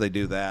place they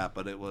do that,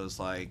 but it was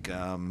like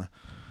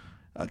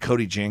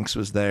Cody Jinks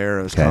was there.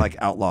 It was kind of like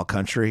outlaw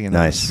country, and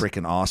nice. It was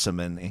freaking awesome.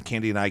 And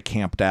Candy and I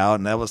camped out,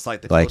 and that was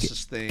like the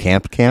closest thing.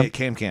 Camp? Yeah,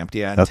 camped,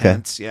 yeah, in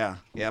tents, yeah.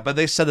 But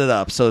they set it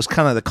up, so it's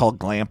kind of called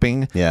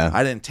glamping. Yeah.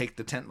 I didn't take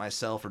the tent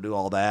myself or do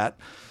all that.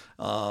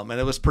 And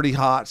it was pretty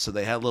hot, so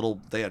they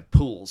had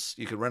pools.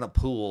 You could rent a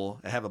pool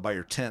and have it by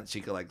your tent, so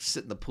you could like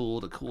sit in the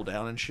pool to cool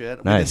down and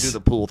shit. Nice. We didn't do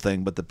the pool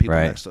thing, but the people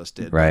next to us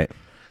did. Right.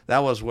 That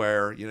was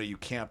where you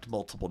camped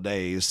multiple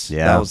days.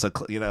 Yeah. That was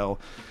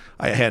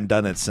I hadn't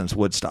done it since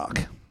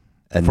Woodstock,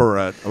 and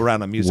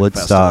around a music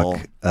Woodstock,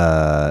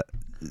 festival.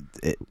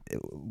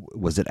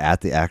 Was it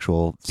at the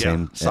actual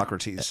same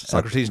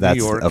Socrates, New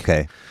York?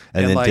 Okay.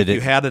 And then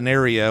you had an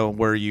area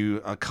where you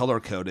color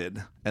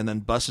coded, and then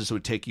buses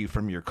would take you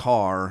from your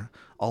car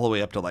all the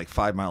way up to like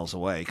 5 miles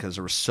away because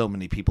there were so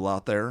many people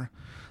out there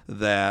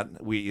that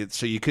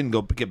so you couldn't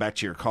go get back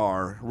to your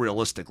car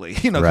realistically,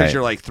 because Right.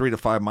 you're like 3 to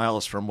 5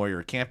 miles from where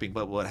you're camping.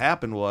 But what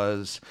happened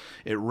was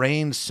it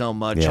rained so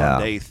much Yeah.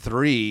 on day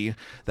 3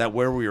 that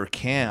where we were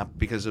camped,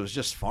 because it was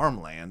just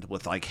farmland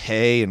with like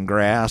hay and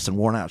grass and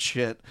worn out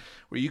shit,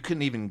 where you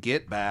couldn't even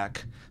get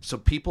back. So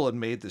people had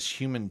made this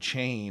human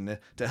chain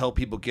to help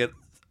people get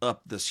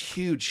up this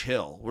huge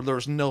hill where there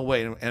was no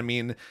way. I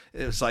mean,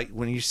 it was like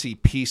when you see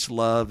peace,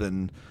 love,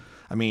 and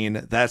I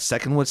mean, that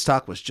second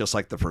Woodstock was just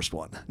like the first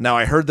one. Now,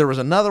 I heard there was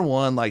another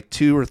one like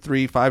 2 or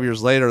 3, 5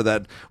 years later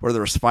where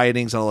there was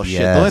fightings and all this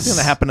shit. The only thing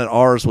that happened at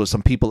ours was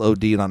some people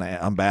OD'd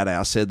on bad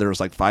acid. There was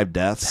like 5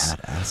 deaths.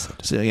 Bad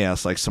acid. So yeah,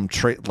 it's like some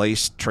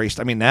traced.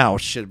 I mean, now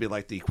it should be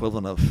like the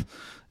equivalent of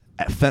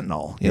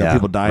fentanyl. You know,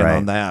 people dying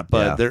on that.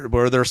 But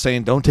they're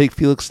saying don't take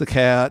Felix the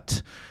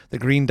Cat, the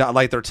Green Dot.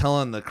 Like they're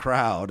telling the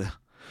crowd.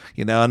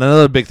 And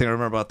another big thing I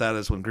remember about that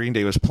is when Green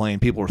Day was playing,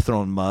 people were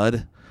throwing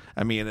mud.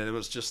 I mean, it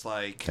was just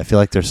like... I feel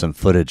like there's some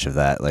footage of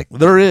that. Like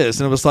there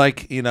is, and it was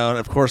like, and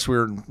of course we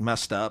were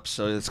messed up,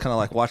 so it's kind of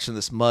like watching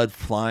this mud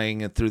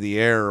flying through the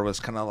air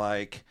was kind of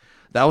like...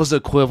 That was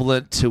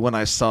equivalent to when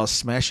I saw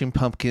Smashing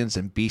Pumpkins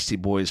and Beastie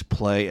Boys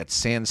play at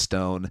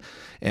Sandstone,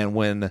 and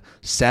when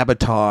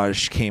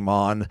Sabotage came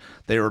on,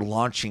 they were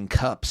launching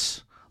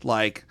cups,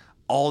 like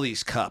all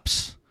these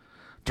cups.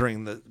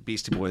 During the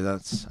Beastie Boys, I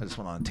just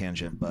went on a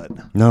tangent, but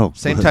no,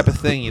 same type of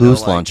thing.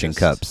 Who's like launching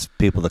cups?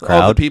 People, the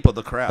crowd.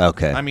 The crowd.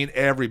 Okay. I mean,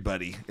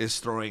 everybody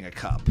is throwing a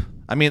cup.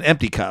 I mean,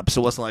 empty cups.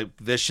 It wasn't like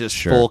vicious,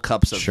 Sure. full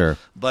cups of. Sure.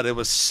 But it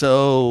was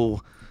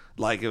so,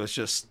 like, it was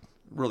just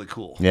really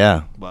cool.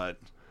 Yeah. But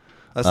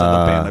that's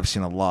another band I've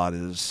seen a lot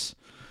is,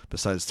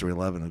 besides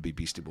 311, would be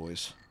Beastie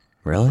Boys.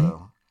 Really?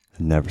 So,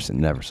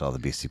 Never saw the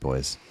Beastie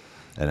Boys,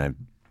 and I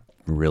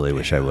really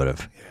wish I would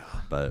have. Yeah.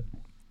 But,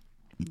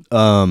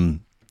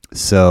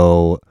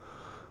 So,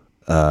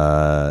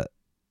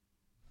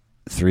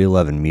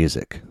 311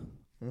 music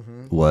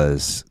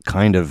was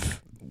kind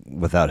of,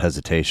 without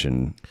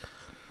hesitation,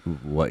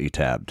 what you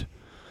tabbed.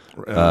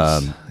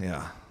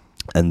 Yeah.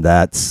 And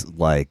that's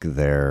like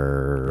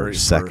their Very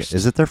second. first.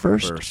 Is it their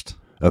first? First.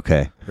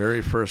 Okay.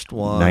 Very first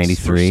one. 93?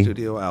 First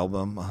studio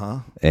album.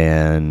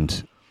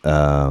 And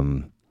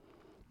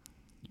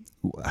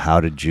how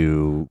did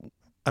you...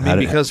 I mean,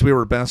 because we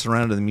were bouncing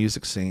around in the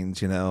music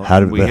scenes, we how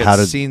had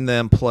did- seen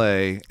them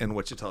play in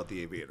Wichita at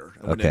the Aviator.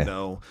 And we Okay. didn't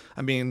know.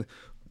 I mean,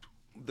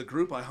 the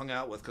group I hung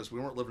out with, because we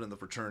weren't living in the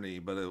fraternity,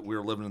 but we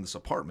were living in this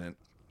apartment,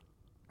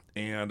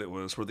 and it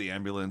was where the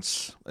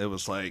ambulance, it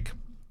was like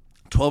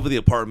 12 of the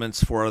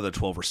apartments, 4 of the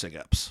 12 were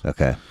SIG-EPs.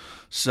 Okay.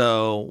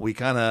 So we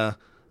kind of,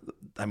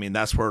 I mean,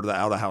 that's where the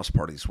out-of-house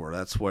parties were.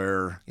 That's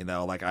where,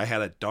 like I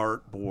had a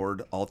dart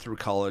board all through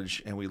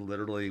college, and we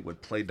literally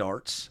would play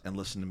darts and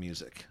listen to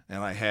music.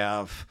 And I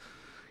have,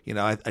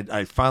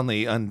 I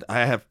finally,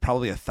 I have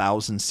probably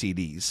 1,000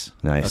 CDs.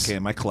 Nice. Okay,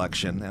 in my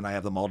collection, and I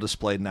have them all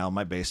displayed now in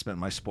my basement,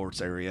 in my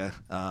sports area.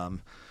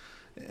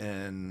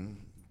 And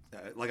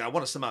like I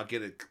want to somehow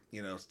get it,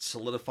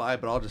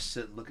 solidified, but I'll just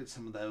sit and look at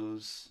some of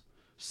those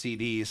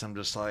CDs. I'm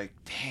just like,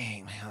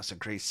 dang, man, that's a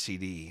great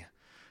CD.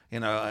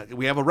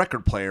 We have a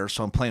record player,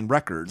 so I'm playing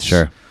records.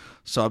 Sure.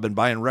 So I've been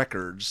buying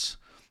records,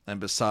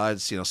 and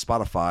besides,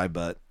 Spotify,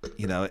 but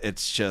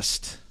it's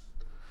just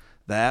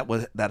that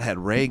had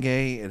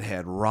reggae, it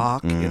had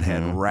rock, it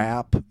had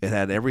rap, it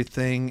had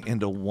everything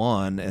into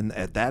one. And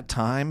at that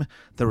time,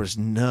 there was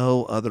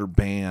no other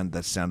band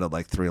that sounded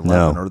like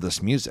 311 or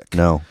this music.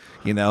 No.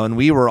 And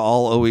we were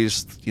all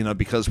always,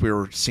 because we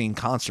were seeing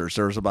concerts.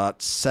 There was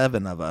about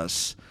 7 of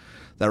us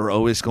that were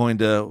always going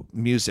to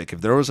music.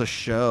 If there was a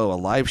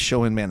live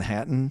show in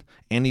Manhattan,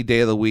 any day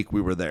of the week we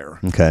were there.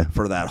 Okay.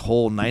 For that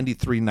whole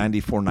 93,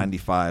 94,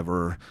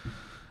 95,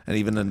 and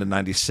even into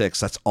 96.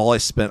 That's all I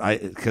spent.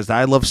 Because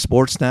I love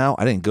sports now.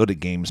 I didn't go to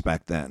games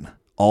back then.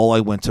 All I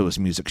went to was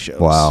music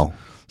shows. Wow.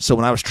 So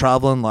when I was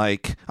traveling,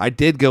 like I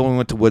did go and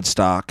went to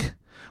Woodstock.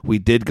 We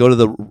did go to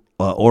the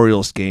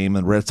Orioles game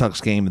and Red Sox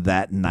game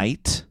that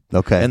night.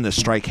 Okay. And the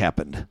strike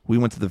happened. We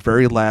went to the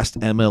very last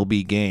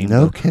MLB game.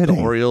 No the, kidding.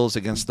 The Orioles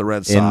against the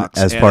Red Sox.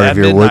 As and part at of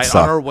your midnight,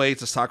 Woodstock. on our way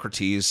to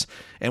Socrates,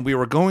 and we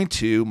were going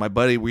to, my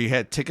buddy, we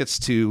had tickets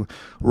to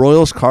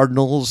Royals,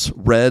 Cardinals,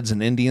 Reds,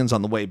 and Indians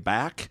on the way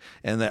back,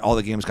 and all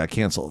the games got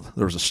canceled.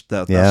 There was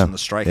that's when the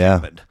strike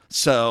happened.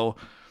 So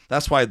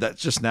that's why that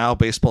just now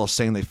baseball is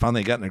saying they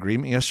finally got an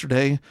agreement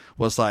yesterday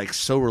was like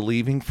so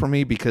relieving for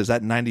me, because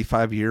that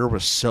 95 year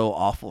was so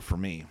awful for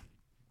me.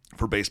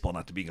 For baseball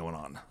not to be going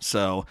on.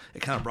 So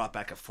it kind of brought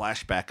back a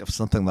flashback of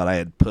something that I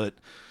had put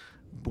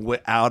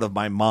out of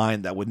my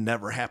mind that would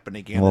never happen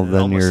again. Well, and it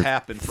then almost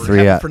happened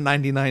for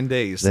 99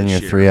 days. Then this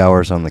your year. 3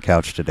 hours on the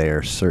couch today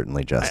are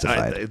certainly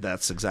justified.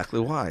 That's exactly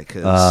why.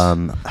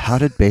 'Cause, how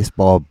did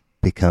baseball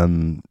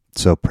become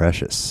so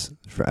precious?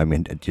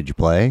 Did you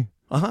play?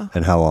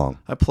 And how long?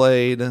 I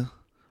played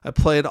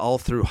all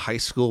through high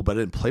school, but I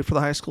didn't play for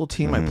the high school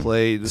team. I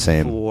played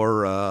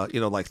for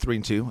like 3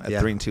 and 2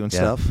 at 3 and 2 and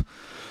stuff.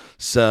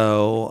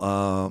 So,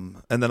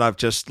 and then I've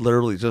just I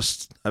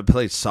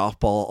played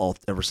softball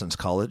ever since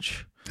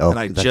college. Oh, and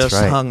I that's just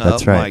right. hung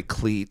That's up right. my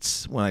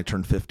cleats when I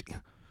turned 50.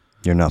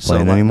 You're not So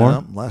playing anymore?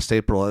 no, last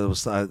April,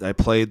 I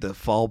played the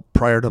fall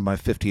prior to my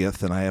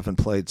 50th, and I haven't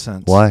played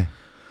since. Why?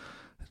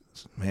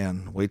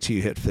 Man, wait till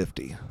you hit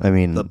 50. I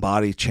mean, The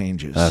body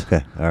changes.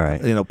 okay, all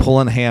right.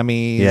 Pulling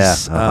hammies.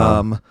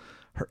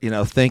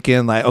 Yeah,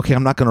 Thinking like, okay,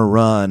 I'm not going to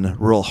run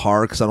real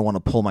hard because I don't want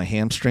to pull my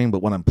hamstring.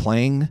 But when I'm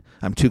playing,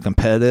 I'm too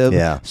competitive.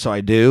 Yeah. So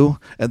I do,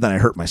 and then I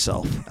hurt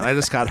myself. And I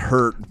just got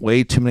hurt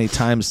way too many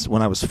times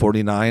when I was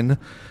 49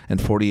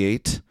 and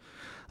 48.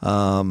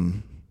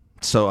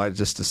 So I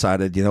just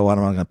decided, you know what,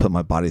 I'm not going to put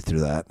my body through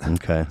that.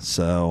 Okay.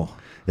 So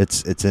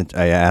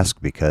I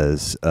ask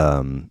because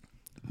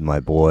my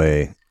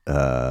boy,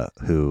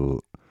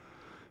 who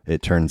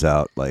it turns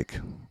out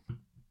like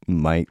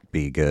might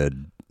be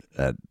good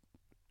at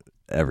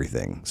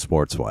everything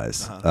sports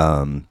wise.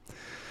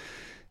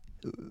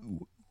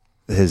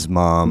 His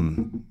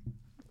mom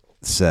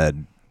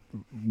said,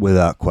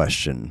 without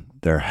question,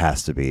 there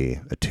has to be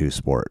a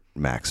 2-sport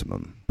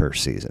maximum per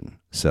season.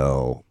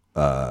 So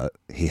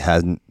he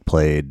hasn't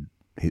played.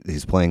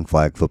 He's playing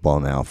flag football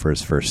now for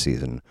his first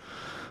season,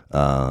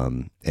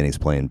 and he's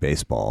playing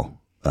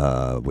baseball,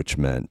 which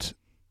meant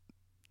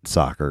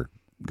soccer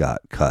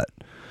got cut.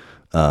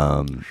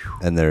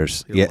 And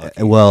there's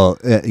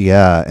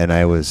and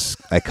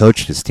I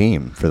coached his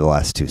team for the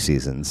last 2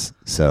 seasons,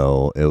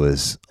 so it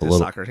was a little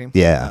soccer team.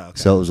 Yeah, Oh, okay.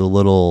 so it was a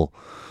little.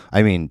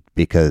 I mean,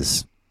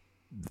 because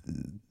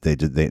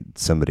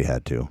somebody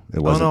had to. It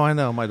Oh wasn't. no, I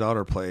know. My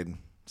daughter played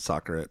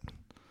soccer at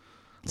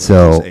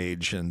So his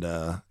age, and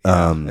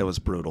it was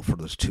brutal for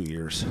those 2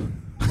 years.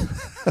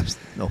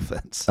 No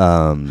offense.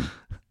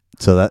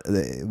 So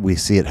that we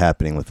see it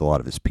happening with a lot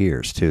of his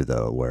peers too,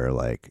 though, where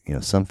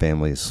some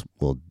families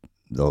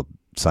they'll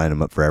sign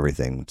him up for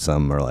everything.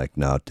 Some are like,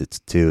 no, it's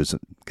 2's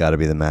got to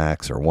be the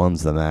max, or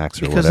 1's the max,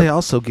 or because whatever. they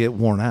also get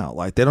worn out.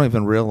 Like they don't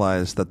even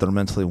realize that they're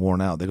mentally worn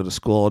out. They go to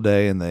school all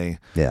day, and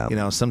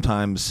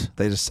sometimes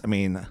they just. I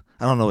mean,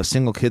 I don't know a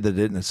single kid that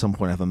didn't at some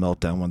point have a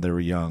meltdown when they were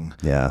young.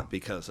 Yeah,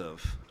 because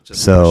of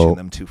just pushing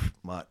them too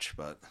much.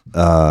 But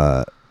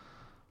I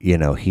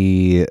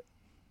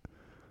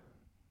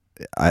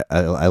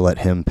let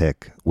him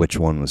pick which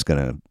one was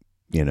gonna,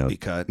 be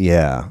cut.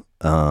 Yeah.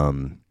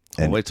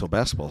 Wait till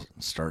basketball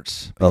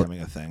starts becoming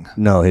a thing.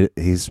 No,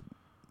 he's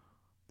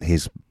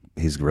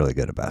really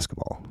good at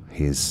basketball.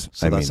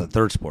 That's a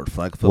third sport: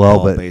 flag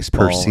football, but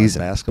baseball, per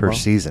season, and basketball. Per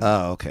season.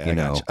 Oh, okay.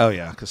 Oh,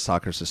 yeah, because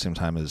soccer's the same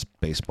time as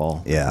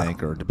baseball. Yeah, I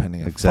think, or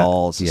depending on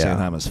fall, it's the same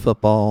time as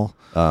football.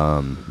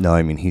 No,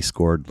 I mean he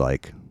scored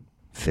like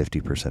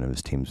 50% of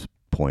his team's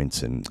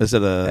points in. Is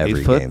it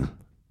every 8 foot? game?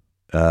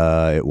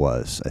 I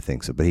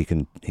think so, but he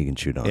can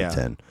shoot on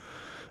 10.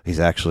 He's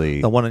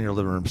actually the one in your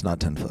living room's not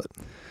 10 foot.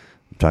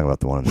 I'm talking about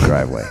the one in the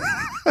driveway.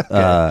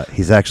 Okay.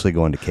 He's actually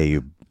going to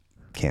KU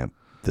camp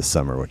this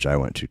summer, which I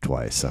went to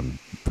twice. I'm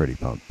pretty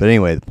pumped. But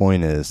anyway, the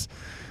point is,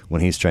 when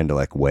he's trying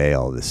to weigh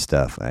all this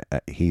stuff,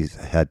 he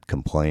had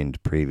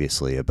complained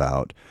previously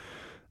about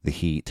the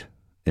heat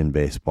in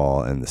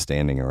baseball and the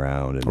standing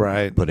around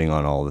and putting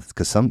on all this,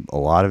 because a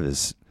lot of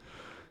his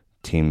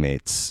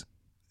teammates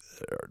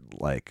are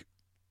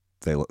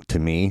they look to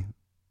me,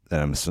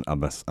 and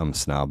I'm a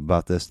snob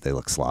about this, they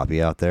look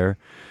sloppy out there,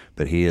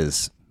 but he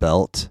is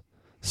belt,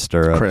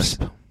 stirrups,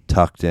 crisp,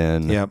 tucked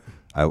in. Yep.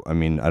 I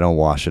mean, I don't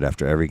wash it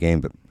after every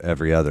game, but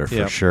every other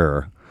for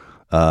sure.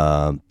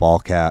 Ball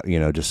cap,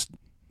 just.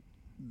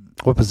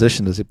 What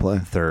position does he play?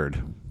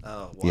 Third.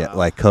 Oh, wow.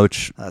 Yeah,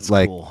 coach. That's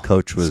cool.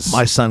 Coach was.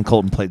 My son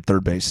Colton played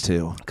third base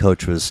too.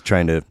 Coach was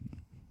trying to,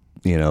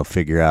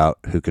 figure out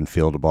who can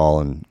field a ball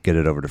and get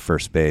it over to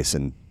first base,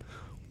 and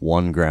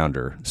one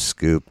grounder,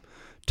 scoop,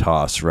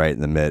 toss right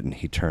in the mid, and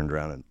he turned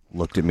around and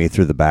looked at me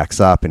through the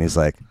backstop, and he's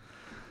like,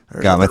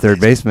 got my third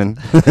baseman.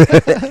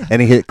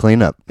 And he hit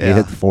cleanup. Yeah. He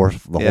hit the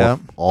fourth,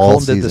 all Colton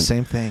season. did the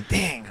same thing.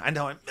 Dang, I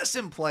know, I miss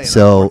him playing.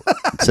 So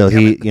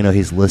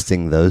he's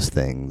listing those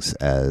things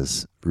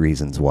as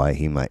reasons why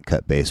he might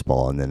cut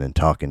baseball, and then in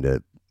talking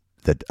to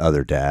the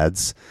other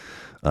dads,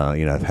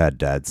 I've had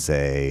dads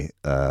say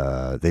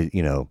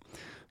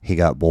he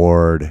got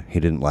bored. He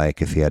didn't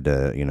like if he had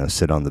to,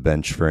 sit on the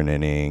bench for an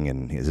inning,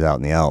 and he's out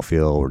in the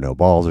outfield where no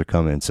balls are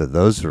coming. So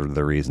those are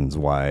the reasons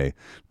why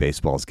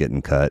baseball's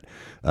getting cut.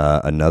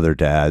 Another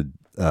dad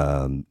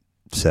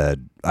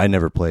said, I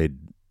never played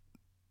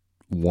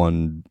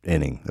one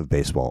inning of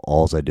baseball.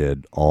 All I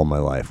did all my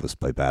life was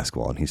play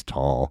basketball, and he's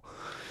tall,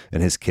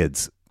 and his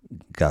kids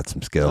got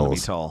some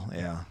skills. Be tall,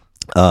 yeah.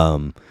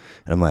 And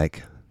I'm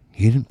like,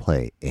 you didn't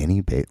play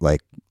any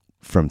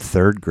from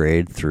third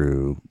grade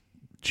through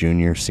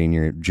junior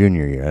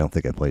year. I don't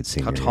think I played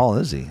senior. How tall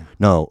is he?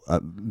 No,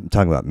 I'm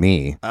talking about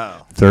me.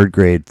 Oh. Third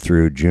grade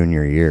through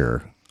junior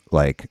year.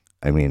 I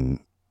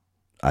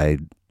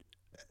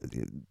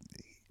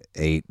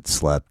ate,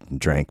 slept, and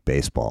drank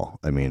baseball.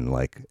 I mean,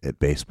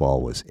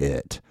 baseball was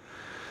it.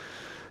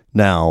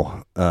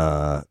 Now,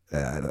 but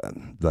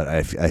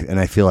I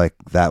feel like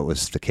that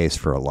was the case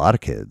for a lot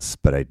of kids,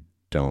 but I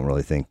don't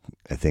really think,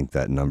 I think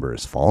that number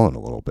has fallen a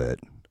little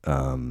bit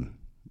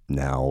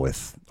now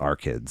with our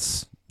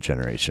kids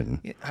generation.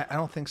 Yeah, I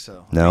don't think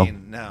so. No? I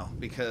mean, no,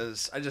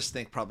 because I just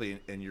think probably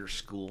in your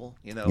school,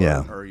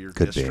 Yeah, or your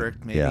could be.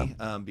 district, maybe.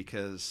 Yeah.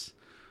 Because,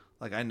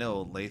 like, I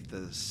know Lathe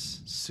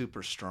is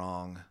super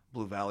strong.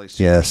 Blue Valley's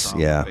super Yes,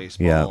 strong yeah, with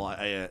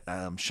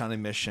baseball. Shawnee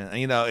Mission.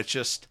 It's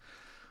just,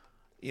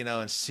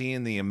 and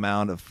seeing the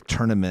amount of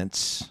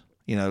tournaments,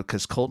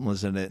 because Colton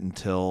was in it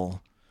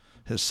until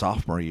his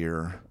sophomore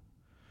year,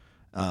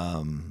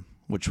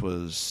 which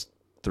was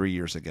 3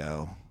 years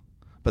ago.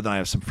 But then I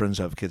have some friends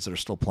who have kids that are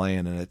still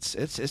playing, and it's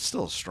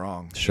still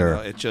strong. Sure.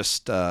 It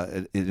just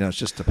it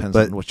just depends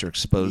But on what you're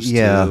exposed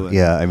to.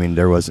 Yeah. I mean,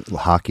 there was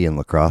hockey and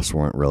lacrosse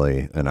weren't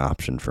really an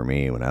option for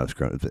me when I was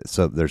growing up.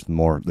 So there's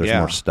more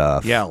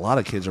stuff. Yeah, a lot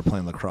of kids are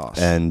playing lacrosse,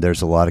 and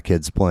there's a lot of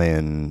kids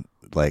playing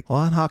in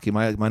hockey.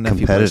 My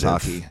nephew plays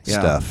hockey. Yeah,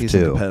 stuff he's too.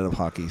 in competitive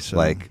hockey. So.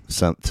 Like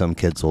some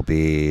kids will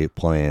be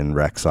playing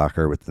rec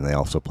soccer, but then they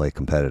also play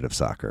competitive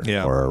soccer.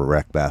 Yeah. Or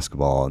rec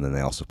basketball, and then they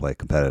also play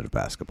competitive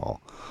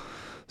basketball.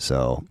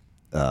 So,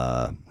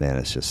 man,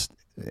 it's just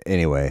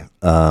anyway.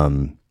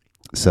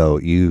 So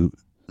you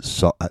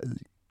saw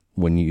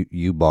when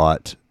you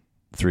bought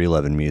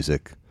 311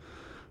 Music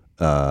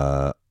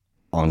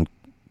on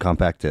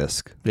compact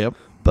disc. Yep.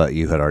 But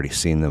you had already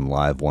seen them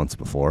live once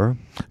before?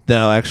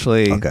 No,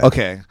 actually.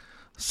 Okay.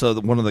 So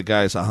one of the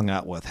guys I hung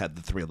out with had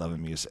the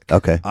 311 Music.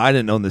 Okay. I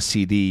didn't own the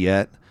CD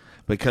yet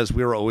because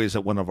we were always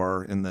at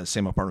in the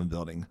same apartment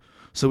building.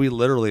 So we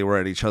literally were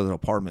at each other's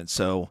apartments.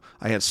 So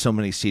I had so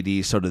many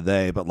CDs, so did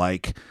they. But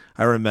like,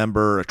 I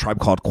remember A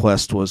Tribe Called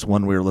Quest was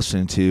one we were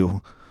listening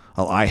to.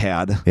 I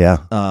had.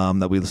 Yeah.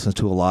 That we listened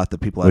to a lot that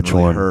people hadn't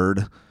really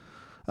heard.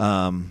 The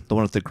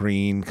one with the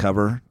green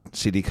cover,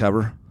 CD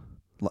cover,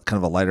 kind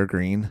of a lighter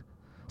green.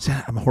 See,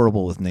 I'm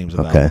horrible with names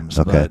of albums,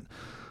 but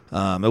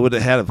it would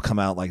have had to have come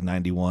out like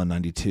 91,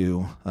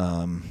 92.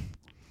 I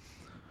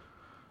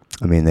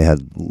mean, they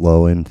had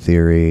Low End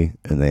Theory,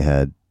 and they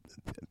had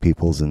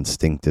People's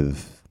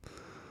Instinctive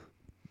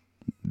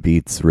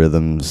Beats,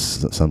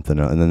 Rhythms, something,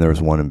 and then there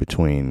was one in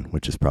between,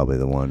 which is probably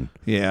the one.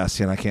 Yeah,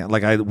 see, and I can't,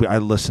 like, I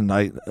listened,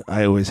 I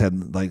always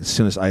had, like, as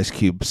soon as Ice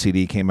Cube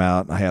CD came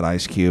out, I had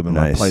Ice Cube, and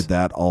I played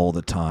that all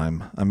the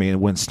time. I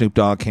mean, when Snoop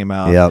Dogg came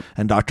out,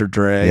 and Dr.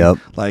 Dre,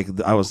 like,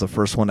 I was the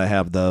first one to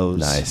have those.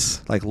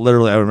 Nice. Like,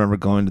 literally, I remember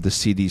going to the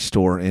CD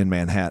store in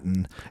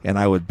Manhattan, and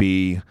I would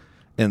be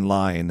in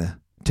line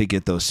to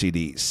get those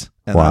CDs.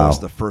 And I was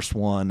the first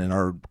one in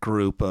our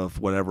group of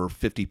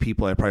 50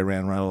 people I probably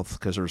ran around with,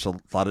 because there's a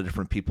lot of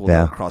different people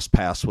that I crossed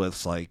paths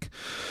with. Like,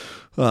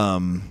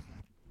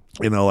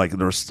 like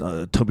there's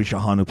Toby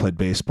Shahan, who played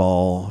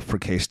baseball for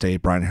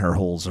K-State, Brian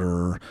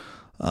Hairholzer,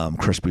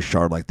 Chris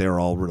Bouchard, like they were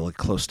all really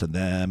close to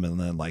them. And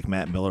then like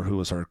Matt Miller, who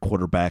was our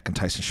quarterback, and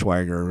Tyson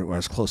Schweiger, I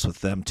was close with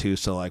them too.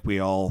 So like we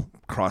all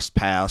crossed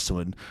paths,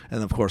 and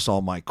of course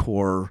all my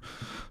core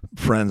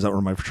friends that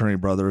were my fraternity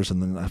brothers,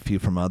 and then a few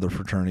from other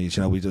fraternities.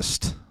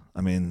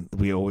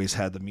 We always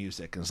had the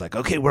music, and it's like,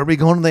 okay, where are we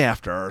going to the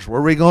after hours?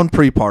 Where are we going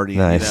pre-party?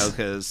 Nice.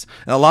 Because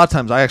a lot of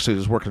times I actually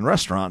was working in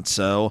restaurants.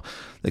 So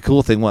the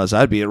cool thing was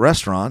I'd be at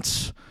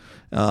restaurants,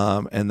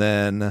 and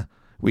then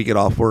we get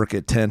off work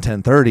at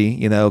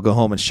 10:30, go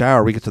home and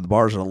shower. We get to the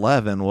bars at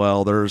 11.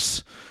 Well, there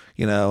was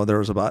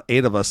about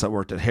 8 of us that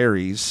worked at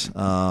Harry's,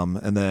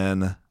 and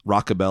then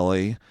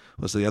Rockabilly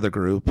was the other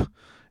group,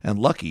 and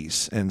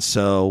Lucky's. And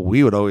so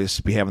we would always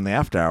be having the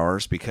after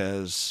hours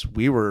because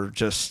we were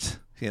just,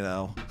 they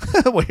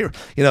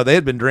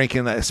had been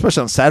drinking,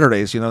 especially on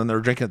Saturdays, and they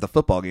were drinking at the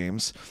football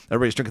games.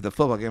 Everybody's drinking at the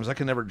football games. I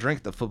could never drink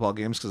at the football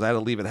games because I had to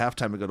leave at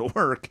halftime to go to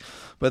work.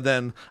 But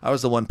then I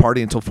was the one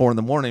partying until 4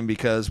 a.m.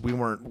 because we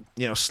weren't,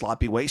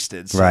 sloppy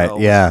wasted. So, right.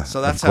 Yeah.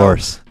 So that's how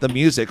the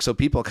music. So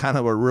people kind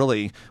of were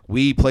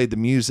we played the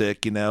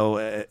music,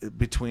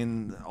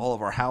 between all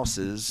of our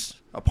houses,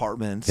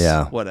 apartments,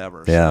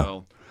 whatever.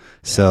 Yeah.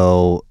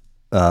 So,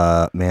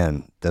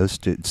 man, those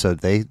two, so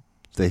they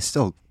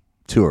still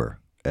tour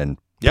and.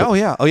 Yeah,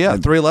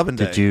 311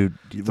 Day. Did you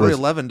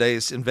 311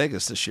 days in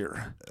Vegas this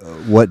year?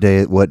 What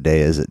day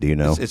is it? Do you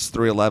know? It's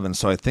 311.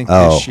 So I think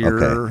this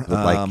year, okay.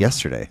 Like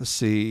yesterday. Let's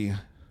see.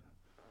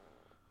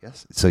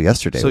 Yes. So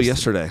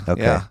yesterday.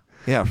 Okay.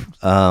 Yeah.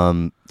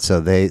 But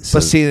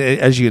see,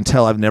 as you can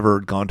tell, I've never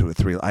been to a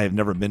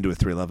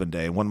 311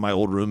 Day. One of my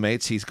old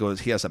roommates, he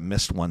hasn't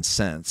missed one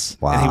since.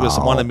 Wow. And he was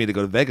wanting me to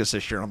go to Vegas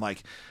this year. I'm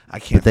like, I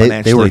can't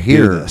financially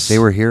do this. They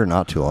were here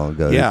not too long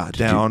ago. Yeah,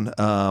 down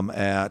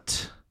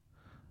at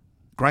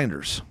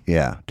Grinders.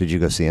 Yeah. Did you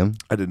go see him?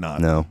 I did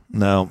not.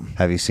 No.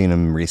 Have you seen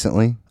him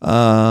recently?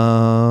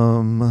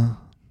 I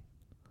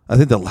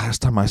think the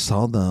last time I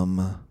saw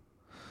them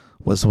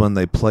was when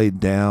they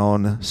played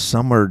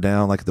somewhere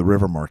down like the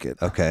River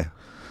Market. Okay.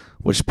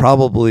 Which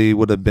probably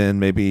would have been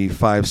maybe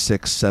 5,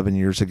 6, 7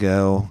 years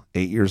ago,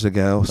 8 years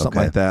ago,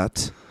 something like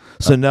that.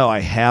 So no, I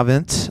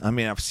haven't. I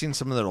mean, I've seen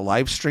some of their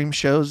live stream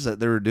shows that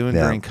they were doing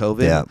during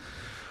COVID,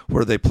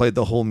 where they played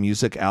the whole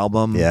music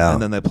album,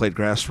 and then they played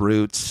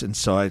Grassroots, and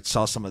so I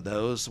saw some of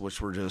those,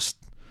 which were just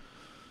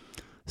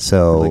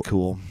really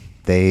cool.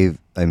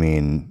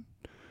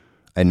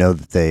 I know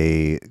that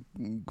they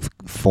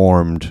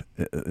formed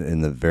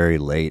in the very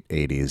late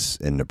 80s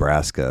in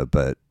Nebraska,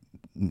 but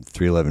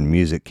 311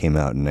 Music came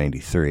out in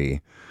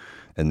 93,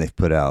 and they've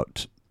put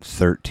out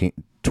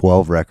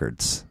 12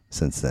 records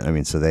since then. I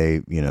mean, so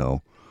they,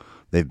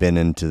 they've been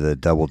into the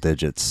double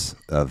digits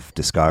of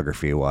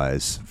discography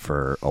wise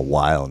for a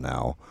while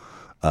now.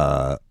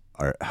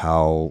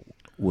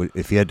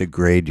 If you had to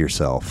grade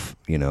yourself,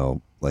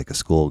 like a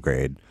school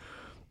grade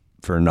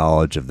for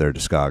knowledge of their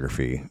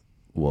discography,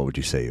 what would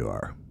you say you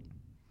are?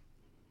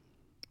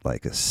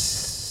 Like a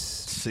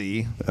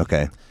C.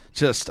 Okay.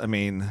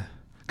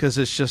 Because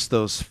it's just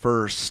those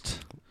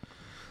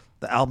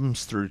the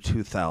albums through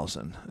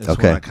 2000 is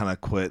Okay. when I kind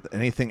of quit.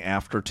 Anything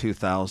after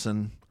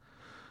 2000,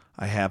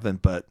 I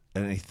haven't, but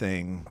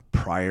anything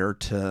prior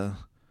to,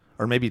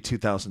 or maybe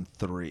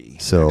 2003,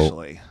 So,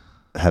 actually.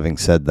 Having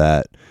said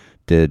that,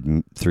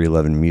 did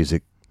 311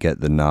 Music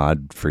get the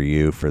nod for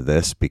you for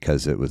this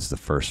because it was the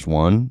first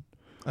one?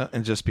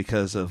 And just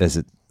because of... Is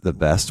it the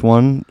best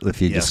one?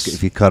 If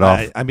you cut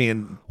off...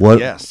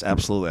 Yes,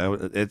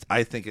 absolutely.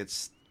 I think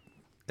it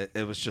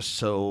was just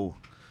so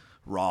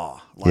raw.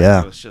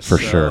 Yeah, it was just for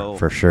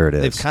sure it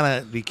is. They've kind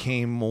of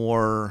became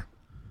more,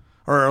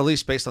 or at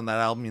least based on that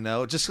album,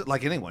 just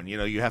like anyone,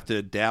 you have to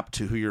adapt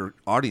to who your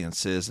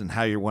audience is and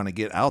how you want to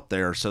get out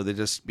there. So they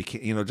just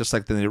became, just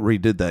like they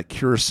redid that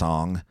Cure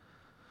song,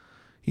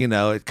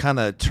 it kind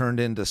of turned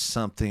into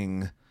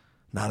something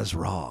not as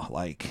raw.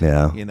 They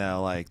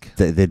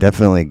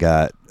definitely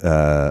got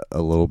a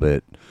little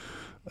bit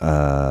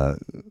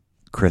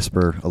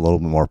crisper, a little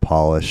bit more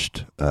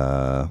polished,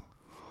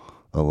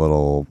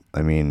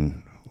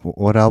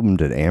 what album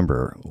did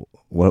Amber?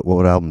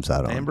 What album's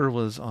that on? Amber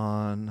was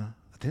on.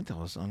 I think that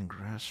was on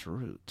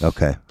Grassroots.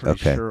 Okay. Pretty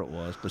sure it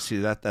was. But see,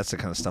 that's the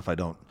kind of stuff I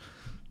don't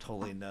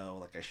totally know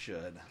like I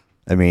should.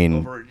 I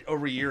mean,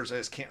 over years, I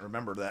just can't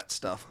remember that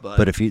stuff.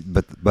 But I think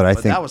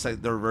that was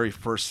like their very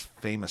first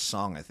famous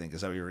song. I think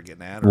is that what you were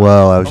getting at?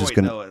 Well, I was just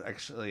gonna. No,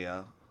 actually,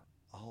 there's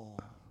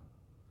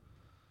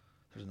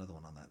another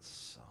one on that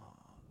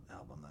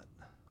album that.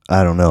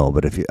 I don't know,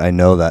 but I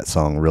know that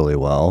song really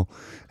well,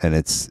 and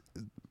it's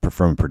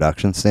from a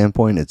production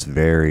standpoint, it's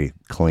very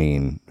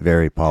clean,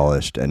 very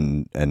polished,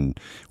 and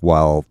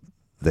while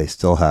they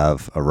still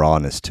have a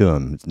rawness to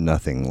them,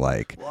 nothing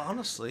like. Well,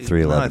 honestly,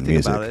 311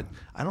 Music. About it,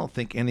 I don't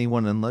think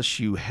anyone, unless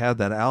you had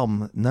that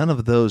album, none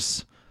of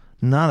those,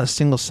 not a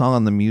single song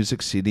on the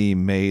music CD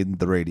made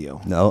the radio.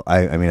 No,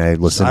 I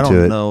listened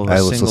to it.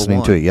 I was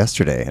listening to it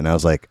yesterday, and I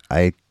was like,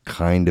 I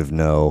kind of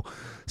know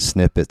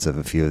snippets of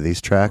a few of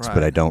these tracks,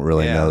 but I don't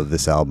really know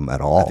this album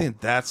at all. I think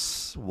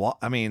that's what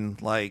I've been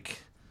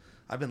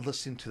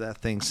listening to that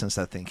thing since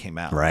that thing came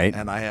out, right?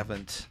 And I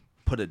haven't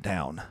put it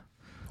down.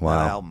 Wow.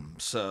 That album.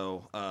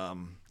 So,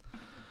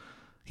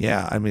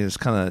 it's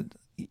kind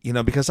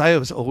of, because it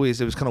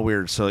was kind of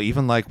weird. So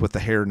even like with the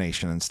Hair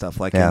Nation and stuff,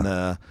 like in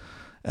the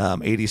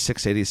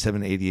 86,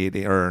 87,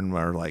 88,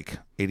 or like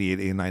 88,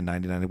 89,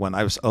 90, 91,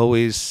 I was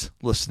always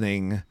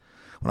listening.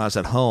 When I was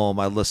at home,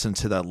 I listened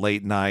to that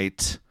late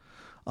night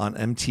on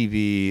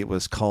MTV. It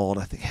was called,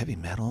 I think, Heavy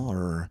Metal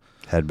or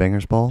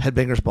Headbangers Ball.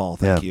 Headbangers Ball.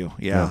 Thank you.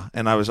 Yeah.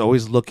 And I was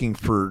always looking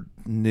for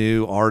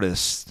new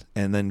artists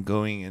and then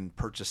going and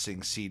purchasing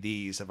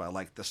CDs if I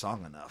liked the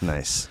song enough.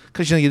 Nice.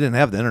 Because you didn't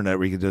have the internet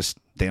where you could just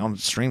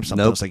downstream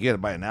something. Nope. It's like you had to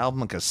buy an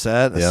album, a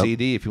cassette, a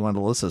CD if you wanted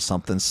to listen to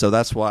something. So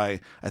that's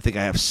why I think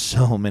I have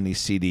so many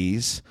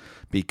CDs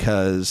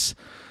because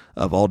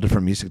of all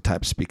different music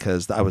types,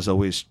 because I was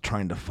always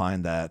trying to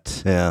find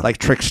that, like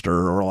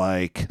Trickster or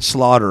like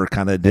Slaughter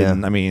kind of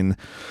didn't.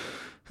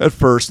 At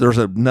first, there's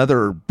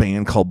another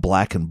band called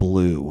Black and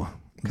Blue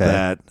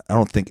that I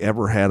don't think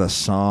ever had a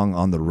song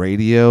on the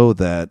radio.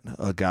 That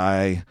a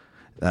guy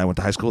that I went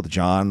to high school with,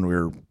 John, we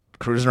were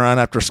cruising around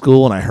after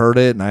school, and I heard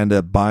it, and I ended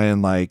up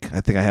buying I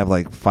think I have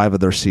 5 of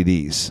their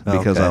CDs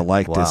because I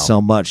liked it so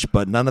much.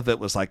 But none of it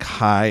was like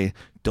high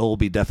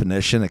Dolby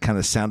definition. It kind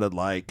of sounded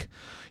like,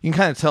 you can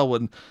kind of tell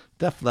when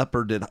Def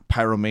Leppard did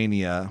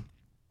Pyromania,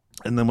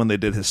 and then when they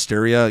did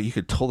Hysteria, you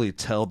could totally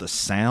tell the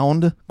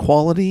sound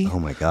quality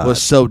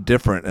was so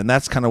different. And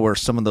that's kind of where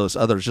some of those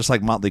others, just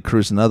like Motley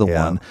Crue's another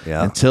one,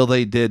 until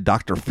they did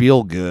Dr.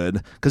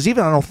 Feelgood, because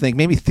even I don't think,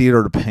 maybe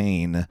Theater to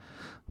Pain,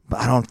 but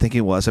I don't think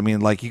it was. I mean,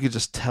 you could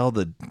just tell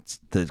the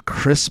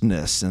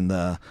crispness and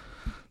the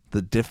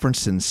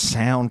difference in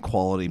sound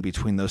quality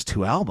between those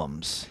two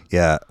albums.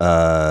 Yeah,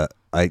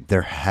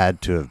 there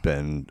had to have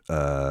been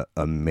a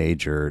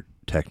major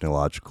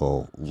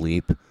technological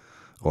leap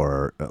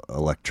or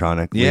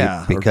electronic leap,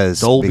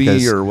 because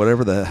Dolby or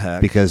whatever the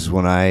heck. Because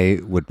when I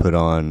would put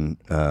on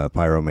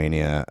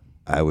Pyromania,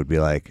 I would be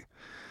like,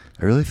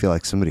 I really feel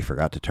like somebody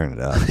forgot to turn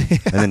it up.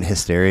 And then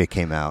Hysteria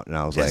came out, and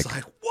I was like,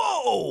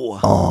 whoa,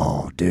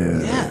 oh,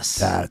 dude, yes,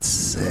 that's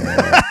sick.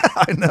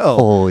 I know.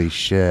 Holy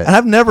shit. And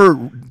I've never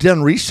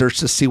done research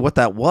to see what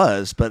that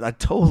was, but I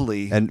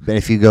totally. And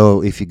if you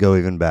go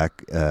even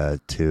back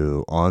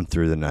to On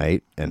Through the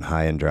Night and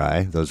High and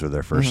Dry, those were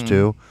their first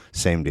two.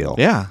 Same deal.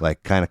 Yeah.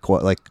 Kind of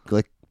like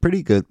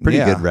pretty good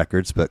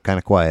records, but kind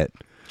of quiet.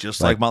 Just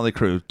like Motley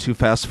Crue, Too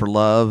Fast for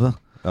Love.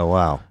 Oh,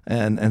 wow.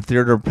 And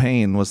Theater of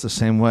Pain was the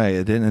same way.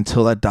 It didn't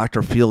until that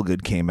Dr.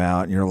 Feelgood came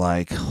out, and you're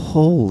like,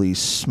 holy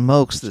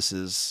smokes, this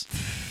is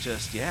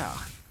just, yeah,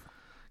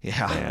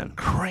 Man.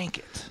 crank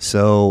it.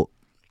 So,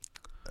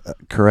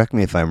 correct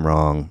me if I'm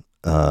wrong,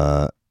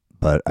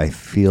 but I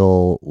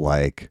feel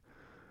like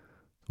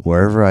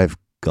wherever I've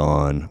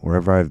gone,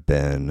 wherever I've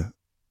been,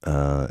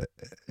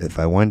 if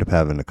I wind up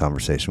having a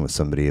conversation with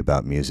somebody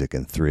about music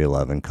and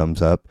 311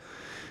 comes up,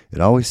 it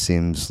always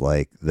seems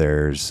like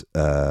there's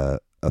a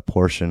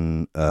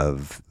portion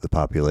of the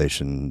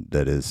population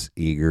that is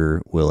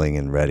eager, willing,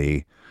 and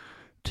ready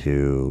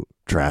to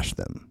trash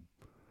them.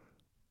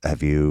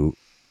 Have you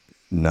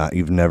not?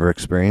 You've never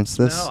experienced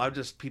this? No,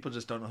 people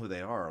just don't know who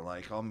they are.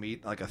 Like, I'll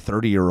meet like a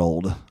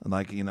 30-year-old,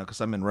 like, because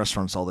I'm in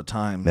restaurants all the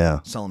time,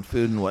 selling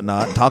food and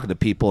whatnot, and talking to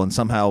people, and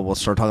somehow we'll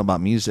start talking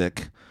about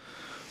music.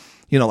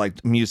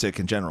 Like music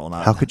in general.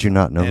 How could you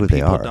not know who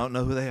they are? People don't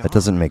know who they are. That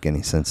doesn't make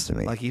any sense to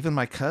me. Like, even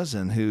my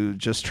cousin who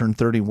just turned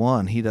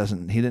 31, he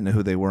didn't know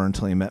who they were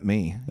until he met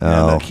me.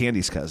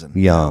 Candy's cousin.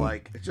 Young.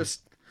 It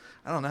just,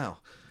 I don't know.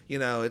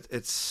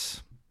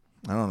 It's,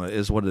 I don't know. It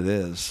is what it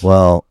is.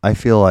 Well, I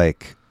feel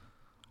like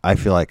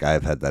I've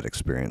had that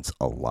experience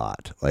a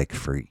lot, like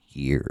for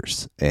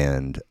years.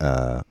 And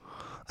I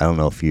don't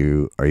know if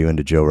are you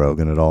into Joe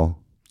Rogan at all?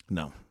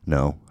 No.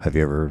 Have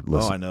you ever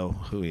listened? Oh, I know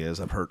who he is.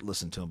 I've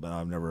listened to him, but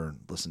I've never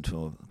listened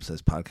to him his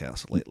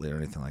podcast lately or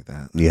anything like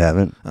that. You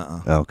haven't?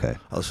 Okay.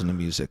 I listen to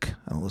music.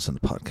 I don't listen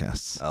to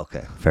podcasts.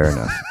 Okay, fair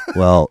enough.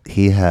 Well,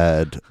 he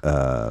had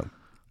a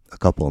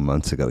couple of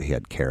months ago. He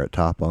had Carrot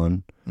Top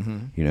on.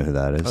 Mm-hmm. You know who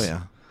that is?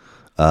 Oh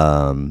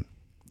yeah.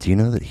 Do you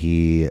know that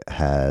he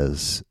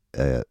has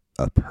a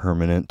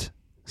permanent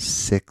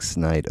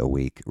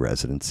 6-night-a-week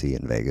residency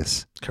in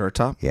Vegas? Carrot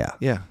Top? Yeah.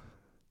 Yeah.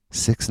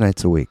 6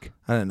 nights a week.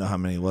 I didn't know how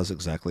many it was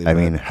exactly. I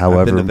mean,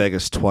 however, I've been to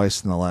Vegas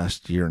twice in the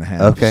last year and a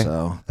half. Okay.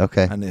 So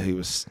okay. I knew he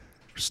was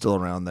still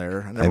around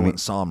there. I never went and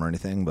saw him or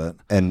anything, but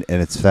and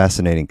it's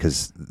fascinating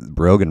because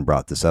Rogan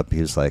brought this up. He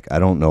was like, I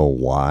don't know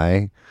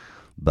why,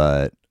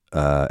 but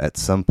at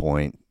some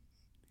point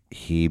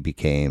he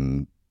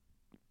became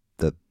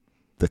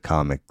the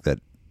comic that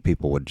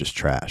people would just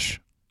trash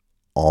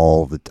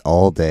all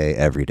day,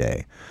 every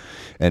day,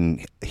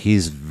 and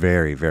he's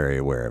very, very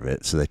aware of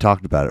it. So they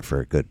talked about it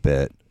for a good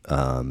bit.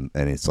 And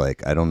it's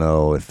like, I don't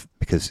know if,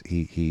 because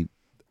he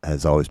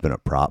has always been a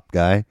prop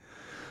guy.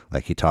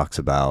 Like, he talks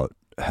about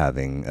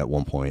having at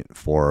one point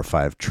 4 or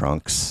 5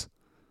 trunks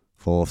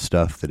full of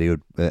stuff that he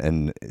would,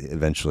 and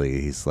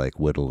eventually he's like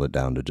whittled it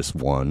down to just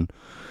one.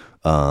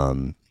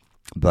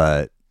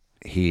 But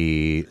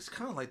it's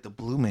kind of like the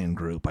Blue Man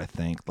Group, I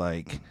think.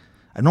 Like,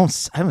 I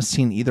haven't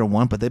seen either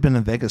one, but they've been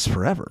in Vegas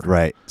forever.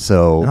 Right.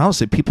 So, and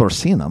obviously people are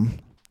seeing them.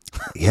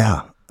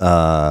 Yeah.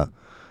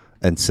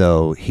 And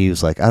so he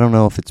was like, I don't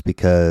know if it's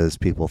because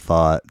people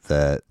thought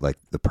that like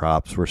the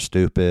props were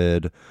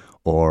stupid,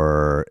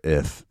 or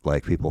if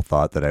like people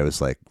thought that I was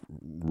like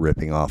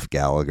ripping off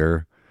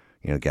Gallagher.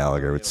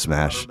 Gallagher would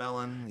smash.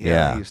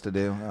 Yeah, he used to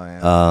do. Oh,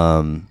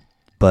 yeah.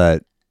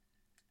 But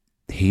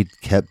he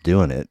kept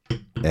doing it,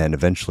 and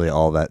eventually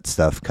all that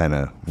stuff kind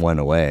of went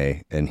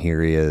away. And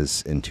here he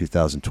is in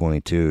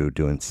 2022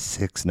 doing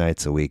 6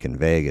 nights a week in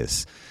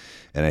Vegas.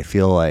 And I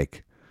feel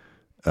like,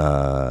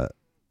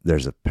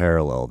 there's a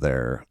parallel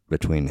there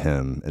between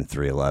him and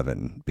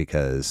 311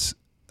 because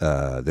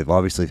they've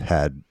obviously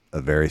had a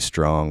very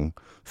strong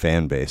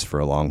fan base for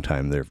a long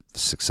time. They're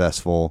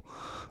successful.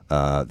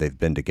 They've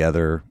been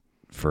together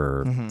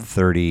for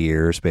 30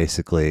 years,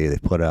 basically. They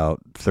put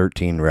out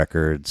 13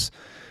 records.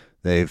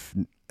 They've,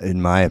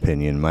 in my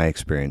opinion, my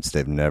experience,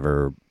 they've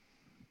never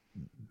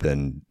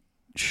been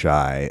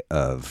shy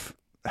of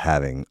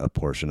having a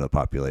portion of the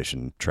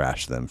population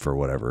trash them for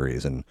whatever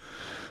reason.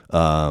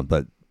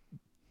 But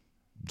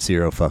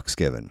zero fucks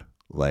given.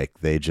 Like,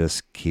 they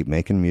just keep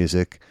making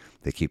music.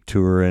 They keep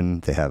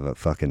touring. They have a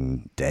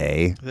fucking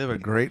day. They have a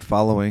great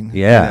following.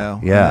 Yeah,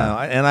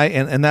 yeah.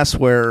 And that's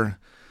where,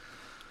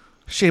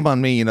 shame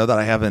on me, that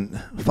I haven't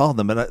followed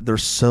them. But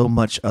there's so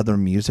much other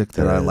music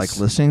that I like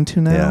listening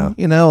to now.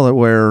 Yeah.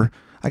 Where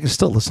I can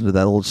still listen to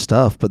that old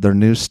stuff, but their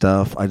new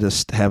stuff, I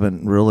just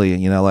haven't really.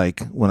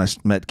 Like when I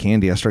met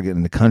Candy, I started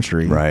getting into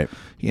country. Right.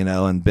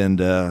 And been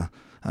to.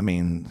 I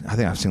think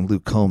I've seen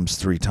Luke Combs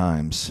 3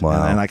 times.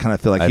 Wow. And I kind of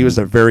feel like he was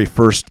the very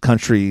first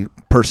country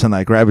person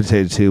I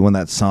gravitated to when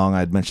that song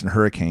I'd mentioned,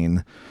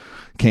 Hurricane,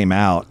 came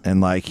out. And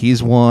like,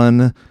 he's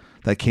one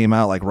that came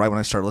out like right when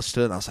I started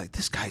listening to it. I was like,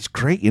 this guy's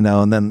great,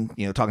 And then,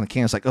 talking to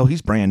Cam, it's like, oh,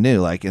 he's brand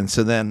new. Like, and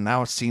so then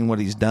now seeing what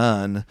he's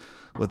done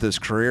with his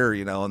career,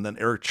 and then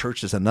Eric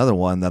Church is another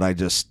one that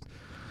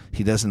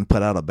he doesn't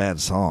put out a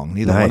bad song.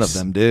 Neither one of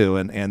them do.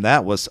 And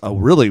that was a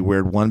really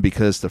weird one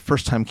because the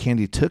first time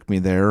Candy took me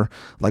there,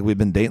 like we've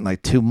been dating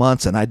like 2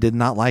 months, and I did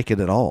not like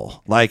it at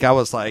all. Like, I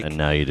was like... And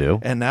now you do?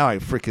 And now I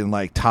freaking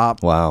like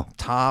top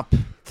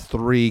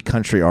 3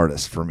 country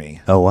artists for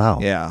me. Oh, wow.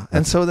 Yeah.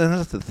 And so then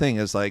that's the thing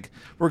is like,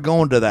 we're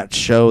going to that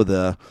show,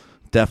 the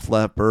Def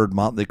Leppard,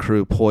 Motley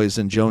Crue,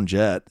 Poison, Joan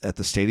Jett at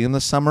the stadium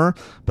this summer,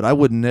 but I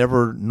would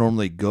never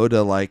normally go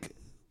to like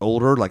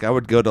older. Like, I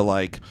would go to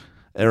like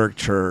Erik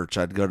Church.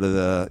 I'd go to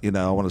the,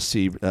 I want to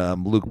see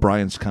Luke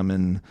Bryan's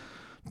coming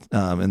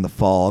in the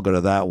fall. I'll go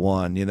to that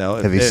one.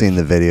 Have you seen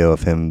the video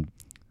of him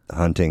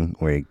hunting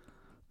where he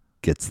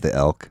gets the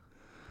elk?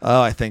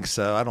 Oh, I think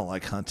so. I don't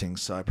like hunting,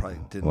 so I probably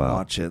didn't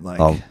watch it.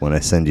 When I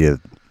send you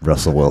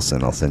Russell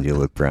Wilson, I'll send you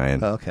Luke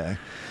Bryan. Okay.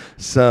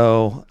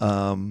 So,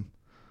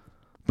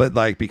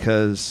 but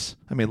because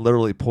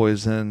literally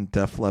Poison,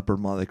 Def Leppard,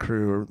 Motley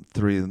Crue are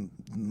three of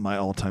my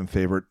all-time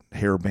favorite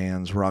hair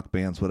bands, rock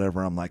bands,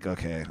 whatever. I'm like,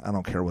 okay, I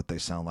don't care what they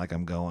sound like,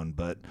 I'm going.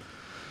 But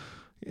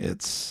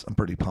I'm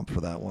pretty pumped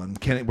for that one.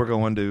 We're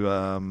going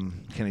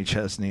to Kenny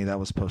Chesney. That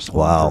was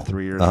postponed for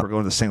 3 years. We're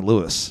going to St.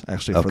 Louis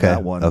actually for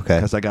that one. Okay.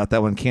 Because I got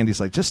that one. Candy's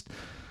like, just.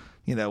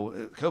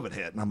 COVID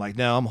hit, and I'm like,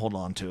 no, I'm holding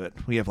on to it.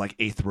 We have like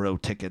 8th row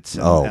tickets,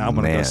 and I'm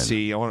going to go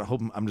see.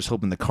 I'm just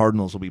hoping the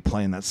Cardinals will be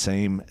playing that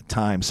same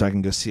time, so I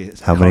can go see a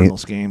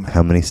Cardinals game.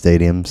 How many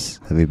stadiums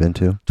have you been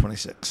to?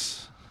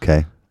 26.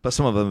 Okay, but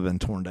some of them have been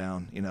torn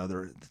down.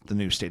 They're the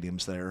new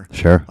stadiums there.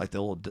 Sure, like the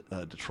old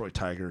Detroit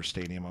Tigers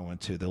stadium I went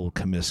to, the old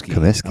Comiskey.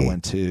 I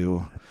went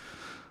to.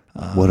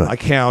 I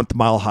count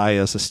Mile High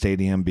as a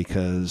stadium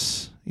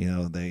because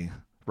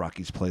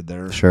Rockies played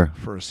there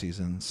for a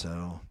season.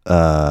 So.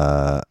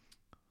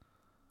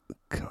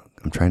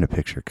 I'm trying to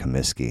picture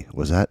Comiskey.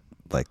 Was that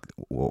like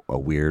a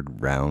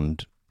weird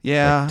round?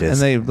 Yeah, and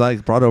they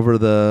brought over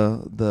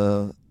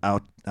the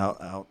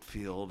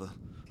outfield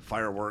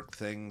firework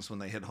things when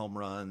they hit home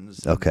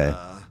runs. Okay.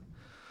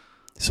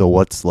 So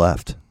what's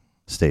left,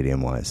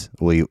 stadium wise?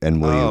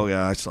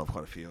 Yeah, I still have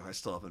quite a few. I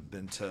still haven't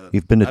been to.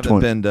 You've been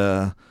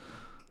to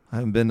I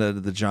haven't been to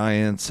the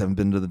Giants. I haven't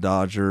been to the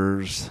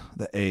Dodgers,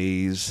 the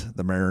A's,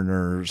 the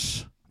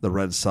Mariners, the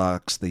Red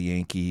Sox, the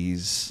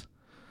Yankees.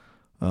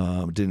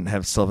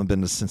 Still haven't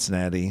been to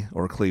Cincinnati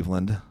or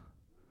Cleveland.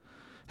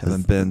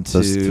 Haven't been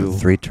to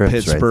 3 trips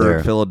Pittsburgh, right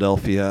there.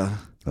 Philadelphia.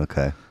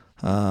 Okay.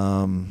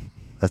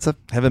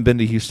 Haven't been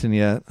to Houston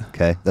yet.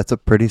 Okay, that's a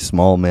pretty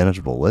small,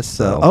 manageable list.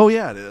 Oh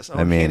yeah, it is.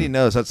 Candy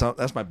knows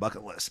that's my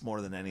bucket list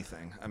more than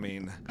anything.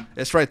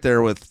 It's right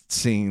there with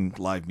seeing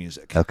live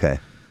music. Okay.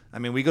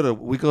 We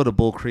go to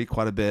Bull Creek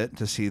quite a bit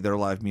to see their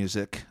live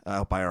music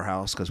out by our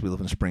house because we live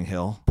in Spring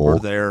Hill. We're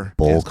there.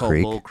 It's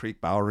called Bull Creek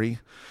Bowery.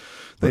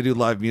 They do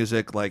live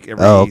music like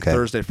every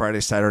Thursday,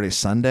 Friday, Saturday,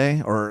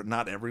 Sunday, or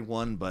not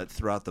everyone, but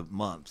throughout the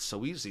month. So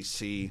we usually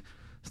see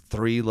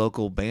 3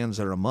 local bands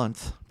there a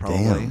month, probably.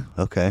 Damn.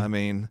 Okay.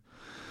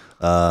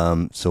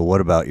 So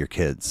what about your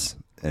kids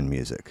and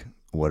music?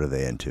 What are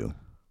they into?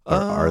 Or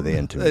are they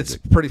into music? It's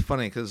pretty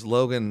funny because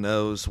Logan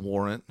knows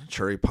Warrant,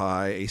 Cherry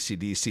Pie,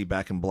 AC/DC,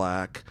 Back in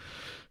Black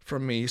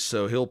from me,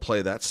 so he'll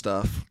play that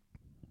stuff.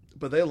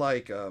 But they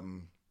like a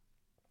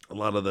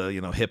lot of the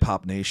Hip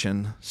Hop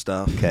Nation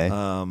stuff. Okay.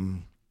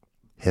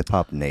 Hip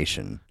Hop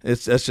Nation.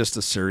 That's just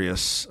a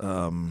serious.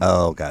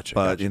 Gotcha.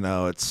 But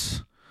gotcha.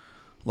 It's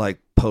like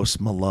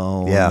Post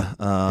Malone.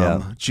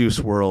 Yeah. Juice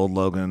World.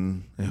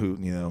 Logan,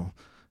 who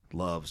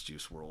loves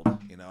Juice World.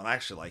 And I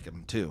actually like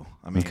him too.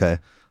 Okay.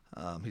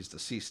 He's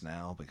deceased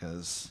now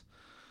because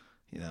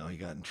he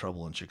got in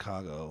trouble in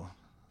Chicago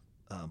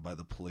by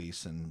the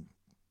police and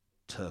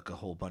took a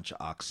whole bunch of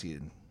oxy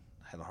and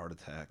had a heart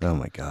attack. Oh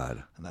my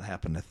God. And that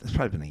happened. It's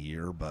probably been a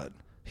year, but.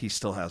 He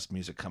still has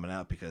music coming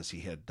out because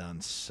he had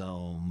done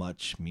so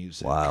much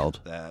music.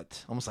 Wild.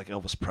 That almost like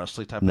Elvis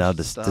Presley type now,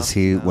 of stuff. Does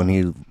he, when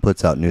he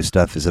puts out new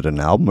stuff, is it an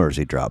album or does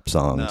he drop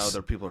songs? No, there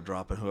are people are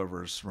dropping,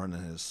 whoever's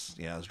running is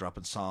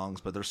dropping songs,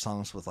 but there's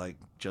songs with like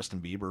Justin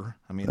Bieber.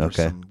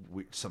 There's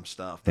some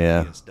stuff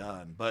that he has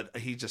done, but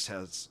he just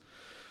has,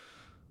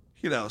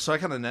 so I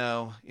kind of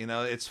know,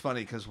 it's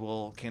funny because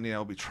Candy and I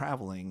will be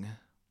traveling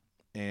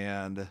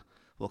and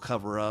we'll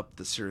cover up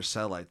the Sirius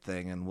Satellite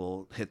thing and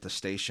we'll hit the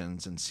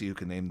stations and see who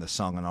can name the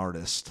song and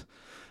artist.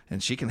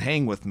 And she can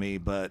hang with me,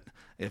 but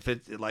if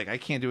I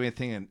can't do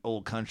anything in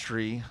old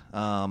country,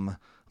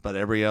 but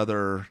every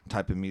other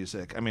type of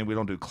music. We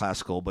don't do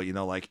classical, but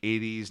like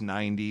 80s,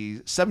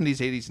 90s, 70s,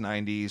 80s,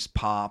 90s,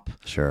 pop.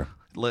 Sure.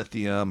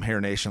 Lithium, Hair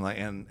Nation,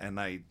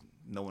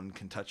 no one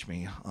can touch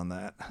me on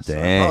that. Dang.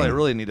 So I probably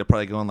really need to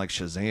go on like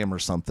Shazam or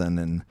something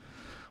and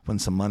win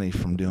some money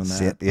from doing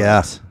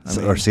that.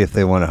 Or see if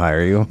they want to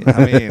hire you.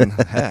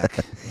 Heck.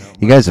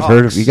 You guys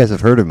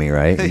have heard of me,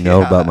 right? You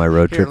know about my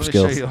road trip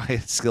skills. Show you my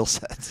skill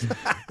sets.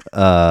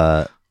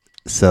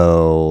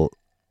 So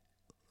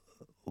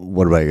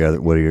what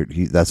about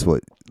that's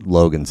what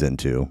Logan's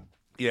into.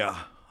 Yeah.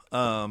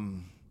 I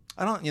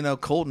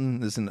don't,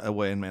 Colton isn't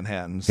away in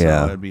Manhattan,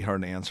 so it'd be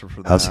hard to answer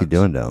for that. How's he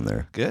doing down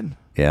there? Good.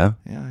 Yeah?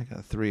 Yeah, I got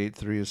a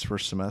 3.83 his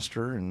first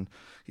semester, and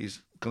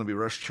he's going to be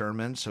rush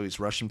chairman, so he's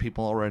rushing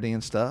people already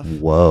and stuff.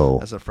 Whoa.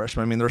 As a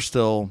freshman.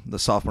 The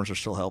sophomores are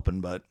still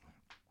helping, but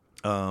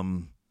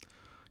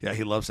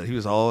he loves it. He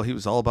was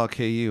all about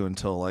KU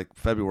until like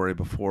February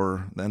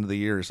before the end of the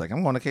year. He's like,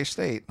 I'm going to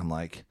K-State. I'm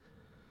like,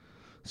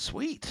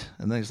 sweet.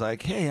 And then he's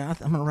like, hey, I'm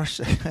going to rush.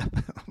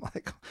 I'm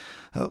like,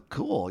 oh,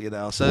 cool.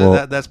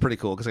 So that's pretty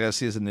cool because I got to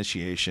see his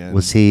initiation.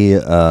 Was he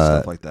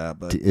stuff like that?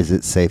 But is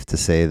it safe to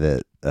say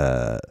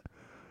that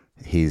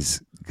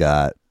he's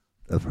got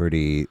a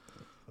pretty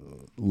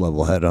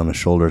level head on his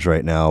shoulders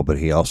right now, but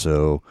he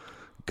also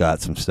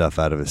got some stuff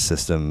out of his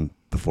system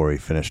before he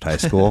finished high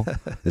school.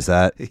 Is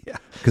that? Yeah.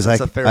 Because I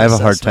That's a fair have a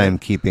hard assessment. time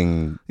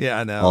keeping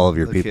I know all of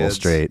your the people kids.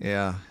 straight.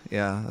 Yeah,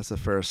 that's a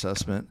fair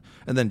assessment.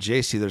 And then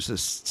JC, there's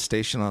this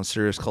station on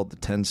Sirius called the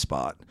 10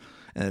 Spot,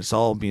 and it's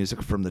all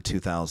music from the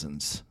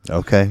 2000s.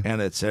 Okay.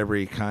 And it's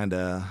every kind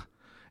of,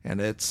 and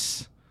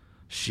it's,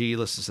 she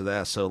listens to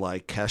that. So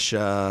like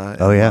Kesha.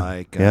 And Oh, yeah.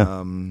 Like,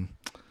 Yeah.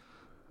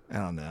 I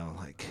don't know,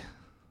 like,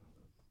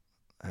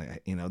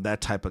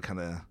 that type of kind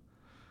of,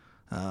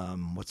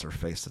 what's her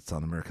face that's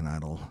on American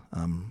Idol?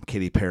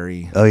 Katy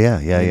Perry. Oh, yeah.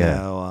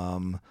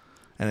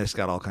 And it's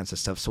got all kinds of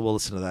stuff. So we'll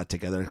listen to that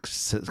together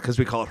because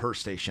we call it her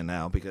station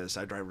now because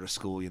I drive her to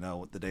school,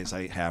 the days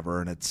I have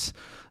her, and it's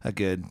a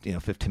good,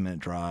 15-minute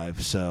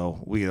drive.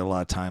 So we get a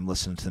lot of time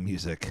listening to the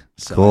music.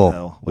 So Cool. I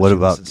know What she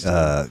about listens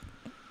to.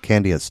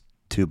 Candy has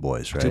 2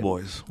 boys, right? 2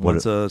 boys.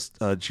 One's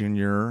a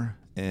junior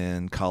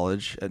in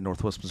college at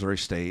Northwest Missouri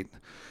State,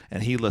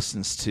 and he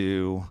listens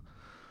to,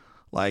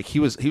 like, he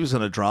was going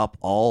to drop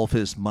all of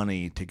his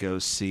money to go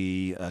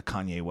see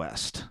Kanye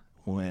West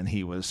when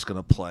he was going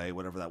to play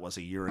whatever that was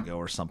a year ago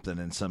or something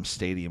in some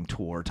stadium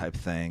tour type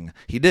thing.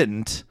 He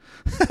didn't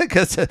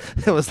because it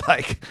was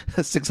like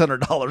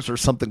 $600 or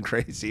something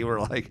crazy. We're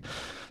like,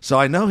 so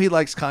I know he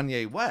likes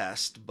Kanye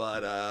West,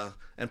 but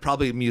and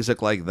probably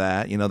music like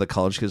that, the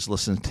college kids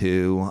listen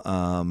to.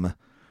 And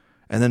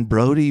then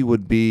Brody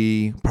would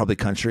be probably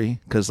country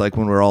because like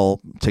when we're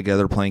all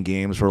together playing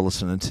games, we're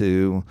listening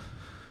to,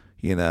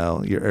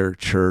 your Eric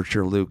Church,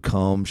 your Luke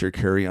Combs, your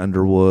Carrie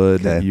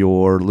Underwood,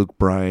 your Luke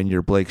Bryan,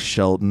 your Blake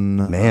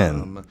Shelton,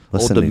 Man,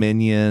 Old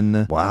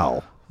Dominion.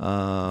 Wow.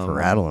 For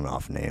rattling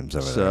off names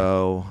over there.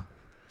 So,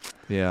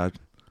 yeah,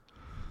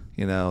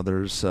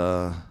 there's,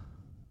 so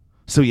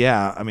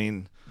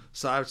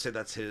I would say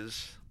that's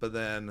his. But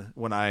then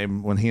when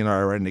he and I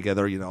are riding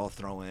together, I'll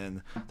throw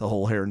in the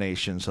whole Hair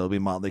Nation. So it'll be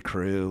Motley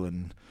Crue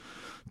and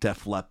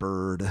Def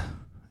Leppard.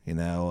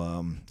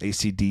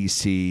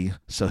 AC/DC,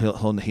 so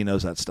he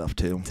knows that stuff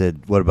too.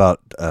 What about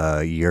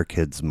your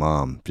kid's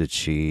mom? Was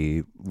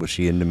she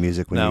into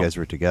music when you guys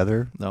were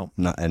together? No,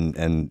 not,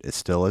 and it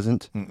still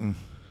isn't. Mm-mm.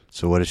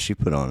 So what does she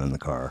put on in the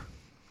car?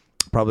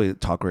 Probably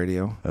talk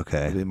radio.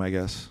 Okay, would be my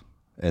guess.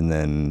 And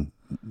then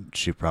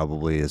she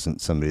probably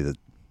isn't somebody that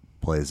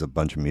plays a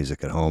bunch of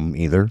music at home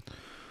either.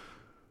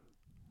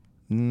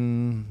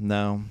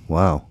 No.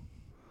 Wow.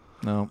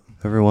 No.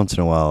 Every once in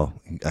a while,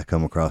 I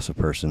come across a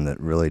person that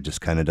really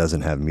just kind of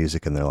doesn't have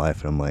music in their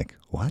life, and I'm like,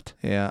 what?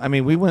 Yeah,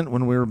 we went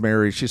when we were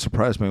married. She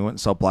surprised me. We went and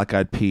saw Black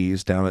Eyed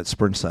Peas down at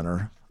Sprint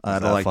Center.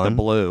 Was that fun? The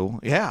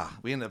Blue. Yeah,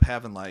 we ended up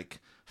having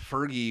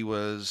Fergie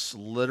was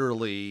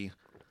literally,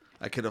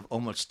 I could have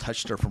almost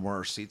touched her from where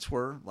our seats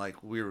were.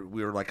 Like we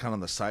were like kind of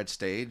on the side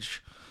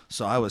stage.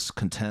 So I was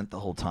content the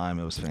whole time.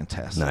 It was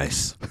fantastic.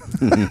 Nice.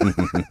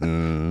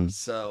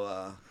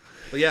 So,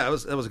 but yeah, that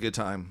was a good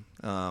time.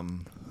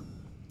 I'm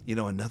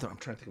trying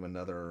to think of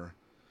another.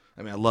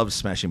 I love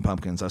Smashing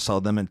Pumpkins. I saw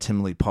them in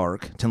Tinley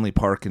Park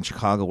in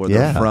Chicago, where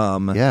they're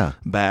from,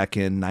 back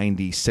in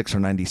 96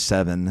 or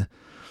 97.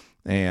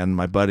 And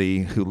my buddy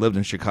who lived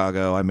in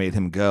Chicago, I made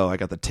him go. I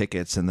got the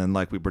tickets, and then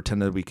we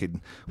pretended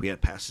we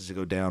had passes to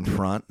go down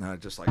front, and I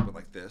just went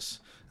like this,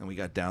 and we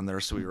got down there,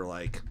 so we were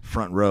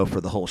front row for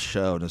the whole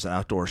show. It was an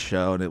outdoor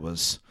show, and it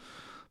was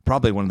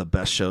probably one of the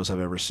best shows I've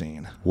ever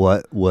seen.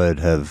 What would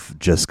have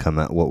just come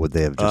out? What would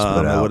they have just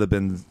put out? It would have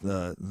been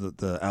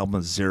the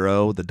album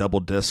Zero, the double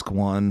disc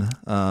one,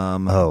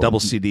 double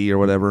CD or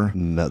whatever.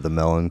 The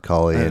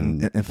Melancholy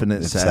and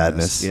Infinite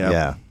Sadness.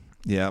 Yeah.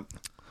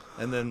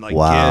 And then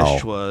Wow.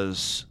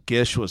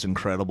 Gish was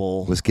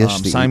incredible. Was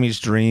Gish Siamese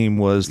Dream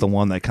was the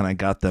one that kind of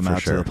got them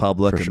out to the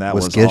public, and that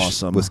was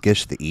awesome. Was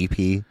Gish the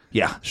EP?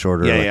 Yeah,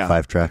 shorter,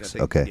 5 tracks.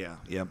 Okay.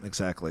 Yeah,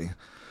 exactly.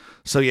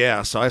 So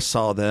I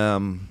saw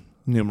them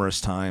numerous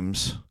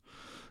times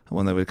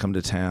when they would come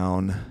to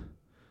town.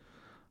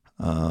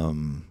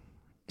 And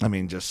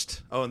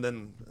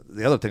then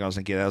the other thing I was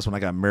going to get at is when I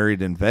got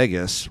married in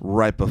Vegas,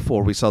 right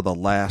before we saw the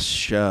last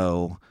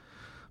show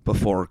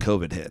before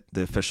COVID hit,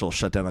 the official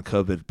shutdown of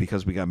COVID,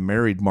 because we got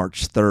married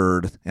March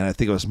 3rd, and I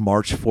think it was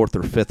March 4th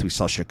or 5th, we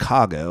saw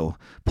Chicago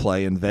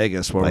play in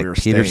Vegas where we were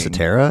Peter staying.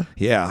 Cetera?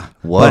 Yeah.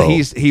 Whoa.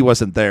 But he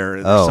wasn't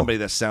there. There's somebody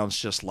that sounds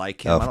just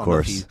like him. Of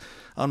course.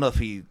 I don't know if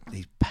he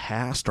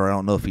passed, or I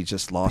don't know if he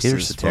just lost Peter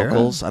his Cetera?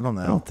 vocals. I don't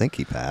know. I don't think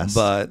he passed.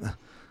 But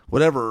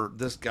whatever,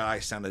 this guy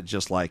sounded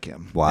just like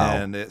him. Wow.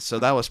 And so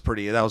that was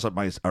pretty. That was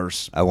our.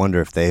 I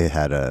wonder if they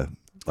had a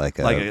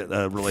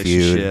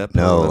relationship. Feud.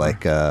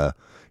 No,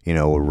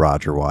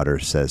 Roger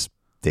Waters says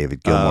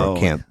David Gilmour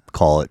can't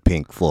call it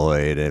Pink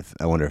Floyd.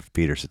 I wonder if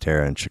Peter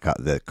Cetera and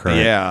Chicago, the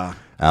current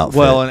outfit.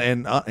 Well,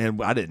 and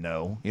I didn't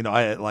know.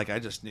 I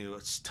just knew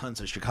it's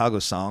tons of Chicago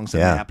songs,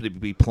 and they happened to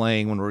be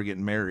playing when we were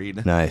getting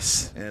married.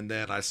 Nice. And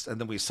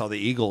then we saw the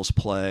Eagles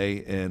play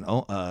in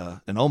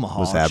Omaha.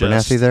 Was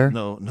Abernathy there?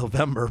 No,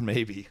 November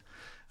maybe.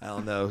 I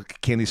don't know.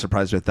 Candy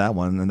surprised me with that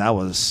one, and that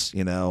was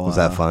Was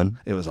that fun?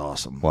 It was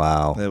awesome.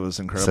 Wow, it was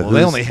incredible.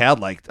 They only had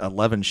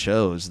 11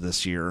 shows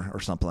this year or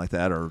something like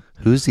that. Or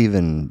who's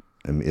even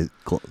I mean,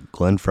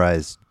 Glenn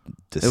Fry's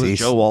deceased. It was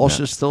Joe Walsh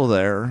No. is still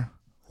there.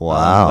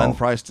 Wow. Glenn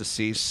Fry's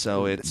deceased,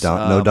 so it's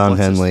No Don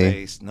what's his Henley.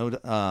 face? No,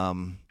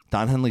 Don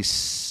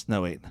Henley's.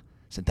 No, wait.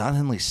 Is it Don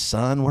Henley's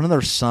son? One of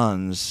their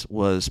sons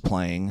was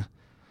playing.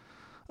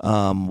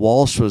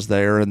 Walsh was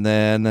there, and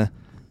then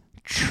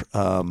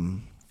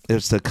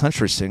it's the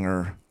country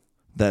singer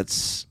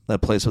that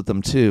plays with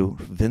them too,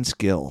 Vince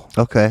Gill.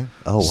 Okay.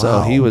 Oh, wow.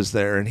 So he was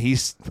there, and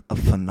he's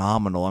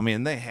phenomenal. I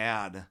mean, they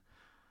had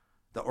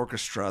the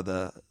orchestra,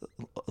 the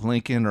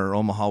Lincoln or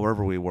Omaha,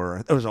 wherever we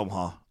were. It was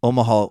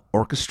Omaha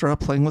Orchestra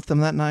playing with them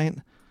that night,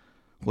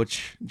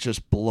 which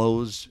just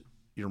blows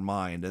your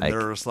mind. And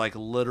there's like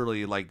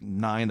literally like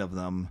 9 of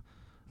them,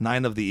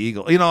 9 of the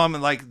Eagle. You know, I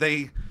mean, like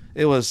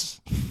it was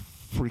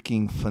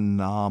freaking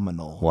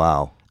phenomenal.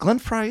 Wow. Glenn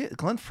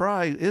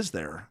Fry is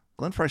there.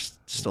 Glenn Fry's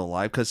still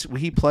alive because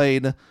he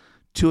played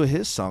 2 of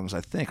his songs,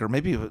 I think, or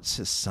maybe it was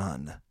his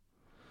son.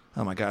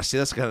 Oh my gosh! See,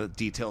 that's the kind of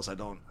details I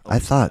don't. I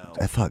thought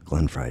know.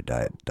 Glenn Fry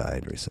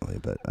died recently,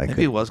 but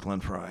Maybe it was Glenn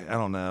Fry. I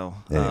don't know.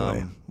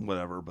 Anyway.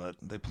 Whatever. But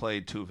they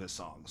played 2 of his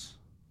songs,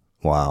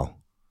 Wow.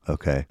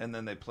 Okay. and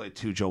then they played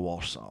 2 Joe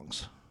Walsh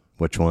songs.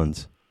 Which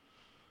ones?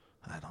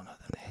 I don't know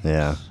the names.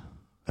 Yeah.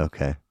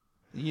 Okay.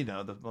 You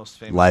know the most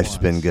famous. Life's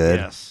ones. Been Good.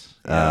 Yes.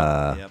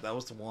 Yeah, that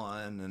was the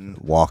one. And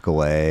Walk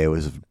Away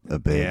was a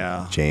big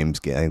Yeah. James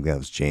Gang. I think that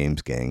was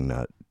James Gang,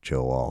 not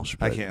Joe Walsh.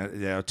 I But, can't.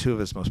 Yeah, 2 of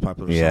his most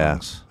popular yeah.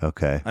 songs.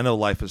 Okay. I know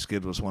 "Life Is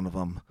Good" was one of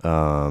them.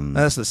 And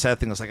that's the sad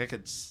thing. Is like I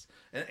could,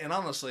 and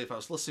honestly, if I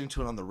was listening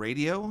to it on the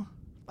radio,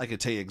 I could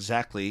tell you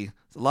exactly.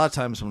 A lot of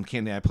times when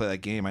Candy and I play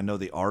that game, I know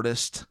the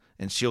artist,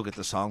 and she'll get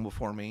the song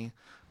before me,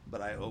 but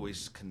I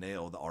always can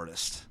nail the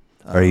artist.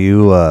 Are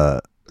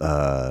you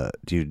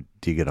do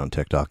you get on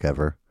TikTok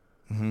ever?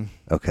 Mm-hmm.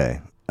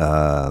 Okay.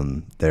 I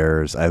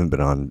haven't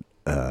been on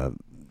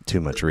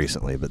too much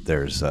recently, but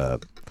there's a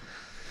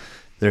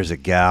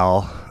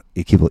gal.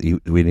 We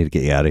need to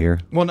get you out of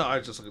here. Well, no, I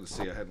was just looking to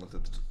see. I hadn't looked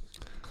at the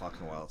clock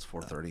in a while. It's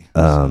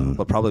 4:30,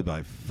 but probably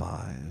by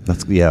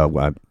 5.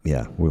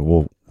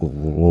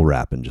 We'll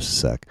wrap in just a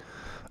sec.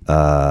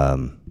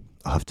 I'll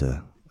have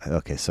to.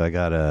 Okay, so I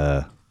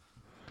gotta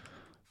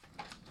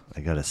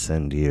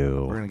send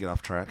you. We're gonna get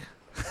off track.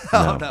 No.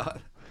 Oh no.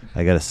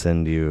 I gotta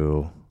send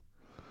you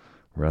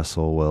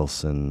Russell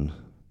Wilson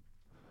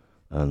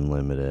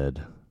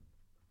Unlimited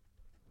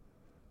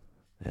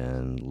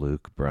and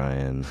Luke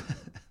Bryan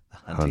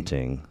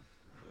Hunting.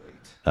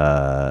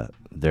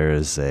 There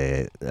is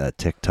a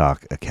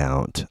TikTok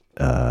account,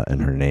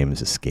 and her name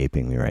is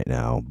escaping me right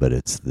now, but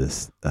it's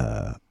this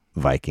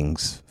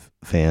Vikings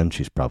fan.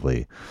 She's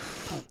probably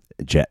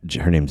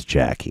her name's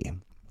Jackie,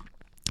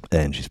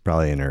 and she's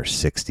probably in her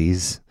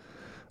 60s.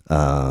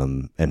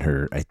 And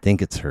I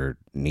think it's her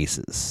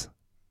nieces.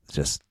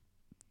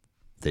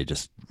 They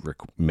just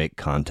make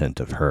content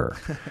of her,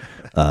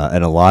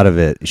 and a lot of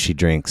it she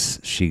drinks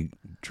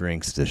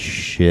the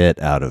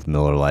shit out of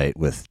Miller Lite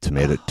with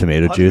tomato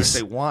juice.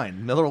 Say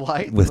wine, Miller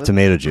Lite with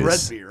tomato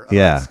juice. Red beer.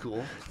 Yeah,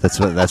 that's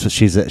cool. that's what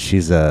she's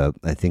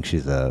I think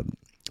she's a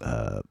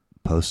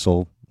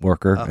postal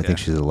worker. Okay. I think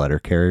she's a letter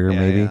carrier,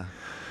 maybe.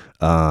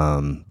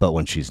 Yeah. But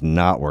when she's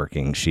not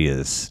working, she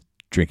is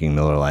drinking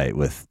Miller Lite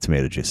with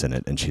tomato juice in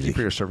it, and she's Thank you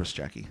for your service,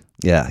 Jackie.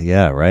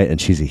 yeah, right.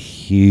 And she's a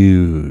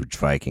huge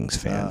Vikings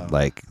fan.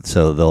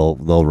 So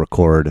they'll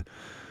record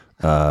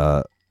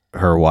her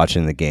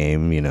watching the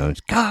game. You know,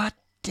 God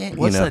damn.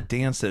 What's that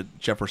dance that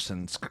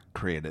Jefferson's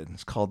created?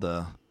 It's called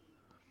the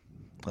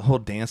whole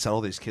dance that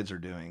all these kids are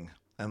doing.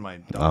 And my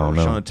daughter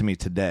showed it to me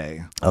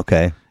today.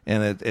 Okay.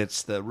 And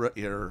it's the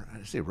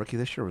is he a rookie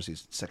this year or was he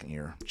second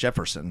year?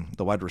 Jefferson,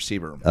 the wide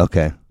receiver.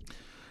 Okay.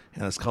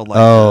 And it's called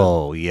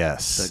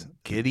yes. The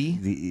Giddy?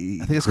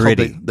 I think it's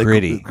Gritty. called the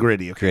Gritty.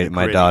 Gritty. Okay, Gritty.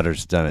 My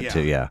daughter's done it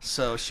too, yeah.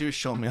 So she was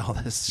showing me all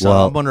this. So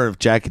I wonder if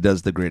Jackie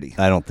does the Gritty.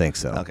 I don't think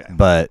so. Okay.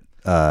 But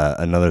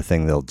another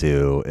thing they'll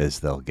do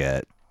is they'll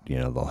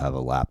have a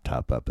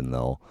laptop up and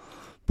they'll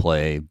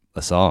play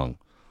a song.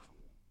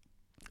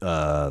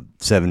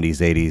 70s,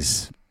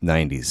 80s,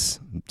 90s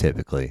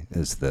typically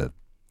is the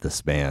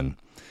span,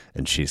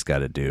 and she's got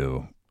to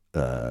do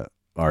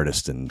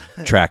artist and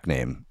track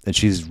name, and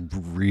she's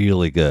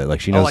really good. Like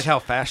she knows like how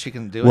fast she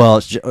can do it.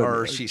 Well,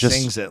 or she just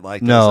sings it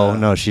like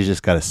no. She's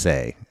just got to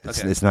say.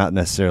 Okay. It's not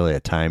necessarily a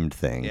timed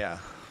thing. Yeah.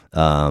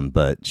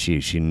 But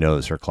she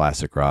knows her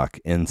classic rock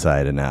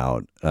inside and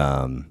out.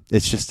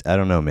 It's just, I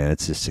don't know, man.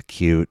 It's just a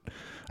cute.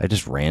 I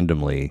just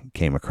randomly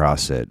came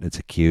across it. It's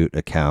a cute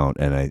account,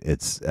 and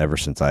it's ever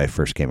since I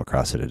first came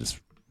across it, it has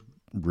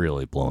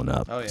really blown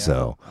up. Oh yeah.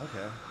 So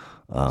okay.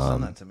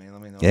 Send that to me. Let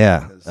me know.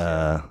 Yeah.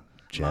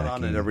 I'm not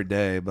on it every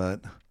day,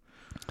 but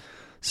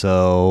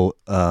so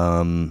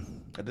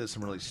I did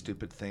some really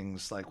stupid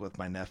things, like with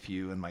my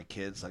nephew and my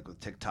kids, like with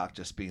TikTok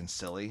just being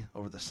silly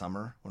over the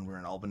summer when we were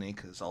in Albany,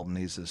 because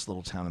Albany's this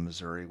little town in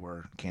Missouri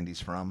where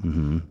Candy's from.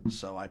 Mm-hmm.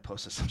 So I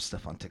posted some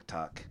stuff on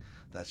TikTok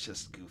that's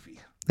just goofy.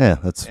 Yeah,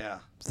 that's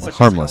Which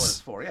harmless.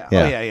 Is what it's for.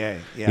 Yeah. Oh, yeah.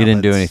 You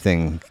didn't do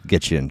anything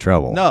get you in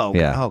trouble. No.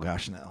 Yeah. Oh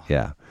gosh, no.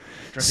 Yeah.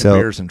 Drinking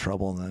beer's in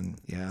trouble, and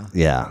then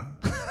Yeah.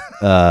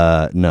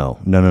 No.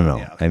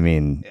 Yeah, okay. I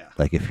mean, Yeah.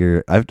 like if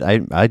you're,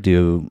 I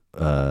do.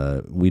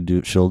 We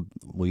do.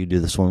 Will you do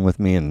this one with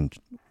me? And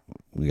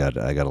I got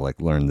to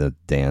like learn the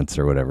dance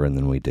or whatever, and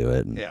then we do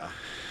it. And Yeah.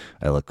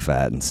 I look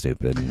fat and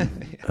stupid.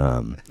 And,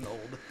 And old.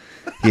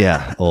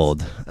 yeah, old.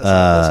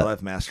 That's what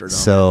I've mastered on.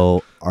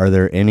 So, are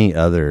there any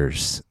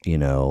others?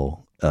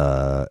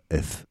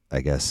 If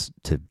I guess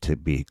to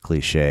be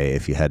cliche,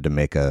 if you had to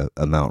make a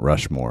Mount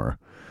Rushmore,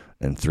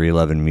 and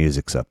 311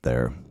 Music's up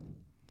there,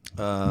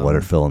 what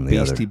are filling the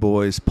Beastie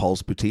Boys,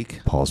 Paul's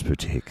Boutique. Paul's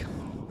Boutique.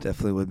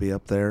 Definitely would be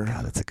up there.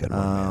 God, that's a good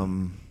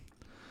one.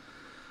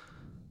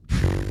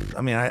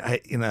 I mean,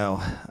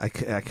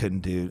 I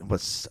couldn't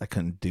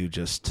do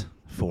just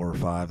 4 or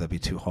 5. That'd be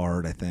too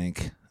hard, I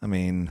think. I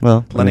mean,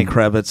 Lenny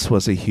Kravitz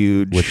was a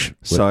huge.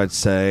 So I'd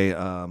say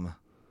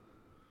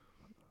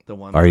the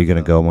one. Are you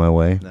gonna go my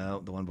way? No,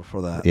 the one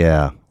before that.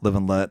 Yeah, Live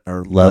and Let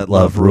or Let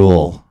Love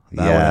Rule.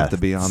 That would have to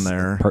be on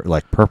there.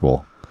 Like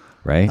Purple,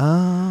 right?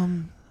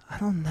 I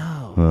don't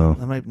know. Oh.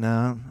 I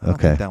don't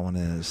think that one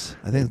is.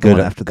 I think the good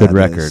one after good that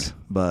record, is,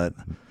 but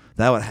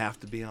that would have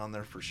to be on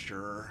there for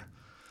sure.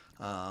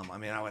 I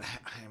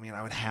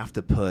would have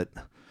to put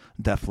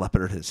Def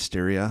Leppard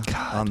Hysteria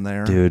on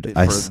there. Dude,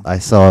 I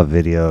saw a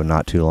video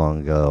not too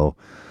long ago.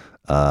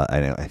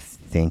 I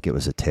think it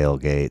was a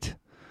tailgate.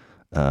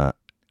 Or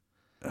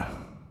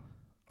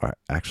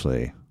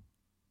actually,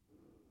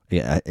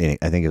 yeah,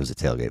 I think it was a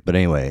tailgate. But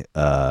anyway,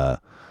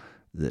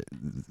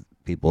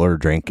 people are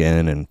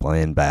drinking and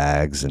playing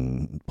bags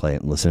and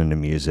listening to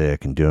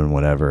music and doing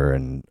whatever,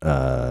 and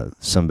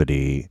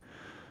somebody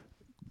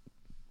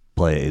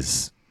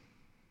plays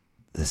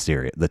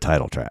Hysteria, the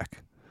title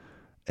track.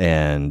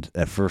 And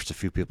at first, a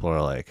few people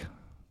are like,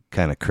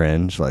 kind of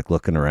cringe, like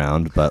looking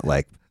around, but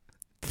like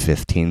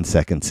 15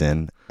 seconds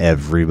in,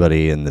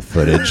 everybody in the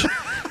footage,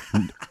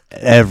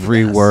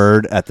 every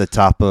word at the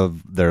top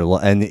of their,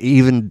 and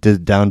even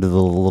down to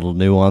the little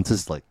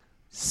nuances, like,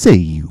 say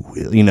you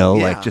will,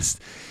 like just,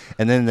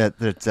 and then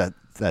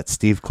that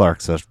Steve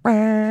Clark says,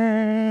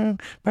 I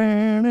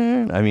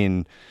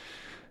mean,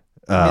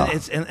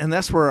 it's and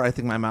that's where I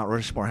think my Mount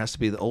Rushmore has to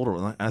be the older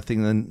one. I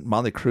think then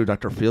Motley Crue,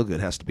 Dr. Feelgood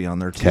has to be on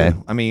there too. Okay.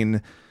 I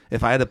mean,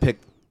 if I had to pick,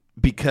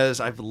 because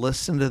I've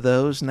listened to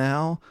those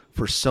now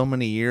for so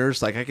many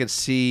years, like I could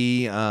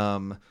see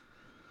A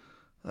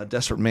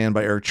Desperate Man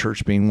by Eric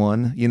Church being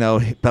one,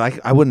 but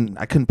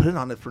I couldn't put it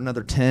on it for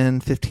another 10,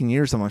 15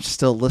 years. I'm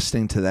still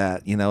listening to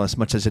that, as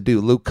much as I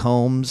do. Luke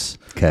Combs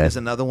is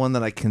another one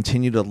that I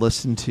continue to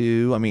listen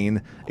to. I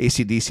mean,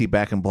 AC/DC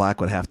Back in Black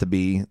would have to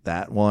be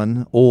that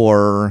one,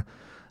 or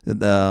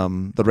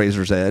the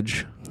Razor's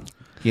Edge.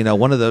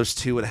 One of those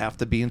two would have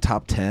to be in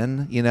top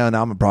 10. Now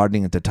I'm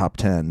broadening it to top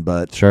 10,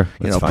 but sure,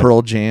 fine.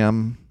 Pearl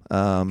Jam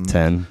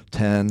 10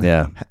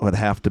 yeah, would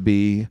have to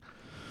be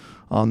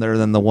on there.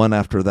 Then the one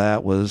after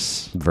that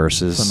was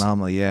Versus.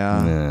 Phenomenal.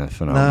 Yeah,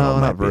 Phenomenal. No,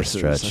 not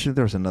Versus. I think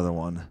there was another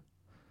one.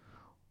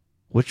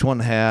 Which one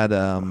had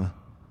the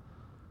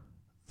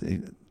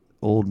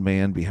old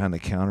man behind the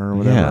counter or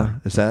whatever? Yeah.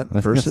 Is that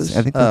Versus?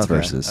 I think that's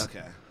Versus.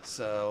 Okay,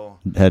 so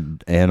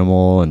had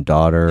Animal and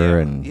Daughter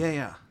and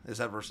yeah. Is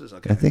that Versus?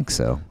 Okay, I think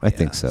so. I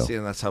think so. See,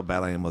 and that's how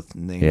bad I am with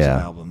names of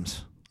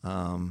albums.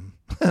 I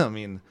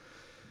mean,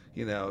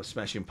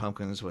 Smashing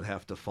Pumpkins would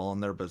have to fall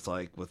in there, but it's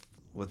like with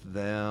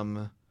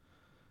them,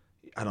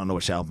 I don't know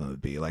which album it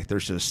would be. Like,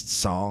 there's just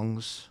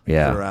songs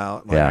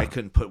throughout. Like, I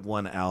couldn't put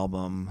one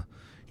album,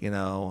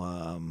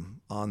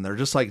 on there.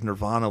 Just like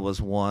Nirvana was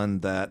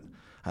one that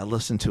I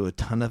listened to a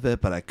ton of it,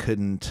 but I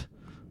couldn't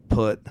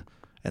put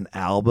an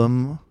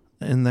album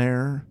in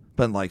there.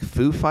 But like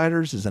Foo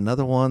Fighters is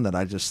another one that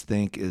I just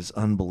think is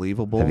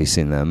unbelievable. Have you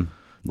seen them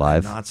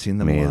live? I've not seen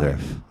them Me live. either.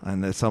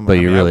 And it's but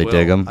you really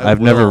dig them? I've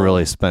never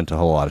really spent a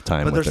whole lot of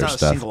time with their stuff. But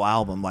there's not a single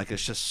album. Like,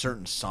 it's just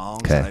certain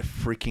songs that I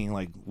freaking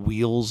like.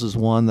 Wheels is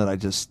one that I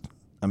just,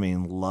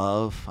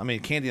 love.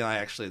 Candy and I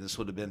actually, this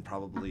would have been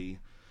probably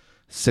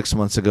 6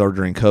 months ago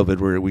during COVID,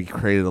 where we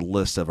created a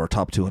list of our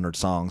top 200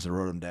 songs and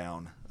wrote them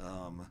down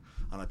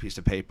on a piece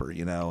of paper,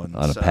 and on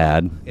a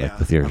pad, yeah, like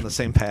with your, on the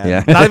same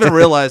pad. Not even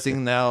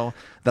realizing now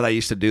that I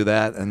used to do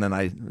that, and then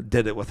I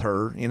did it with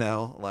her,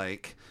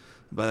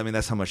 But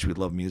that's how much we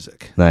love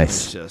music.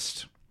 Nice. It's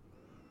just,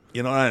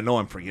 I know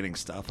I'm forgetting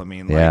stuff. I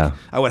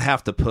would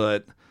have to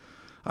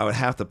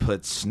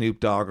put Snoop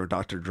Dogg or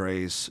Dr.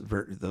 Dre's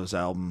those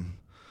album.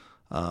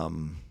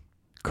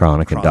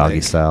 Chronic and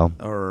Doggy Style,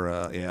 or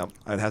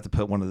I'd have to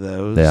put one of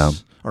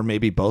those, or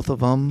maybe both of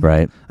them.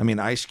 Right.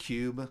 Ice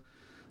Cube,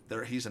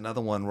 he's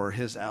another one where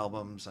his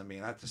albums. I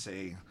have to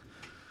say,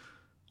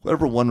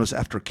 whatever one was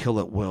after Kill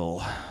It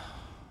Will,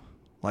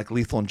 like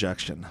Lethal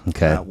Injection.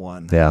 Okay. That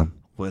one. Yeah.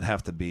 Would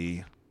have to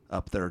be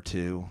up there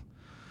too.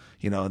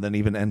 And then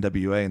even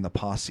NWA and the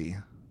Posse,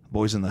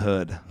 Boys in the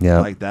Hood. Yeah.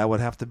 Like, that would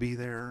have to be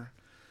there.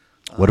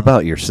 What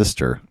about your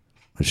sister?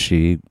 Was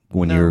she,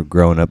 when you were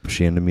growing up, was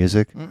she into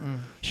music? Mm-mm.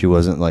 She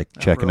wasn't like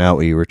checking out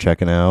what you were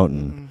checking out?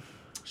 And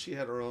she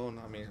had her own.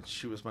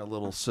 She was my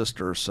little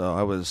sister,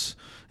 so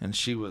and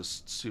she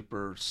was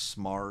super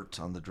smart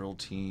on the drill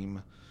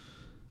team.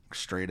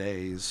 straight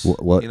A's.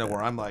 What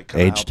where I'm like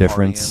age out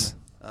difference?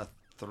 partying,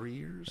 3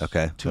 years.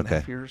 Okay.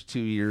 2.5 years. 2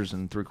 years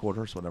and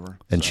 3/4, whatever.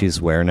 And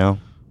she's where now?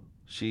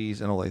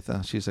 She's in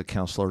Olathe. She's a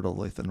counselor at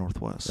Olathe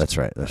Northwest. That's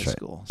right. That's high right.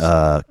 School.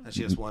 So, and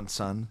she has one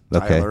son,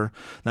 Tyler. Okay.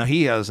 Now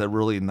he has a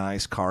really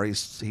nice car. He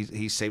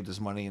saved his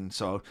money, and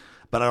so.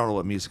 But I don't know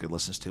what music he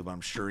listens to. But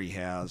I'm sure he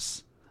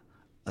has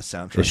a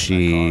soundtrack. Is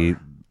she in that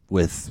car.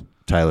 with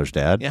Tyler's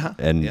dad? Yeah.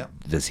 And yeah.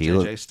 does he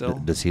JJ still?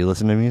 does he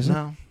listen to music?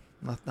 No,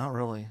 not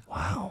really.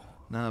 Wow.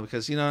 No,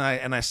 because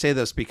I say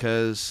this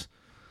because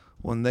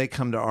when they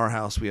come to our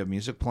house, we have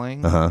music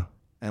playing.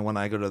 And when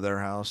I go to their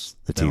house,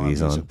 the they don't have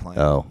TV's music on. playing.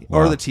 Oh, wow.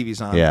 Or the TV's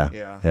on.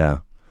 Yeah.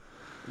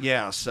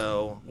 Yeah.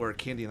 So where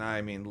Candy and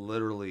I mean,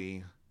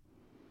 literally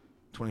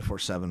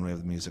 24/7, we have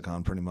the music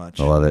on pretty much.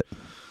 I love it.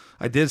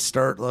 I did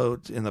start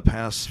in the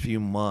past few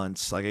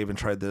months. Like I even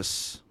tried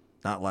this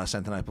not last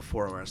night, the night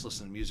before, where I was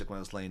listening to music when I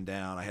was laying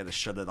down. I had to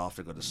shut it off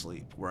to go to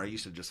sleep. Where I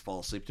used to just fall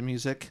asleep to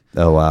music.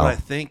 Oh wow. But I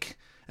think,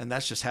 and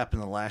that's just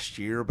happened in the last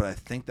year. But I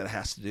think that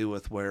has to do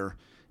with where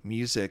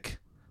music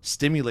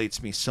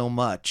stimulates me so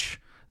much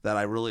that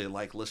I really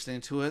like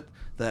listening to it,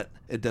 that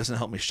it doesn't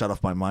help me shut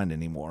off my mind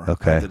anymore.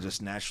 Okay. I have to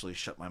just naturally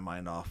shut my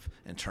mind off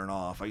and turn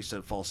off. I used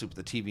to fall asleep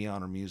with the TV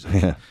on or music,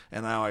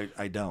 and now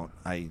I don't.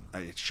 I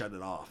shut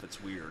it off.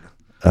 It's weird.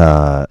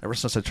 Ever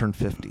since I turned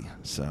 50,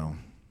 so.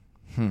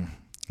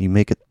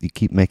 You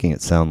keep making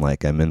it sound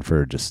like I'm in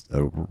for just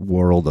a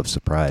world of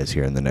surprise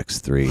here in the next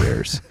 3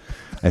 years.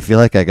 I feel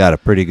like I got a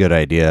pretty good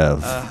idea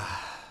of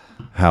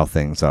how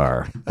things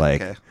are.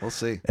 Like, okay, we'll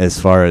see. As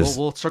far as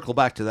we'll circle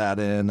back to that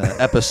in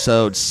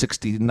episode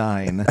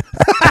 69.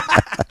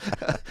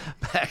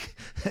 Back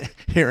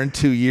here in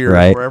 2 years,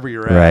 right, wherever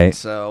you're at. Right.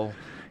 So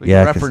we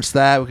can reference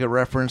that. We could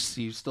reference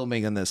you still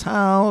making this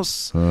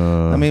house.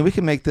 I mean, we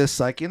can make this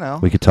like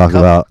we could talk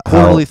about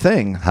quarterly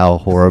thing. How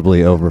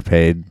horribly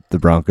overpaid the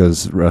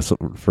Broncos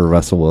for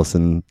Russell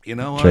Wilson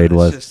trade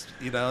was.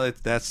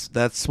 Just,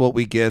 that's what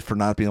we get for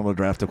not being able to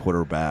draft a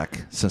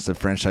quarterback since the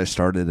franchise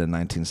started in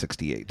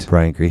 1968.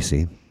 Brian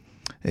Greasy.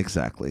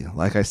 Exactly.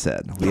 Like I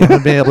said, we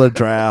haven't been able to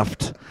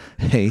draft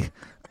a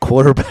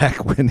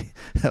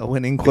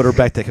winning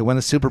quarterback that can win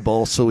a Super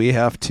Bowl, so we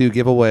have to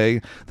give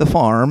away the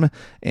farm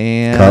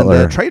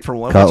and trade for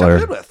one, which I'm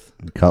good with.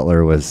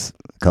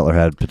 Cutler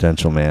had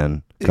potential,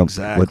 man.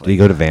 Exactly. Did he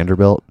go to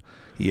Vanderbilt?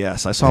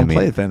 Yes, I saw him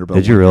play at Vanderbilt.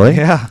 Did you really?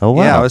 Yeah. Oh,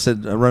 wow. Yeah, I was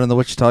running the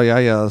Wichita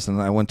Yayas,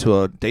 and I went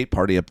to a date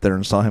party up there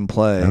and saw him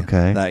play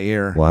that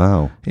year.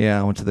 Wow.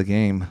 Yeah, I went to the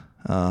game.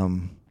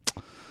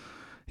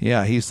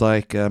 Yeah, he's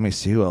like, let me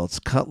see who else.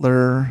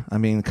 Cutler. I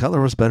mean,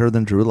 Cutler was better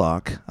than Drew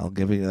Lock. I'll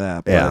give you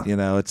that. But,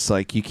 it's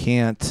like you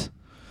can't.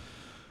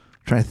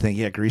 I'm trying to think.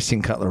 Yeah, Greasy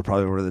and Cutler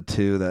probably were the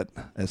two that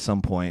at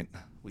some point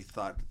we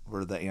thought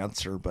were the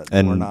answer, but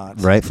we're not.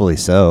 Rightfully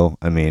so.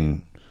 I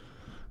mean,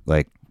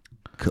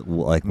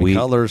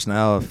 Cutler's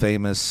now a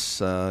famous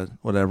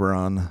whatever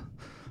on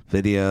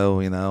video,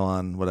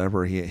 on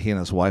whatever. He and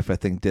his wife, I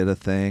think, did a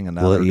thing, and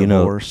now they're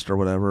divorced or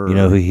whatever. You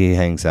know who he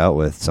hangs out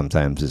with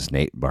sometimes is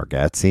Nate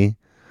Bargatze,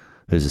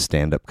 who's a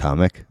stand-up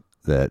comic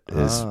that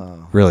is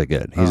really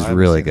good. He's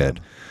really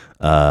good.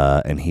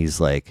 And he's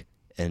like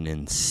an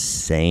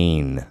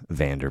insane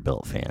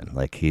Vanderbilt fan.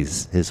 Like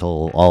his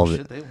whole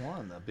they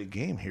won a big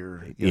game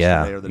here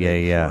yesterday or the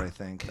day before, I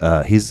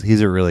think.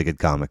 He's a really good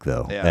comic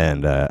though. Yeah.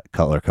 And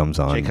Cutler comes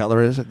on. Jay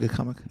Cutler is a good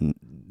comic?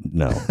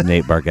 No,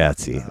 Nate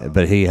Bargatze.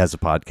 But he has a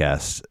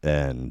podcast,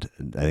 and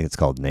I think it's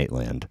called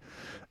Nateland.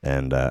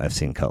 And I've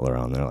seen Cutler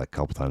on there like a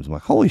couple times. I'm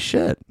like, holy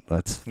shit,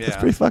 that's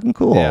pretty fucking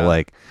cool. Yeah.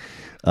 Like,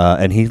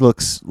 and he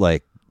looks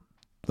like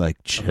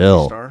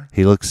chill.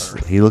 He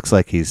looks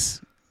like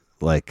he's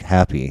like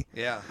happy.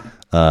 Yeah.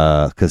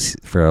 Because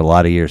for a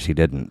lot of years he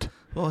didn't.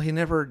 Well, he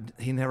never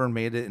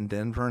made it in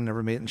Denver and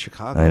never made it in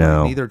Chicago. I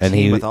know. Neither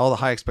team with all the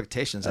high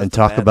expectations. And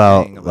talk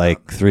about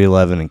like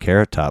 311 and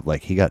Carrot Top.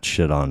 Like he got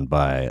shit on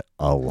by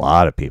a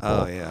lot of people.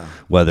 Oh yeah.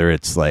 Whether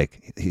it's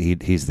like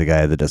he's the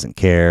guy that doesn't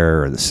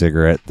care, or the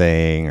cigarette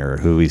thing, or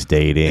who he's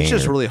dating. It's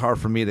just really hard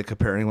for me to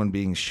compare anyone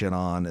being shit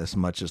on as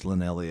much as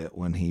Lynn Elliott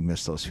when he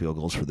missed those field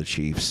goals for the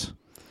Chiefs.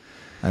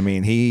 I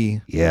mean,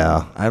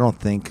 I don't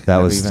think that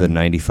was the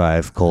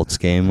 '95 Colts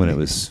game when it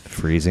was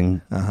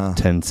freezing.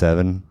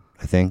 10-7.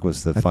 I think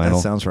was the final.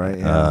 That sounds right.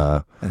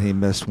 Yeah. And he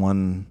missed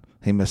one.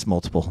 He missed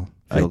multiple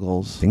field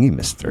goals. I think he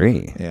missed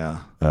 3. Yeah.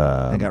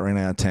 And got ran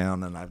out of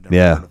town, and I've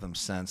never heard of him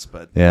since.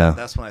 But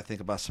that's when I think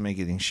about somebody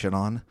getting shit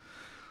on.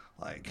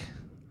 Like,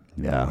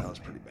 that was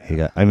pretty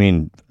bad. I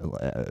mean,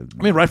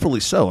 rightfully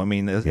so. I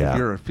mean, if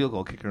you're a field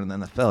goal kicker in the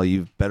NFL,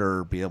 you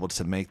better be able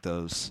to make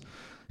those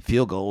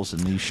field goals,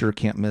 and you sure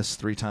can't miss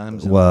 3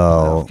 times in a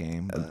playoff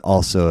game.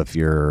 Also, if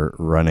you're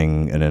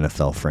running an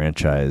NFL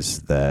franchise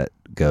that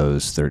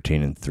goes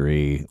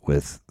 13-3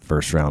 with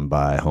first round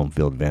bye, home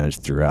field advantage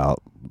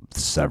throughout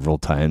several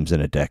times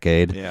in a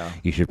decade,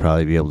 you should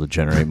probably be able to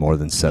generate more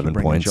than 7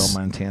 points. Joe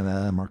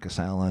Montana, Marcus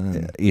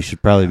Allen. You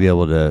should probably be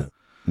able to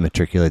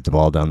matriculate the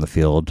ball down the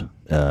field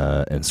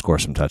and score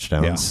some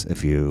touchdowns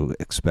if you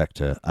expect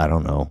to, I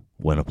don't know,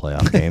 win a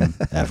playoff game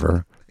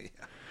ever.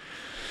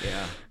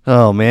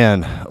 Oh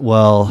man.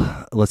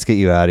 Well, let's get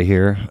you out of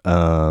here.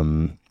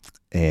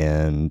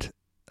 And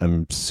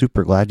I'm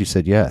super glad you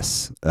said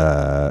yes.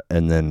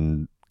 And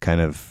then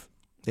kind of,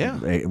 Yeah.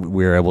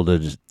 we were able to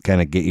just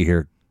kind of get you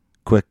here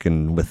quick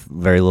and with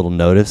very little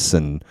notice.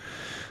 And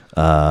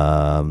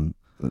I'm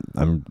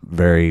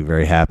very,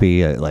 very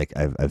happy.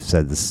 I've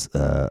said this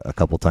a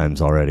couple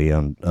times already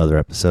on other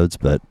episodes,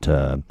 but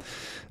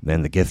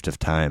man, the gift of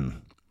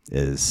time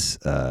is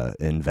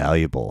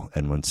invaluable.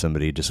 And when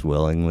somebody just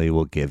willingly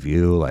will give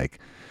you like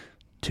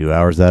 2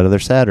 hours out of their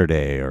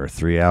Saturday or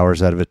 3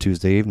 hours out of a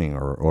Tuesday evening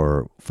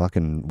or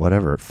fucking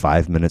whatever,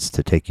 5 minutes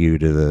to take you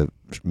to the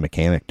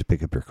mechanic to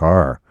pick up your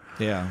car.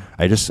 Yeah.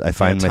 I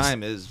find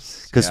time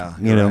is because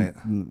right.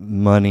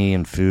 money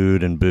and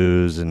food and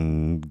booze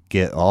and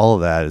get all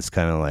of that is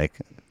kind of like,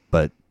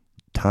 but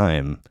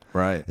time,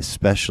 right,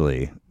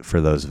 especially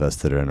for those of us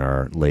that are in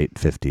our late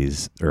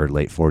 50s or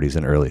late 40s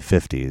and early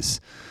 50s,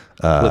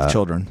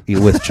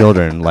 with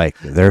children, like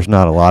there's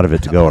not a lot of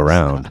it to go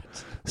around.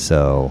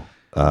 So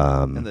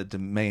and the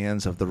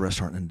demands of the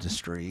restaurant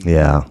industry,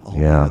 all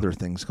the other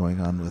things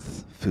going on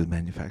with food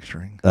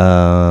manufacturing.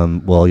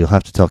 Well, you'll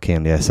have to tell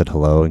Candy I said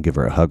hello and give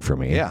her a hug for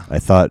me. Yeah. I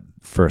thought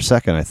for a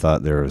second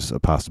there was a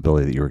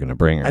possibility that you were going to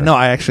bring her. I know.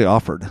 I actually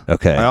offered.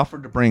 Okay. I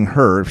offered to bring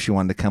her if she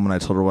wanted to come, and I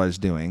told her what I was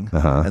doing.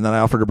 And then I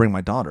offered to bring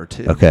my daughter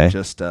too. Okay.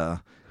 Just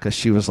because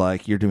she was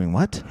like, "You're doing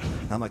what?"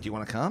 And I'm like, "You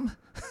want to come?"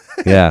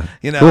 Yeah.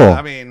 Cool.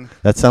 I mean,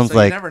 that sounds so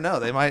like you never know.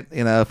 They might,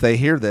 if they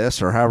hear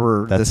this or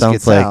however that this sounds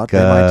gets like, out, they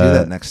might do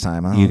that next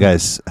time. I don't you know.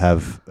 guys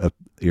have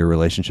your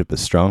relationship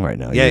is strong right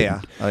now.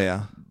 Yeah. Oh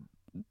yeah.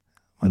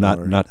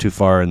 Not too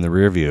far in the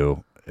rear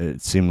view.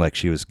 It seemed like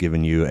she was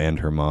giving you and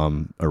her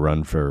mom a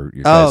run for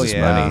your guys'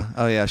 money.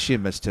 Oh yeah. She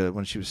admits to it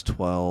when she was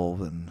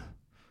 12 and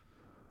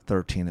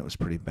 13. It was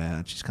pretty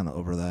bad. She's kind of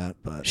over that,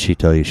 but she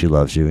tell you she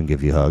loves you and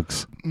give you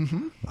hugs.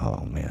 Mm-hmm.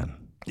 Oh man.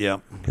 Yeah.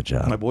 Good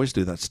job. My boys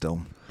do that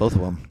still. Both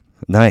of them.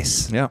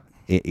 Nice. Yeah.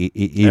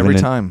 Even every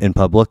time in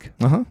public.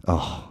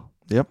 Oh.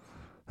 Yep.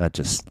 That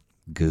just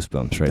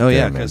goosebumps right there. Oh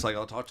yeah, because like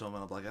I'll talk to them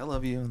and I'm like, I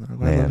love you, and they're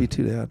like, I love you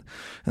too, Dad.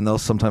 And they'll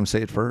sometimes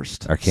say it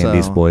first. Are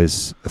Candy's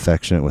boys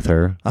affectionate with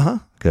her?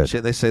 Good.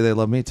 They say they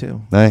love me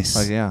too. Nice.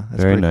 Like, yeah,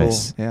 that's very pretty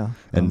nice. Cool. Yeah.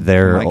 And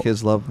my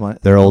kids love my.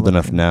 They're old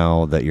enough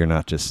now that you're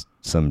not just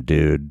some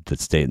dude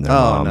that's dating their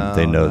mom. No,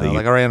 they know that you.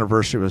 Like our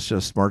anniversary was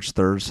just March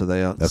 3rd, so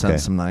they sent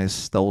some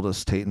nice. The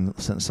oldest Tatum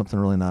sent something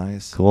really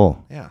nice.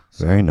 Cool. Yeah.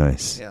 Very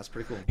nice. Yeah, it's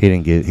pretty cool. He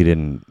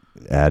didn't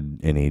add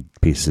any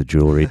pieces of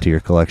jewelry to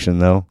your collection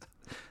though.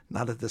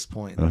 Not at this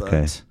point.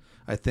 Okay. But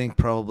I think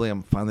probably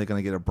I'm finally going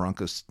to get a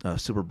Broncos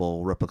Super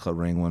Bowl replica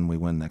ring when we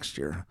win next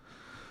year.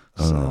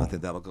 So I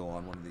think that'll go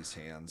on one of these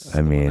hands.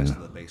 I mean, next to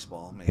the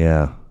baseball, maybe.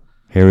 Yeah.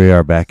 Here we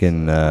are back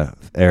in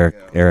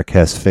Erik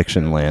Hess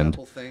fiction land.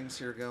 Couple things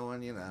here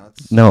going,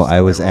 No,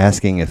 I was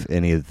asking if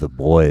any of the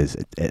boys,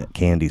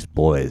 Candy's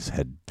boys,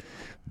 had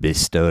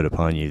bestowed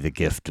upon you the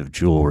gift of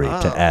jewelry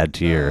to add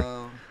to your.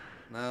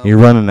 No. You're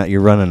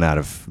running out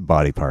of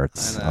body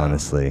parts.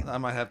 Honestly, I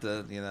might have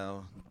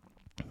to,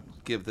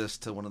 give this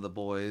to one of the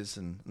boys,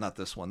 and not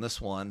this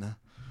one.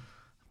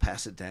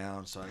 Pass it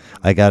down. So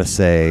I gotta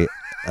say,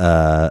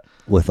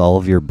 with all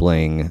of your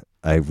bling,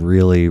 I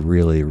really,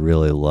 really,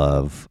 really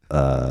love.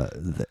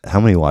 How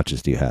many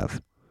watches do you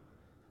have?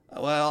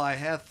 Well, I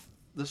have.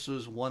 This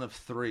was one of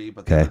 3,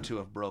 but the other 2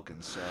 have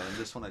broken. So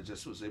this one I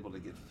just was able to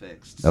get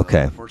fixed. So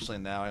okay. Unfortunately,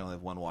 now I only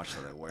have one watch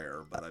that I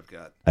wear, but I've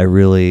got. I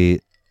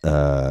really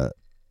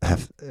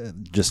have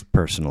just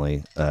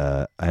personally.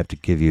 I have to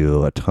give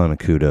you a ton of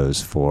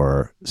kudos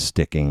for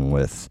sticking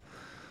with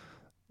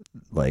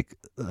like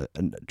a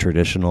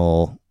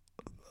traditional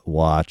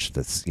watch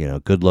that's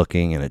good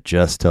looking and it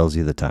just tells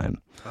you the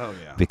time. Oh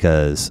yeah.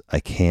 Because I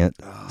can't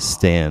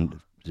stand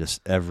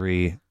just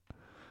every.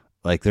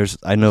 Like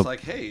I know. It's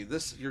like, hey,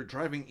 you're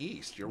driving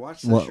east. You're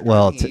watching this. Text.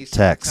 What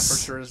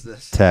temperature is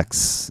this?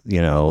 Text.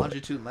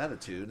 Longitude,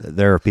 latitude.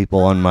 There are people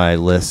on my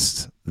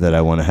list that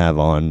I want to have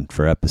on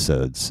for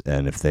episodes,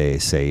 and if they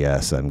say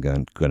yes, I'm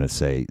going to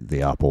say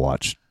the Apple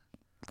Watch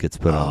gets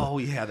put on. Oh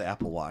yeah, the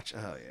Apple Watch.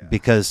 Oh yeah.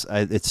 Because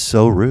it's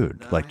so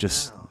rude. No,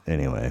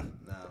 anyway.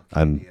 No,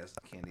 Candy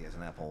has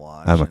an Apple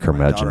Watch. I'm a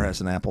curmudgeon. My daughter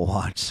has an Apple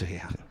Watch, so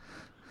yeah.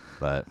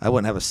 But I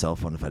wouldn't have a cell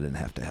phone if I didn't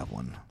have to have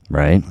one.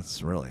 Right.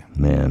 That's really.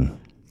 Man.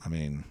 I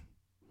mean,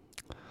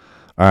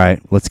 all right,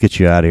 let's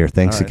get you out of here.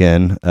 Thanks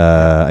again.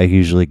 I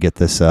usually get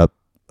this up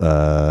in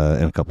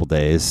a couple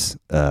days,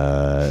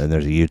 and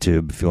there's a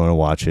YouTube if you want to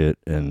watch it,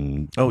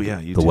 and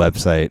YouTube. The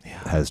website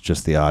has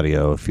just the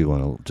audio if you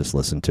want to just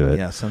listen to it.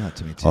 Yeah, send that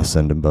to me too. I'll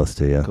send them both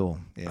to you. Cool.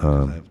 Yeah,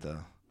 I have to.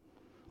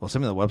 Well,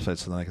 send me the website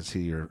so then I can see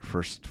your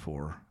first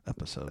 4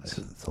 episodes.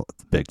 It's a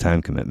big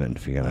time commitment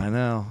if you're gonna. I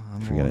know.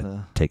 If you're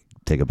gonna take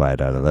a bite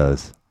out of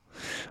those.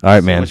 All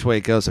right, man. Which way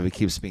it goes if it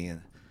keeps me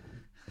in.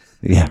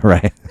 Yeah,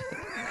 right.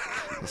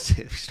 If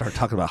you start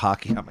talking about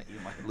hockey, you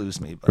might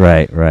lose me. But.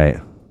 Right.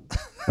 All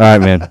right,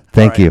 man.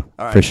 Thank you.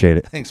 All right. Appreciate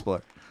it. Thanks,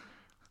 Blair.